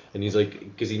 like. And he's like,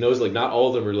 because he knows, like, not all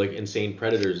of them are like insane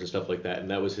predators and stuff like that,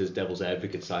 and that was his devil's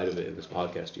advocate side of it in this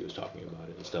podcast. He was talking about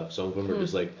it and stuff. Some of them are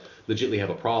just like legitimately have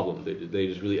a problem. They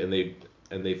just really, and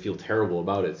they feel terrible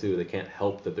about it too. They can't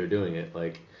help that they're doing it.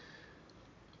 Like,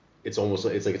 it's almost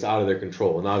like it's out of their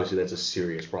control, and obviously that's a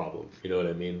serious problem. You know what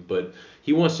I mean? But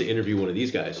he wants to interview one of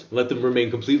these guys, let them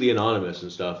remain completely anonymous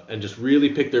and stuff, and just really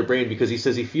pick their brain, because he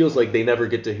says he feels like they never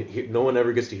get to no one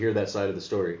ever gets to hear that side of the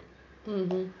story.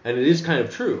 Mm-hmm. And it is kind of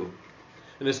true,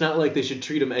 and it's not like they should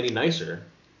treat him any nicer,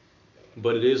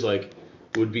 but it is like,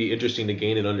 would be interesting to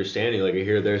gain an understanding, like, I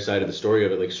hear their side of the story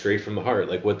of it, like, straight from the heart,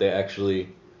 like what they actually,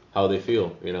 how they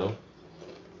feel,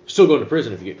 Still going to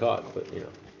prison if you get caught, but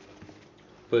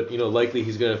But, likely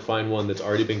he's going to find one that's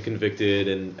already been convicted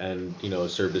and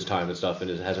served his time and stuff, and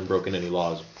hasn't broken any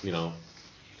laws,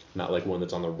 Not like one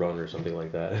that's on the run or something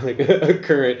like that. Like a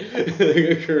current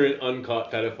uncaught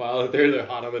pedophile out there, they're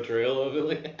hot on the trail of it.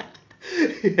 Like,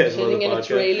 sitting in a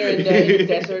trailer in the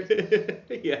desert.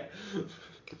 Yeah.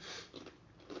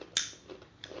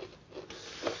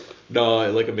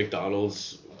 No, like a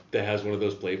McDonald's that has one of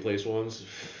those play place ones.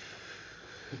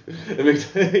 It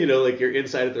makes like you're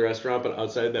inside at the restaurant, but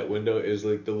outside that window is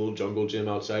like the little jungle gym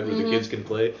outside where the kids can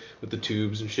play with the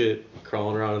tubes and shit,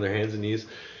 crawling around on their hands and knees.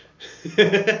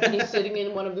 And he's sitting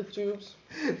in one of the tubes.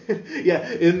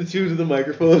 Yeah, in the tubes of the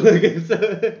microphone.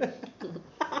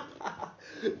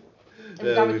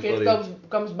 Every time a kid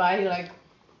comes by, he like.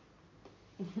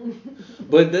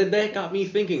 But that got me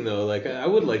thinking though. Like I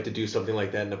would like to do something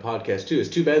like that in a podcast too. It's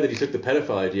too bad that he took the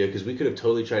pedophile idea because we could have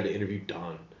totally tried to interview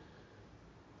Don.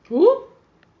 Who?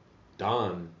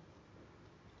 Don.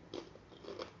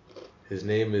 His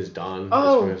name is Don.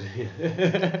 Oh.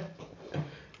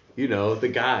 You know, the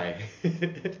guy.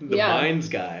 The Mines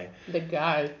guy. The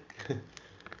guy.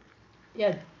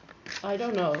 Yeah, I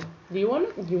don't know. Do you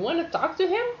want to talk to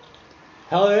him?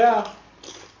 Hell yeah.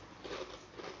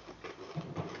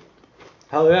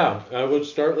 Hell yeah. I would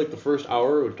start like the first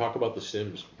hour, would talk about The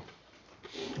Sims.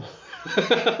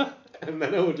 And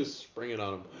then I would just spring it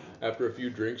on him after a few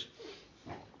drinks.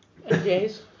 And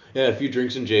Jay's? Yeah, a few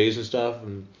drinks and Jay's and stuff.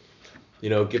 And,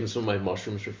 give him some of my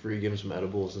mushrooms for free, give him some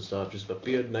edibles and stuff. Just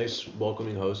be a nice,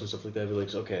 welcoming host and stuff like that. Be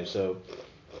like, okay, so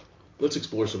let's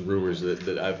explore some rumors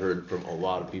that I've heard from a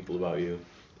lot of people about you.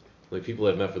 Like people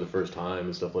I've met for the first time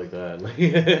and stuff like that.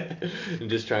 And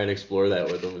just try and explore that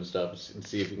with them and stuff and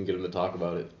see if we can get them to talk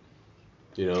about it.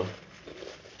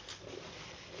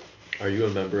 Are you a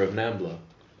member of NAMBLA?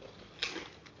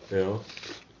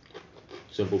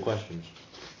 Simple questions.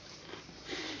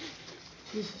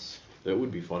 Jesus. That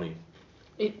would be funny.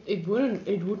 It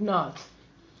would not.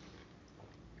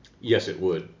 Yes, it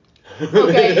would.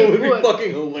 Okay, it would be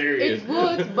fucking hilarious. It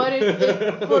would, but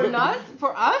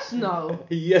for us, no.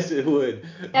 Yes, it would.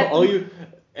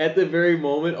 At the very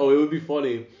moment, it would be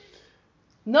funny.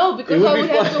 No, because I would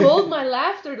have to hold my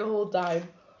laughter the whole time.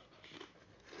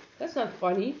 That's not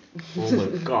funny. Oh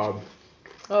my god.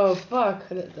 Oh fuck,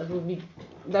 that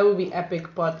would be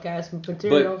epic podcast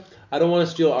material. But I don't want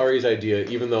to steal Ari's idea,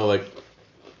 even though like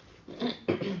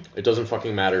it doesn't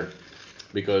fucking matter,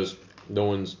 because no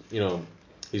one's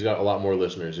he's got a lot more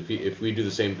listeners. If we do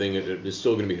the same thing, it's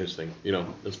still gonna be his thing.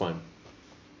 That's fine.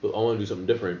 But I want to do something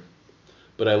different.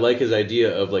 But I like his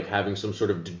idea of like having some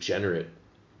sort of degenerate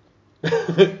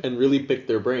and really pick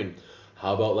their brain.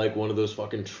 How about like one of those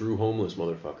fucking true homeless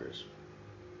motherfuckers?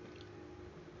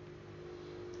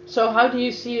 So how do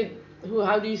you see it?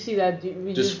 How do you see that?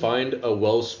 We just find a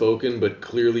well-spoken but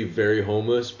clearly very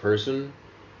homeless person.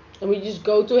 And we just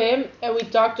go to him and we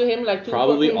talk to him like.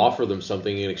 Probably offer them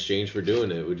something in exchange for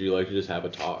doing it. Would you like to just have a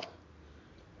talk?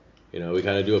 We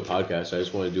kind of do a podcast. I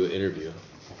just want to do an interview.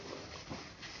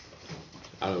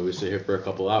 I don't know. We sit here for a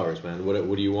couple hours, man.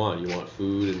 What do you want? You want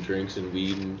food and drinks and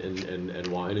weed and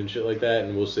wine and shit like that?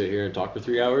 And we'll sit here and talk for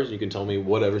 3 hours. You can tell me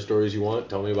whatever stories you want.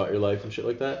 Tell me about your life and shit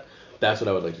like that. That's what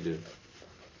I would like to do.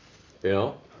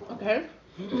 Okay.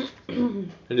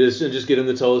 And just get him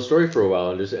to tell the story for a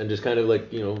while and just kind of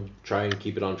like try and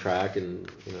keep it on track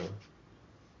and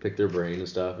pick their brain and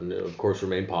stuff and of course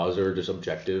remain positive or just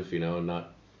objective and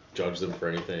not judge them for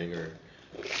anything or.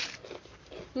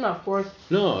 No, of course.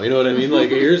 No, you know what I mean. Like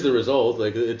here's the result.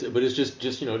 Like but it's just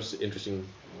just interesting.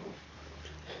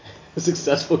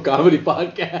 Successful comedy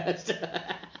podcast.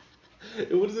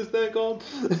 What is this thing called?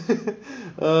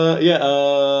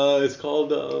 It's called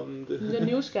the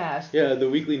newscast. Yeah, the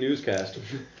weekly newscast.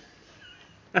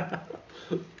 De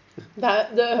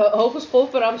Hogeschool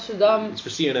voor Amsterdam. It's for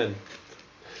CNN.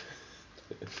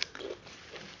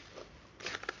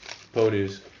 Phone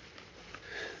news.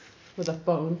 With a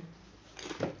phone.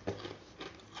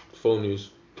 Phone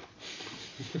news.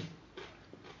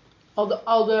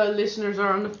 All the listeners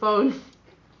are on the phone.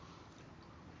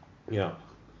 Yeah.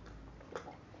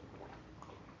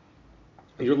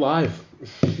 You're live.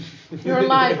 You're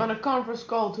live on a conference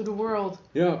call to the world.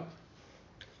 Yeah.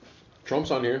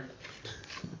 Trump's on here.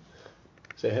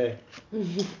 Say hey.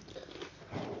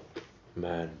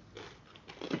 Man.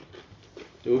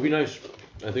 It would be nice.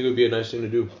 I think it would be a nice thing to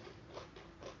do.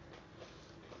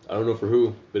 I don't know for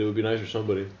who, but it would be nice for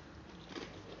somebody.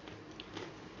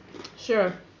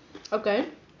 Sure. Okay.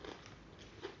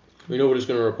 You know what it's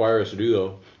going to require us to do,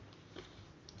 though?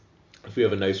 If we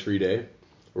have a nice free day,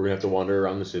 we're going to have to wander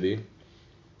around the city,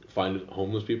 find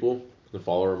homeless people, and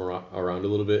follow them around a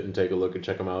little bit and take a look and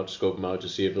check them out, scope them out to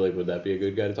see if, like, would that be a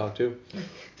good guy to talk to?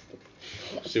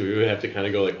 So we would have to kind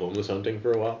of go, like, homeless hunting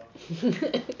for a while.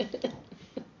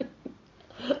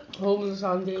 Homeless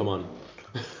hunting. Come on.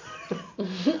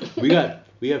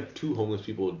 We have 2 homeless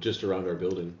people just around our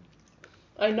building.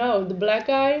 I know. The black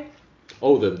guy.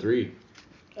 Oh, then 3.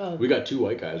 Oh. We got 2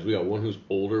 white guys. We got one who's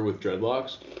older with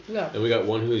dreadlocks. Yeah. And we got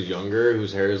one who's younger,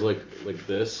 whose hair is like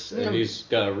this, and he's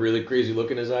got a really crazy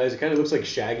look in his eyes. It kind of looks like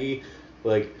Shaggy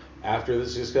like after the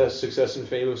success and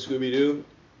fame of Scooby-Doo,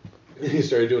 he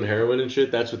started doing heroin and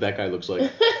shit. That's what that guy looks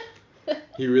like.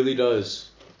 He really does.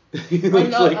 He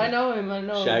looks I know him.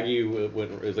 Shaggy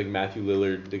is like Matthew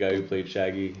Lillard, the guy who played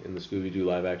Shaggy in the Scooby-Doo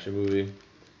live action movie.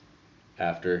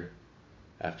 After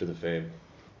the fame.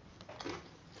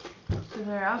 So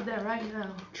they're out there right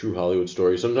now. True Hollywood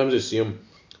story. Sometimes I see him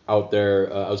out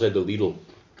there outside the Lidl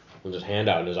with his hand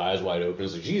out and his eyes wide open.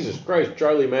 It's like, Jesus Christ,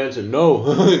 Charlie Manson, no.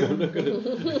 I'm not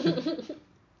gonna.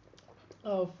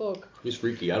 Oh, fuck. He's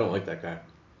freaky. I don't like that guy.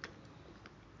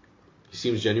 He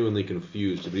seems genuinely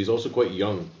confused, but he's also quite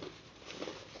young.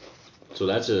 So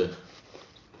that's a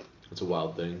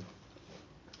wild thing.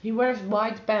 He wears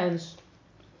wide pants.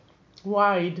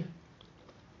 Wide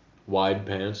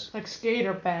pants. like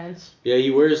skater pants. Yeah,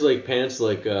 he wears like pants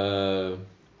like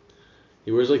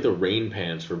he wears like the rain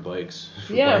pants for bikes.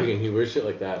 For biking. He wears shit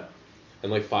like that.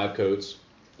 And like 5 coats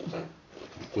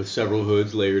with several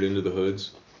hoods layered into the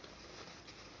hoods.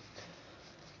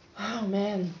 Oh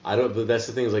man. But that's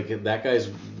the thing, is like that guy's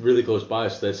really close by,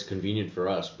 so that's convenient for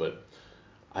us, but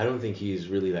I don't think he's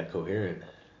really that coherent.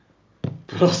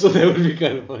 But also that would be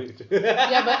kind of funny too.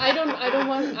 Yeah, but I don't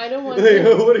want like,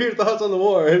 what are your thoughts on the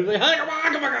war? Like,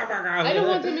 I don't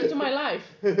want him into my life.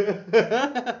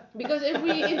 Because if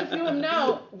we interview him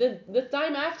now, the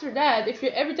time after that,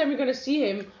 every time you're gonna see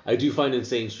him. I do find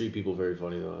Insane Street People very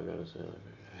funny though, I gotta say.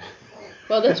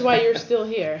 Well, that's why you're still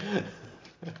here.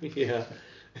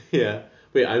 Yeah.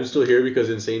 Wait, I'm still here because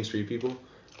Insane Street People?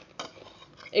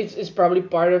 It's probably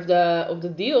part of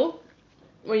the deal.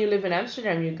 When you live in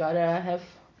Amsterdam, you gotta have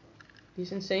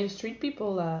these insane street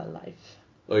people life.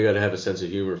 Oh, you gotta have a sense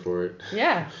of humor for it.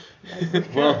 Yeah. Sure.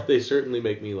 Well, they certainly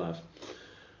make me laugh.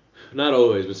 Not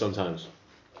always, but sometimes.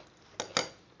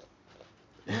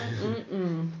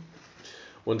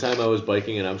 One time I was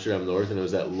biking in Amsterdam North, and it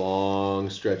was that long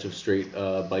stretch of straight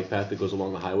bike path that goes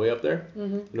along the highway up there.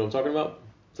 Mm-hmm. You know what I'm talking about?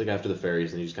 It's like after the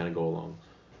ferries, and you just kind of go along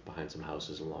behind some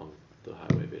houses along the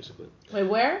highway, basically. Wait,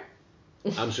 where?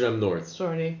 Amsterdam North.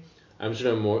 Sorry.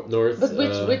 Amsterdam North.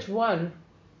 But which one?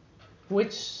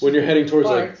 Which? When you're heading towards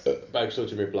part? like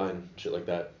Buikslottermeerplein, shit like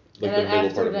that. Like and then the middle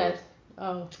after part of that, North.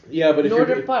 oh. Yeah, but if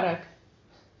Noorderpark.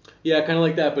 Yeah, kind of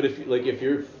like that. But if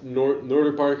you're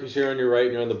Noorderpark is here on your right,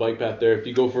 and you're on the bike path there. If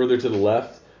you go further to the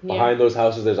left, behind those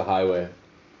houses, there's a highway.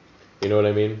 You know what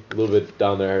I mean? A little bit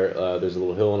down there, there's a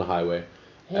little hill and a highway.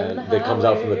 That comes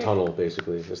out from the tunnel,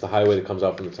 basically. It's the highway that comes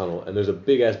out from the tunnel. And there's a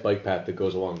big-ass bike path that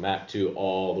goes along that, too,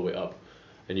 all the way up.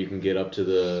 And you can get up to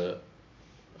the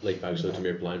Lake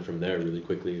Buikslottermeerplein from there really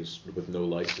quickly with no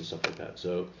lights and stuff like that.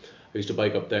 So I used to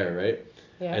bike up there, right?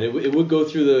 Yeah. And it would go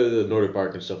through the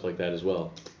Noorderpark and stuff like that as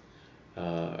well,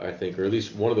 I think. Or at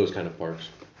least one of those kind of parks.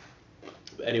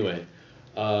 But anyway,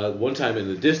 one time in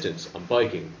the distance, I'm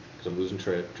biking, because I'm losing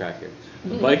track here.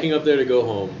 I'm biking up there to go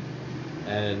home,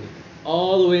 and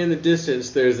all the way in the distance,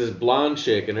 there's this blonde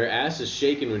chick, and her ass is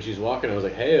shaking when she's walking. I was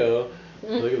like, hey-o,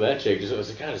 look at that chick. I was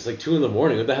like, God, it's like 2 a.m.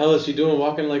 What the hell is she doing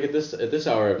walking like at this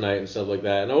hour of night and stuff like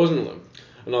that? And I'm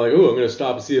not like, ooh, I'm going to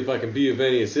stop and see if I can be of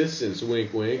any assistance,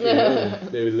 wink, wink, you know,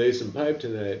 maybe lay some pipe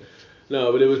tonight.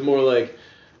 No, but it was more like,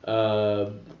 I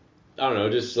don't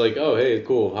know, just like, oh, hey,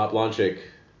 cool, hot blonde chick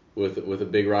with a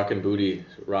big rockin' booty,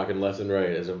 rocking left and right.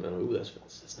 Ooh,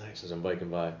 that's nice, as I'm biking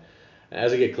by. And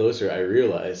as I get closer, I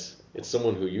realize it's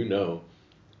someone who you know.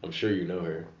 I'm sure you know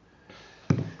her.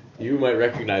 You might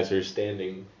recognize her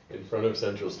standing in front of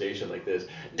Central Station like this.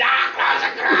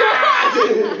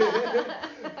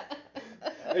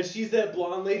 And she's that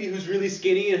blonde lady who's really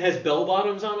skinny and has bell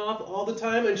bottoms on off all the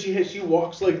time, and she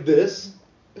walks like this.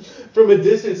 From a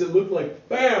distance, it looked like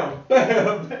bam,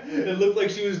 bam. It looked like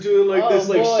she was doing like this,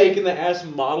 like shaking the ass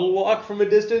model walk from a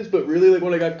distance. But really, like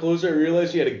when I got closer, I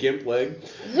realized she had a gimp leg,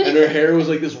 and her hair was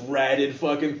like this ratted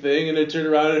fucking thing. And I turned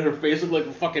around, and her face looked like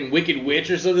a fucking Wicked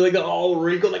Witch or something like that, all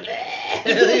wrinkled, like.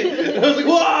 I was like,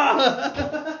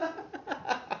 whoa.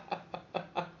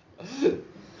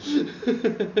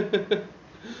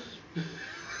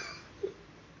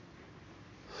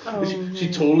 Oh,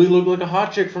 she totally looked like a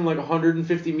hot chick from like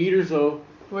 150 meters though.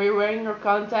 Were you wearing your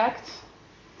contacts?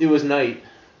 It was night,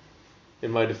 in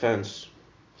my defense.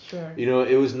 Sure. You know,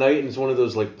 it was night, and it's one of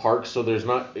those like parks, so there's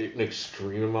not an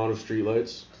extreme amount of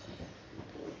streetlights.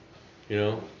 You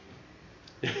know?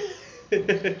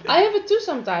 I have it too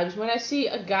sometimes when I see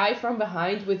a guy from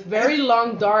behind with very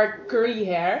long, dark, curly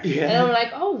hair. Yeah. And I'm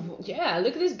like, oh, yeah,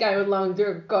 look at this guy with long,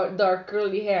 dark,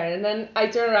 curly hair. And then I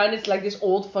turn around, it's like this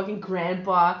old fucking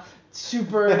grandpa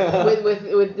super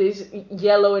with these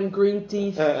yellow and green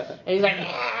teeth, and he's like,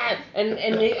 "Ah!"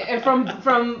 and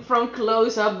from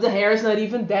close up, the hair is not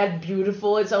even that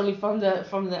beautiful. It's only from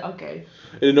the okay.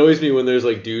 It annoys me when there's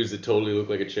like dudes that totally look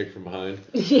like a chick from behind.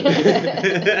 Yeah.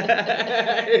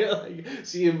 Like,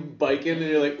 see him biking and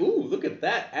you're like, ooh, look at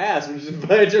that ass. And just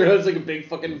finds her it's like a big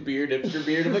fucking beard, hipster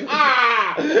beard. I'm like,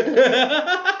 ah.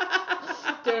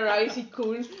 Turn around, you see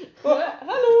Koen.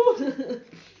 Hello.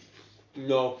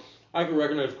 No, I can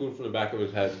recognize Koen from the back of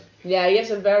his head. Yeah, he has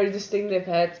a very distinctive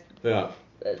head. Yeah.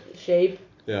 Shape.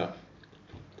 Yeah.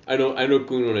 I know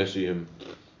Koen when I see him.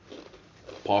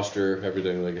 Posture,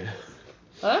 everything like.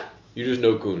 Huh? You just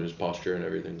know Koen, his posture and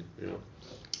everything, you know.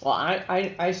 Well,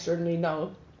 I certainly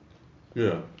know.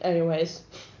 Yeah. Anyways.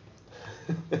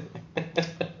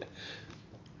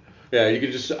 Yeah,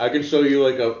 I can show you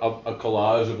like a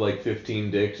collage of like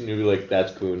 15 dicks and you'll be like,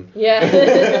 that's Koen. Yeah.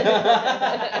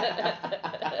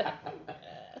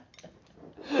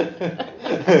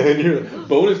 And you're like,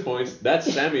 bonus points,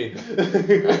 that's Sammy.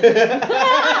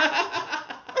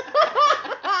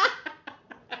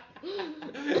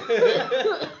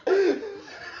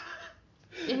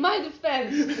 In my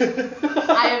defense,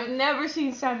 I have never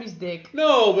seen Sammy's dick.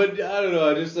 No, but I don't know.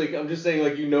 I'm just saying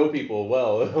like you know people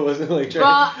well. I wasn't like trying.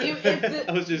 Well,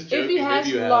 I was just joking. if he has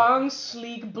Maybe you long,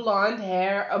 sleek blonde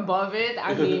hair above it,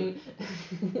 I mean,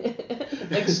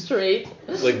 like straight.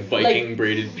 Like Viking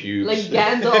braided pubes. Like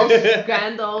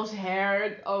Gandalf's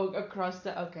hair across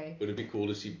the. Okay. Would it be cool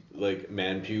to see like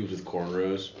man pubes with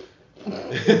cornrows?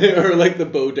 Or like the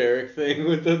Bo Derek thing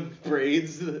with the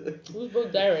braids. Who's Bo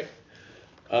Derek?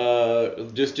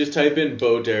 Just type in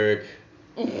Bo Derek.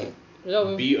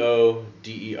 No.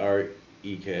 BODEREK.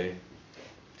 2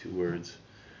 words.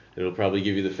 It'll probably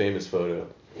give you the famous photo.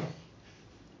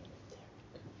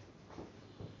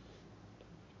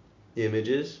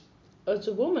 Images. Oh, it's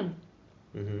a woman.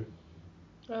 Mhm.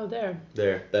 Oh, there.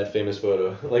 There, that famous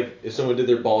photo. Like if someone did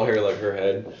their ball hair like her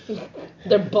head.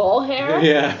 Their ball hair?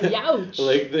 Yeah. Youch.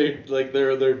 Like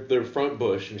their front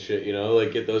bush and shit, you know,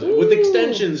 like get those with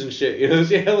extensions and shit, you know.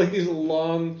 So yeah, like these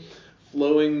long,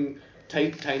 flowing,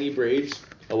 tight, tiny braids.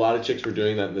 A lot of chicks were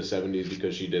doing that in the 70s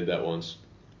because she did that once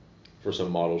for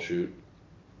some model shoot.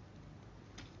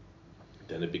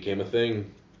 Then it became a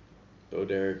thing. Bo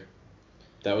Derek.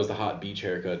 That was the hot beach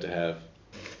haircut to have.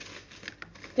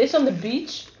 This on the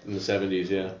beach? In the 70s,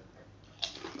 yeah.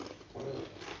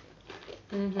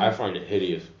 Mm-hmm. I find it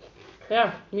hideous.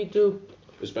 Yeah, me too.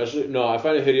 Especially, no, I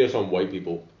find it hideous on white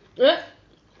people. Yeah.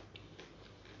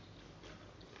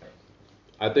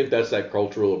 I think that's that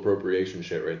cultural appropriation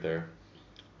shit right there.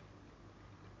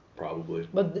 Probably.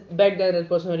 But back then it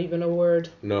was not even a word.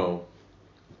 No.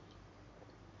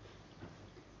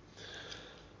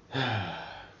 Oh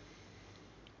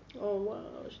wow,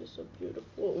 she's so beautiful.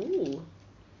 Ooh.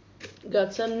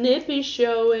 Got some nippy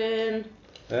showing.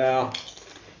 Yeah.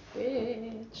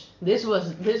 Bitch. This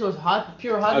was hot,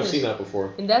 pure hotness. I've seen that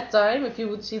before. In that time, if you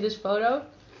would see this photo.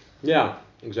 Yeah,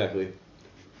 exactly.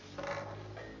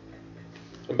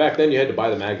 And back then you had to buy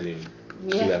the magazine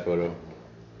to see that photo.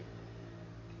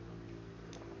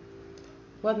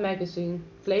 What magazine?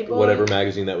 Playboy? Whatever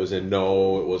magazine that was in.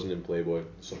 No, it wasn't in Playboy.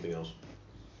 Something else.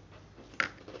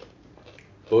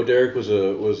 Bo Derek was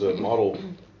a model, if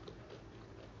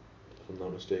I'm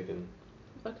not mistaken.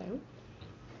 Okay.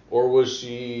 Or was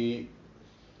she?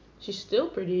 She's still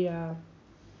pretty. I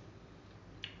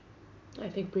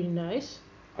think pretty nice.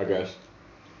 I guess.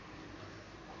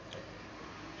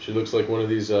 She looks like one of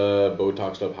these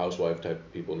Botoxed up housewife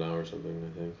type people now or something,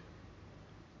 I think.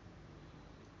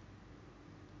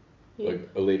 Yeah. Like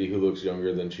a lady who looks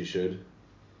younger than she should.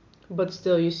 But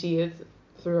still you see it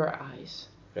through her eyes.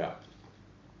 Yeah.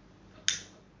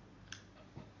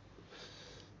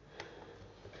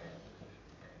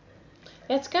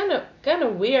 It's kind of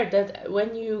weird that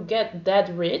when you get that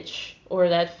rich or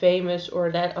that famous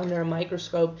or that under a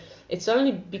microscope, it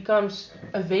suddenly becomes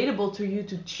available to you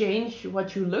to change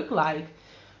what you look like.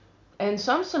 And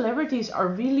some celebrities are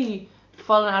really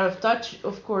fallen out of touch,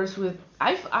 of course, with...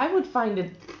 I would find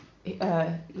it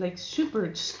like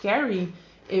super scary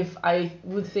if I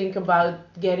would think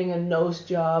about getting a nose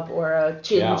job or a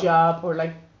chin job or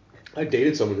like... I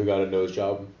dated someone who got a nose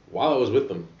job while I was with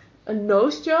them. A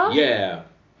nose job? Yeah.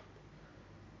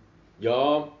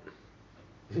 Yomp.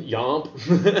 Yomp.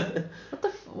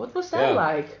 What was that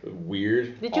like?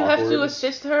 Weird. Did you awkward. have to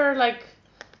assist her like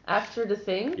after the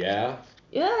thing? Yeah.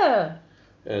 Yeah.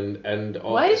 And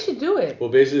why did she do it?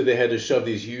 Well, basically they had to shove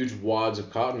these huge wads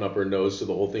of cotton up her nose so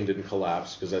the whole thing didn't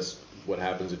collapse, because that's what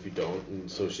happens if you don't. And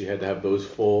so she had to have those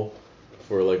full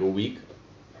for like a week.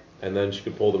 and then she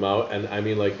could pull them out. And I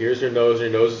mean, like, here's her nose. Her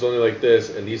nose is only like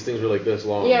this, and these things were like this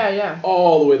long. Yeah.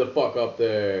 All the way the fuck up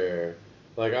there.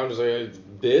 Like, I'm just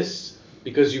like, this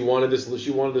because she wanted this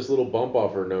little bump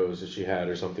off her nose that she had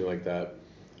or something like that.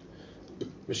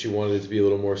 She wanted it to be a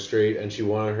little more straight, and she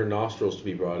wanted her nostrils to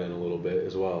be brought in a little bit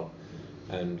as well.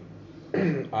 And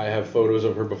I have photos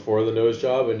of her before the nose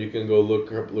job, and you can go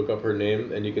look up her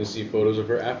name, and you can see photos of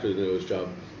her after the nose job.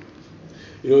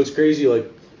 You know, it's crazy, like,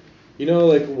 you know,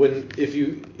 like if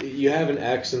you have an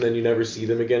ex and then you never see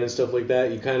them again and stuff like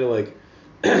that, you kind of like,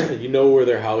 you know where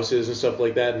their house is and stuff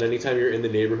like that, and anytime you're in the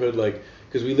neighborhood, like,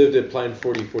 because we lived at Plan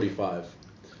 4045.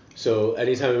 So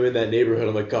anytime I'm in that neighborhood,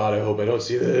 I'm like, God, I hope I don't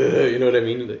see that. You know what I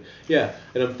mean? Yeah.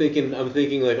 And I'm thinking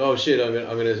like, oh shit, I'm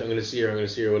gonna see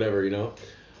her, whatever. You know.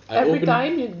 Every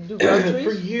time you do groceries.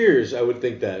 For years, I would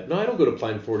think that. No, I don't go to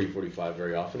Plan 4045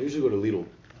 very often. I usually go to Lidl.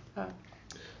 Oh.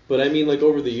 But I mean, like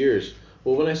over the years.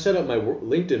 Well, when I set up my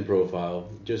LinkedIn profile,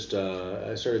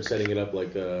 I started setting it up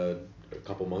like a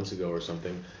couple months ago or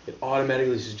something. It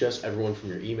automatically suggests everyone from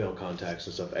your email contacts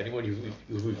and stuff. Anyone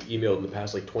who've emailed in the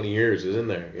past like 20 years is in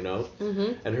there, you know?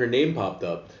 Mm-hmm. And her name popped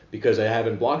up because I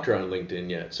haven't blocked her on LinkedIn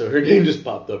yet. So her name just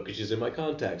popped up because she's in my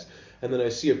contacts. And then I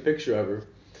see a picture of her,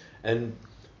 and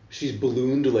she's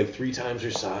ballooned to like 3 times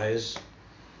her size.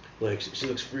 Like, she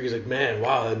looks freaky. Like, man,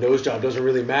 wow, that nose job doesn't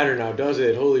really matter now, does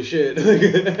it? Holy shit.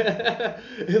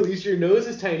 At least your nose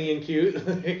is tiny and cute.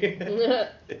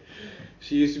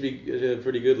 She used to be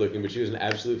pretty good looking, but she was an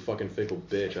absolute fucking fickle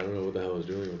bitch. I don't know what the hell I was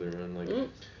doing with her, man. Like,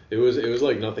 it was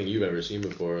like nothing you've ever seen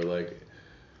before. Like,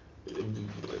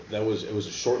 it was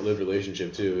a short-lived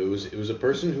relationship too. It was a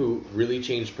person who really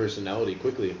changed personality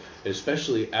quickly,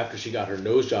 especially after she got her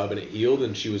nose job and it healed,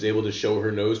 and she was able to show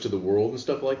her nose to the world and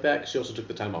stuff like that. 'Cause she also took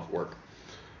the time off work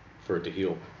for it to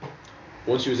heal.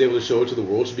 Once she was able to show it to the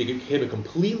world, she became a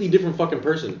completely different fucking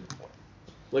person.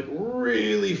 Like,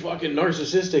 really fucking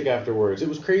narcissistic afterwards. It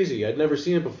was crazy. I'd never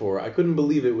seen it before. I couldn't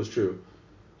believe it was true.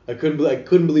 I couldn't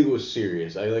believe it was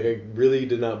serious. I really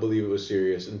did not believe it was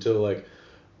serious until like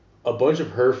a bunch of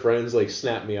her friends like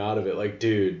snapped me out of it. Like,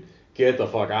 dude, get the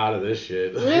fuck out of this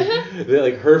shit. They're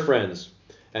like her friends,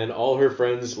 and all her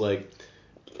friends like,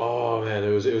 oh man, it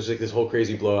was like this whole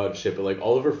crazy blowout and shit. But like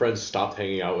all of her friends stopped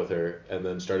hanging out with her and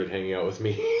then started hanging out with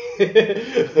me.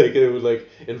 Like, it would like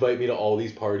invite me to all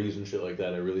these parties and shit like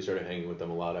that. I really started hanging with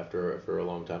them a lot after a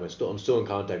long time. I'm still in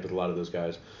contact with a lot of those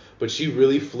guys. But she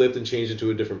really flipped and changed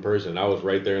into a different person. I was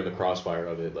right there in the crossfire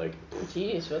of it. Like,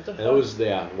 jeez, what the fuck? that was,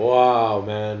 wow,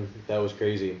 man, that was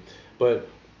crazy. But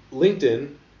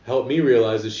LinkedIn helped me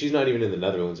realize that she's not even in the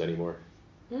Netherlands anymore.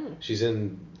 She's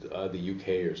in the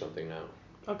UK or something now.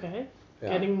 Okay. Yeah.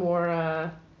 Getting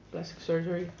more plastic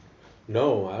surgery.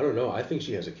 No, I don't know. I think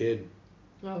she has a kid.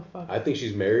 Oh, fuck. I think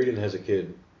she's married and has a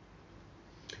kid.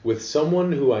 With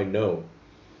someone who I know.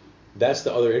 That's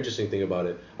the other interesting thing about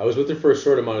it. I was with her for a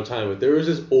short amount of time, but there was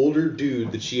this older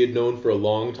dude that she had known for a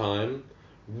long time,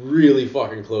 really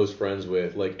fucking close friends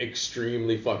with, like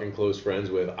extremely fucking close friends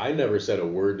with. I never said a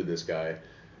word to this guy.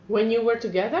 When you were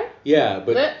together? Yeah,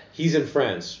 but he's in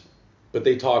France. But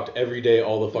they talked every day,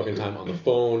 all the fucking time, on the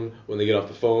phone, when they get off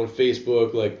the phone,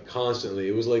 Facebook, like constantly.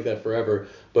 It was like that forever.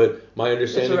 But my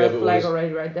understanding of it was... That's a red flag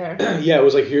already right there. Yeah, it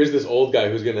was like, here's this old guy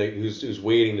who's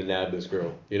waiting to nab this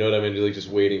girl. You know what I mean? Like, just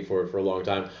waiting for it for a long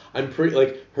time. I'm pretty,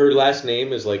 like, her last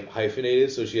name is like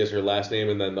hyphenated, so she has her last name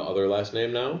and then the other last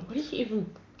name now. What did you even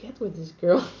get with this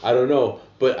girl? I don't know,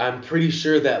 but I'm pretty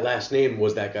sure that last name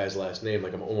was that guy's last name.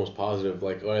 Like, I'm almost positive.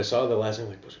 Like, when I saw the last name,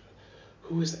 I'm like,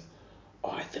 who is that? Oh,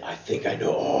 I think I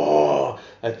know. Oh,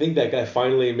 I think that guy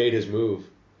finally made his move.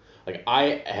 Like,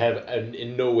 I have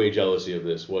in no way jealousy of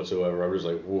this whatsoever. I'm just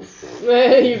like, woof.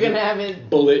 You can have it.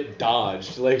 Bullet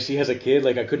dodged. Like, she has a kid.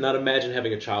 Like, I could not imagine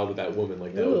having a child with that woman.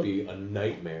 Like, that would be a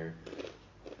nightmare.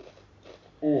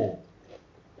 That'd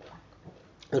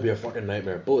be a fucking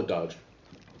nightmare. Bullet dodged.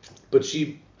 But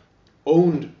she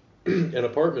owned an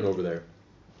apartment over there.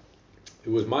 It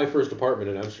was my first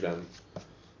apartment in Amsterdam.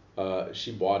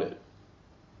 She bought it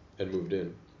and moved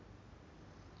in,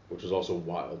 which was also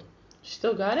wild. She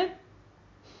still got it?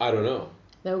 I don't know.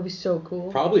 That would be so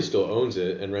cool. Probably still owns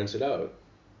it and rents it out,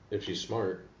 if she's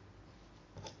smart.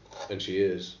 And she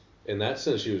is. In that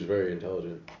sense, she was very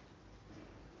intelligent.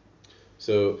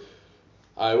 So,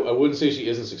 I wouldn't say she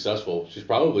isn't successful. She's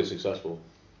probably successful.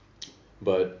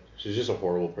 But she's just a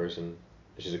horrible person.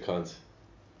 She's a cunt.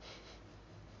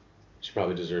 She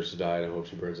probably deserves to die, and I hope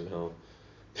she burns in hell.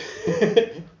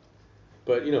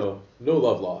 But, you know, no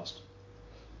love lost.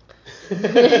 I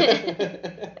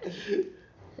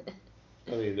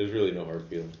mean, there's really no hard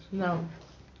feelings. No.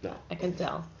 I can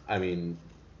tell. I mean,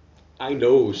 I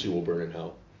know she will burn in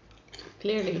hell.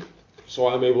 Clearly. So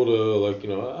I'm able to, like,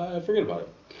 I forget about it.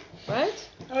 Right?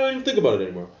 I don't even think about it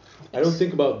anymore. I don't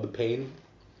think about the pain.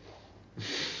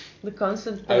 The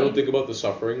constant pain. I don't think about the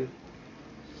suffering.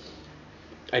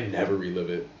 I never relive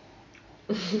it.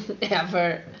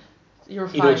 Ever. You're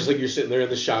fine. Just like you're sitting there in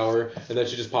the shower and that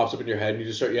shit just pops up in your head and you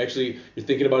just start, you're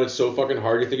thinking about it so fucking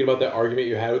hard. You're thinking about that argument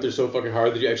you had with her so fucking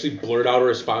hard that you actually blurt out a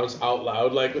response out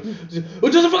loud like, it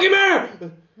doesn't fucking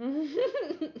matter!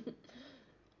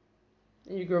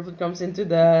 And your girlfriend comes into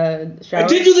the shower. I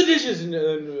did do the dishes! And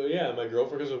yeah, my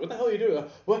girlfriend goes, what the hell are you doing?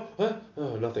 What? Huh?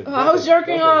 Oh, nothing. I was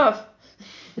jerking off!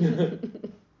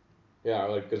 Yeah,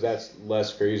 like, because that's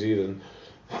less crazy than...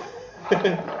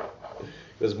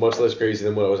 That's much less crazy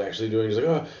than what I was actually doing. He's like,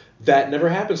 oh, that never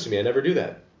happens to me. I never do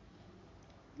that.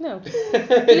 No.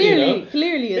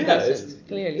 Clearly it doesn't.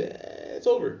 It's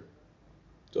over.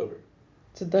 It's over.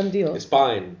 It's a done deal. It's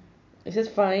fine. Is it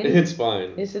fine? It's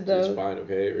fine. Is it though? It's fine,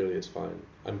 okay? Really, it's fine.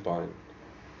 I'm fine.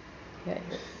 Yeah,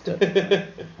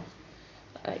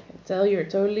 I can tell you're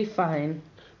totally fine.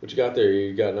 What you got there?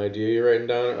 You got an idea you're writing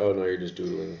down? Oh, no, you're just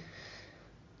doodling.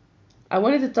 I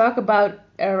wanted to talk about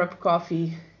Arab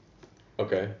coffee.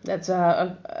 Okay. That's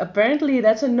apparently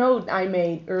that's a note I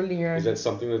made earlier. Is that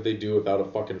something that they do without a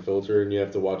fucking filter and you have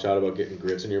to watch out about getting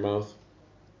grits in your mouth?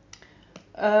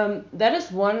 That is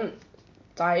one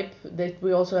type that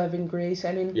we also have in Greece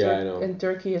and in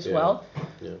Turkey as well.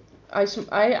 Yeah.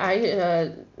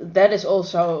 That is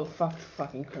also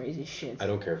fucking crazy shit. I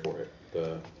don't care for it.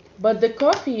 But the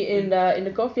coffee in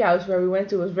the coffee house where we went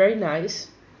to was very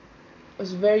nice. It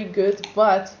was very good,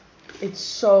 but it's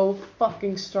so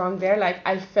fucking strong there. Like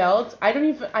I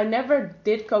never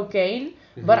did cocaine,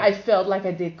 but I felt like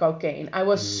I did cocaine. I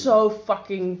was so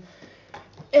fucking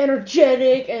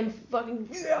energetic and fucking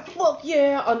fuck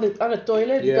yeah on the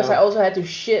toilet because I also had to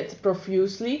shit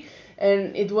profusely,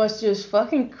 and it was just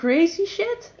fucking crazy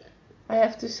shit. I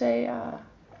have to say,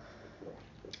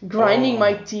 grinding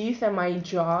my teeth and my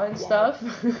jaw and stuff.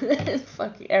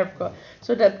 Fucking airport.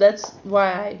 So that's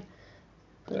why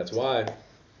That's why.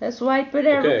 That's why I put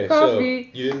Arab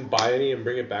coffee. So you didn't buy any and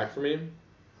bring it back for me?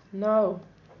 No.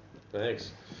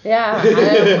 Thanks. Yeah,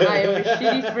 I am a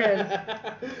shitty friend.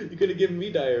 You could have given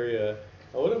me diarrhea.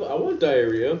 I want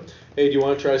diarrhea. Hey, do you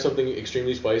want to try something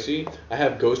extremely spicy? I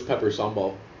have ghost pepper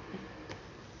sambal.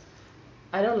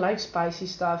 I don't like spicy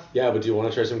stuff. Yeah, but do you want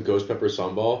to try some ghost pepper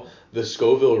sambal? The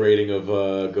Scoville rating of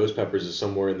ghost peppers is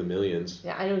somewhere in the millions.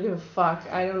 Yeah, I don't give a fuck.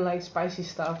 I don't like spicy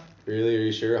stuff. Really? Are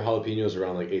you sure? Jalapenos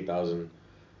around like 8,000.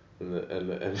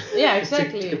 And yeah,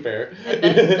 exactly. to compare. And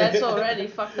that's already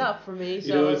fucked up for me.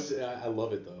 So I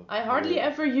love it though. I hardly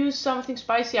ever use something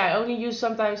spicy. I only use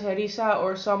sometimes harissa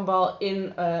or sambal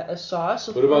in a sauce.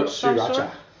 What about sriracha?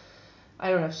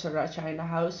 I don't have sriracha in the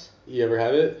house. You ever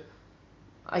have it?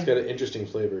 It's got an interesting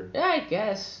flavor. Yeah, I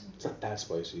guess. It's not that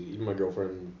spicy. Even my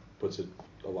girlfriend puts a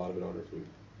lot of it on her food.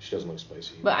 She doesn't like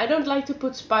spicy. But I don't like to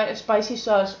put spicy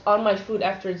sauce on my food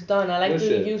after it's done. I like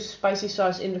to use spicy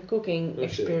sauce in the cooking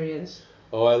experience. Shit.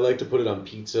 Oh, I like to put it on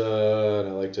pizza, and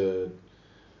I like to,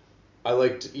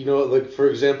 like for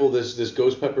example, this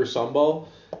ghost pepper sambal.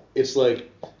 It's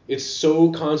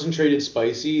so concentrated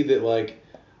spicy that like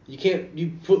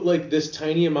you put like this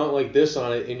tiny amount like this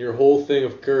on it in your whole thing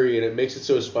of curry, and it makes it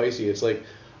so spicy. It's like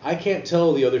I can't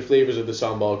tell the other flavors of the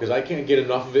sambal because I can't get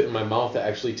enough of it in my mouth to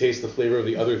actually taste the flavor of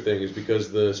the other things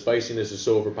because the spiciness is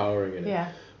so overpowering in it.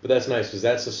 Yeah. But that's nice because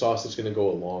that's the sauce that's gonna go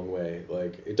a long way.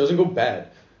 Like it doesn't go bad.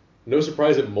 No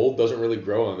surprise that mold doesn't really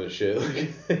grow on this shit.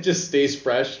 Like it just stays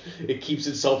fresh. It keeps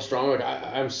itself strong. Like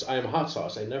I'm hot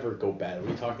sauce. I never go bad. What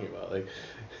are you talking about? Like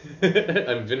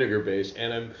I'm vinegar based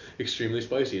and I'm extremely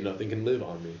spicy. Nothing can live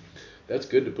on me. That's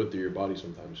good to put through your body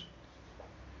sometimes.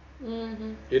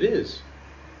 Mhm. It is.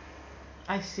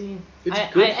 I see. It's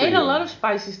I good for ate you. a lot of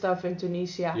spicy stuff in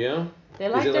Tunisia. Yeah? They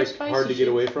like Is it their like spicy hard to shit. get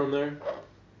away from there?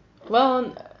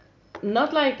 Well,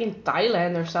 not like in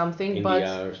Thailand or something,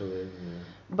 India or something. Yeah.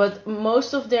 But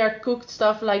most of their cooked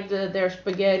stuff, like their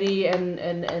spaghetti and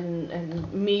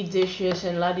meat dishes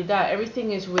and la di da,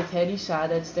 everything is with harissa.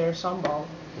 That's their sambal,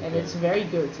 and it's very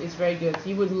good. It's very good.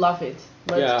 You would love it.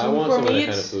 But Yeah, I want some of that kind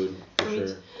of food for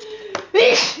sure.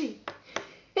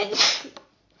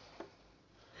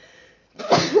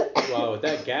 Wow, with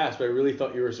that gasp, I really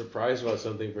thought you were surprised about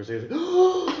something for a second.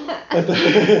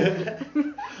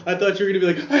 I thought you were gonna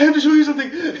be like, I have to show you something.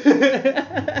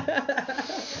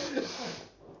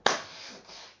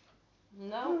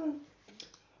 No,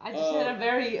 I just had a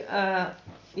very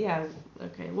yeah.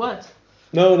 Okay, what?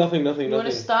 No, nothing. You want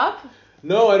to stop?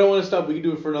 No, I don't want to stop. We can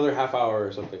do it for another half hour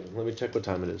or something. Let me check what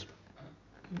time it is.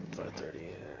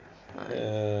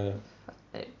 5:30.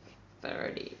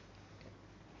 5:30.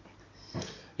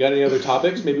 Got any other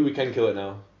topics? Maybe we can kill it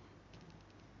now.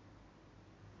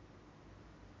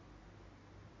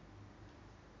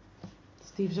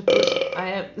 Steve's a person. I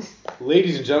have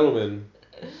Ladies and gentlemen,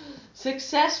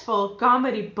 successful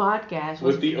comedy podcast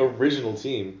with the original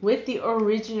team. With the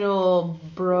original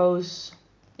bros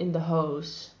in the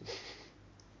hose.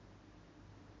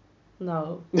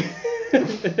 No.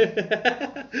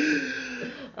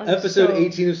 Episode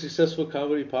 18 of Successful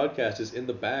Comedy Podcast is in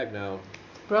the bag now.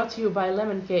 Brought to you by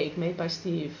Lemon Cake, made by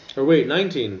Steve. Or wait,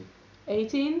 19.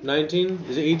 18? 19?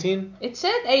 Is it 18? It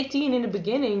said 18 in the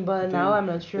beginning, but 18. Now I'm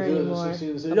not sure anymore.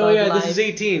 Oh yeah, this is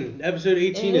 18. Episode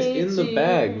 18 is in the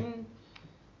bag.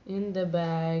 In the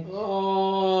bag.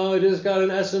 Oh, I just got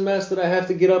an SMS that I have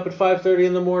to get up at 5:30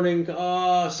 in the morning.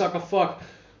 Oh, suck a fuck.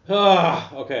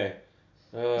 Ah, okay.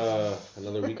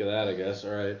 Another week of that, I guess.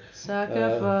 All right. Suck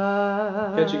a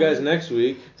fuck. Catch you guys next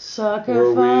week. Suck a where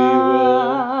fuck. We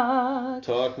will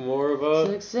talk more about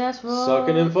successful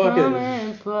sucking and fucking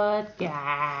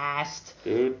podcast.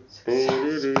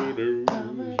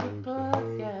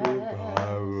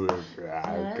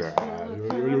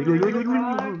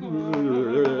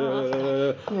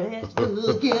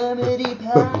 Comedy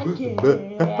podcast.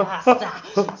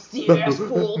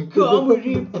 Successful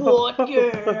comedy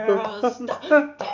podcast.